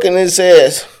I'm looking, and it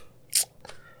says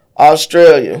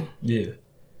Australia. Yeah.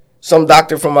 Some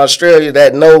doctor from Australia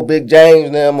that know Big James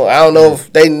and them. I don't know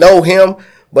if they know him,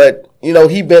 but,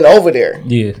 he been over there.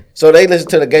 Yeah. So they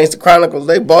listened to the Gangsta Chronicles.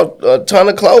 They bought a ton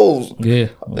of clothes. Yeah.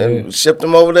 And shipped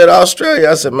them over there to Australia.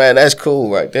 I said, man, that's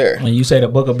cool right there. And you say the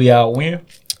book will be out when?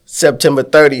 September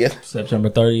 30th.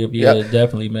 September 30th. Yeah,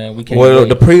 definitely, man. We can't. Well,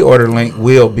 the pre-order link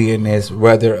will be in this.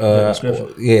 Whether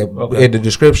in the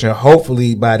description.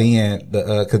 Hopefully by the end,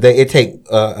 because it take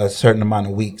a certain amount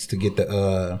of weeks to get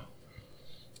to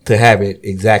have it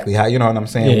exactly how, you know what I'm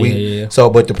saying. Yeah. So,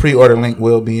 but the pre-order link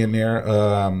will be in there.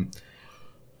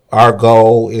 Our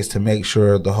goal is to make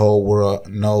sure the whole world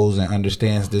knows and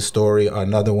understands this story.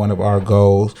 Another one of our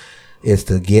goals is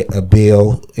to get a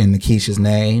bill in Nekeisha's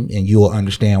name, and you will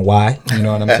understand why. You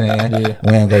know what I'm saying? Yeah.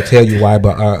 We ain't gonna tell you why,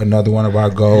 but another one of our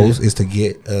goals is to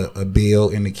get a bill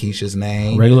in Keisha's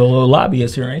name. Regular little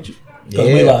lobbyist here, ain't you? Yeah.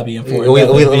 We lobbying for it.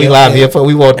 We lobbying for.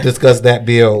 We won't discuss that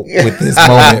bill with this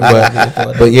moment,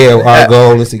 but yeah, our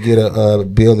goal is to get a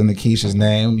bill in Keisha's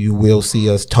name. You will see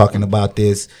us talking about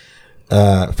this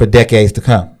for decades to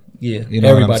come. Yeah, you know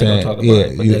everybody what I'm gonna talk saying?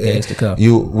 about it for decades to come.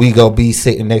 We go be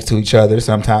sitting next to each other.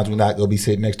 Sometimes we not gonna be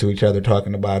sitting next to each other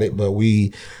talking about it, but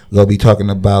we gonna be talking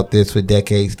about this for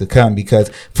decades to come. Because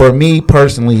for me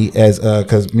personally,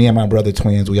 because me and my brother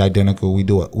twins, we identical. We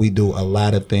do a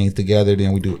lot of things together.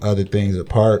 Then we do other things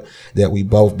apart that we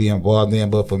both be involved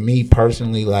in. But for me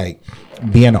personally, like,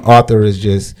 being an author is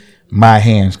just my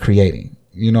hands creating.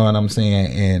 You know what I'm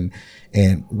saying?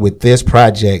 And with this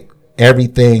project,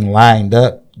 everything lined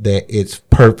up that it's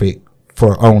perfect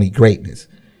for only greatness.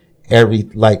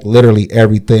 Literally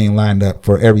everything lined up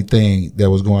for everything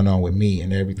that was going on with me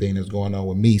and everything that's going on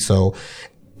with me. So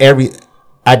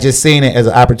I just seen it as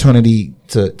an opportunity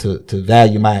to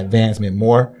value my advancement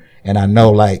more. And I know,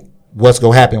 like, what's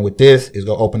going to happen with this is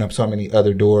going to open up so many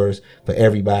other doors for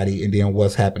everybody. And then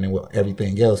what's happening with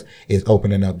everything else is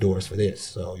opening up doors for this.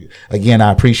 So again,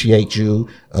 I appreciate you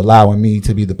allowing me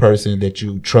to be the person that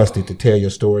you trusted to tell your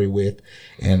story with.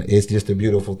 And it's just a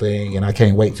beautiful thing. And I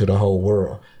can't wait till the whole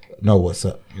world know what's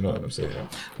up. You know what I'm saying?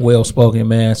 Well spoken,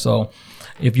 man. So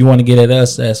if you want to get at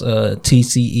us, that's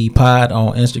TCE Pod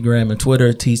on Instagram and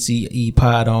Twitter. TCE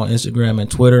Pod on Instagram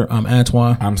and Twitter. I'm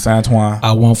Antoine. I'm Santoine.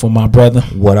 I want for my brother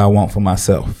what I want for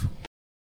myself.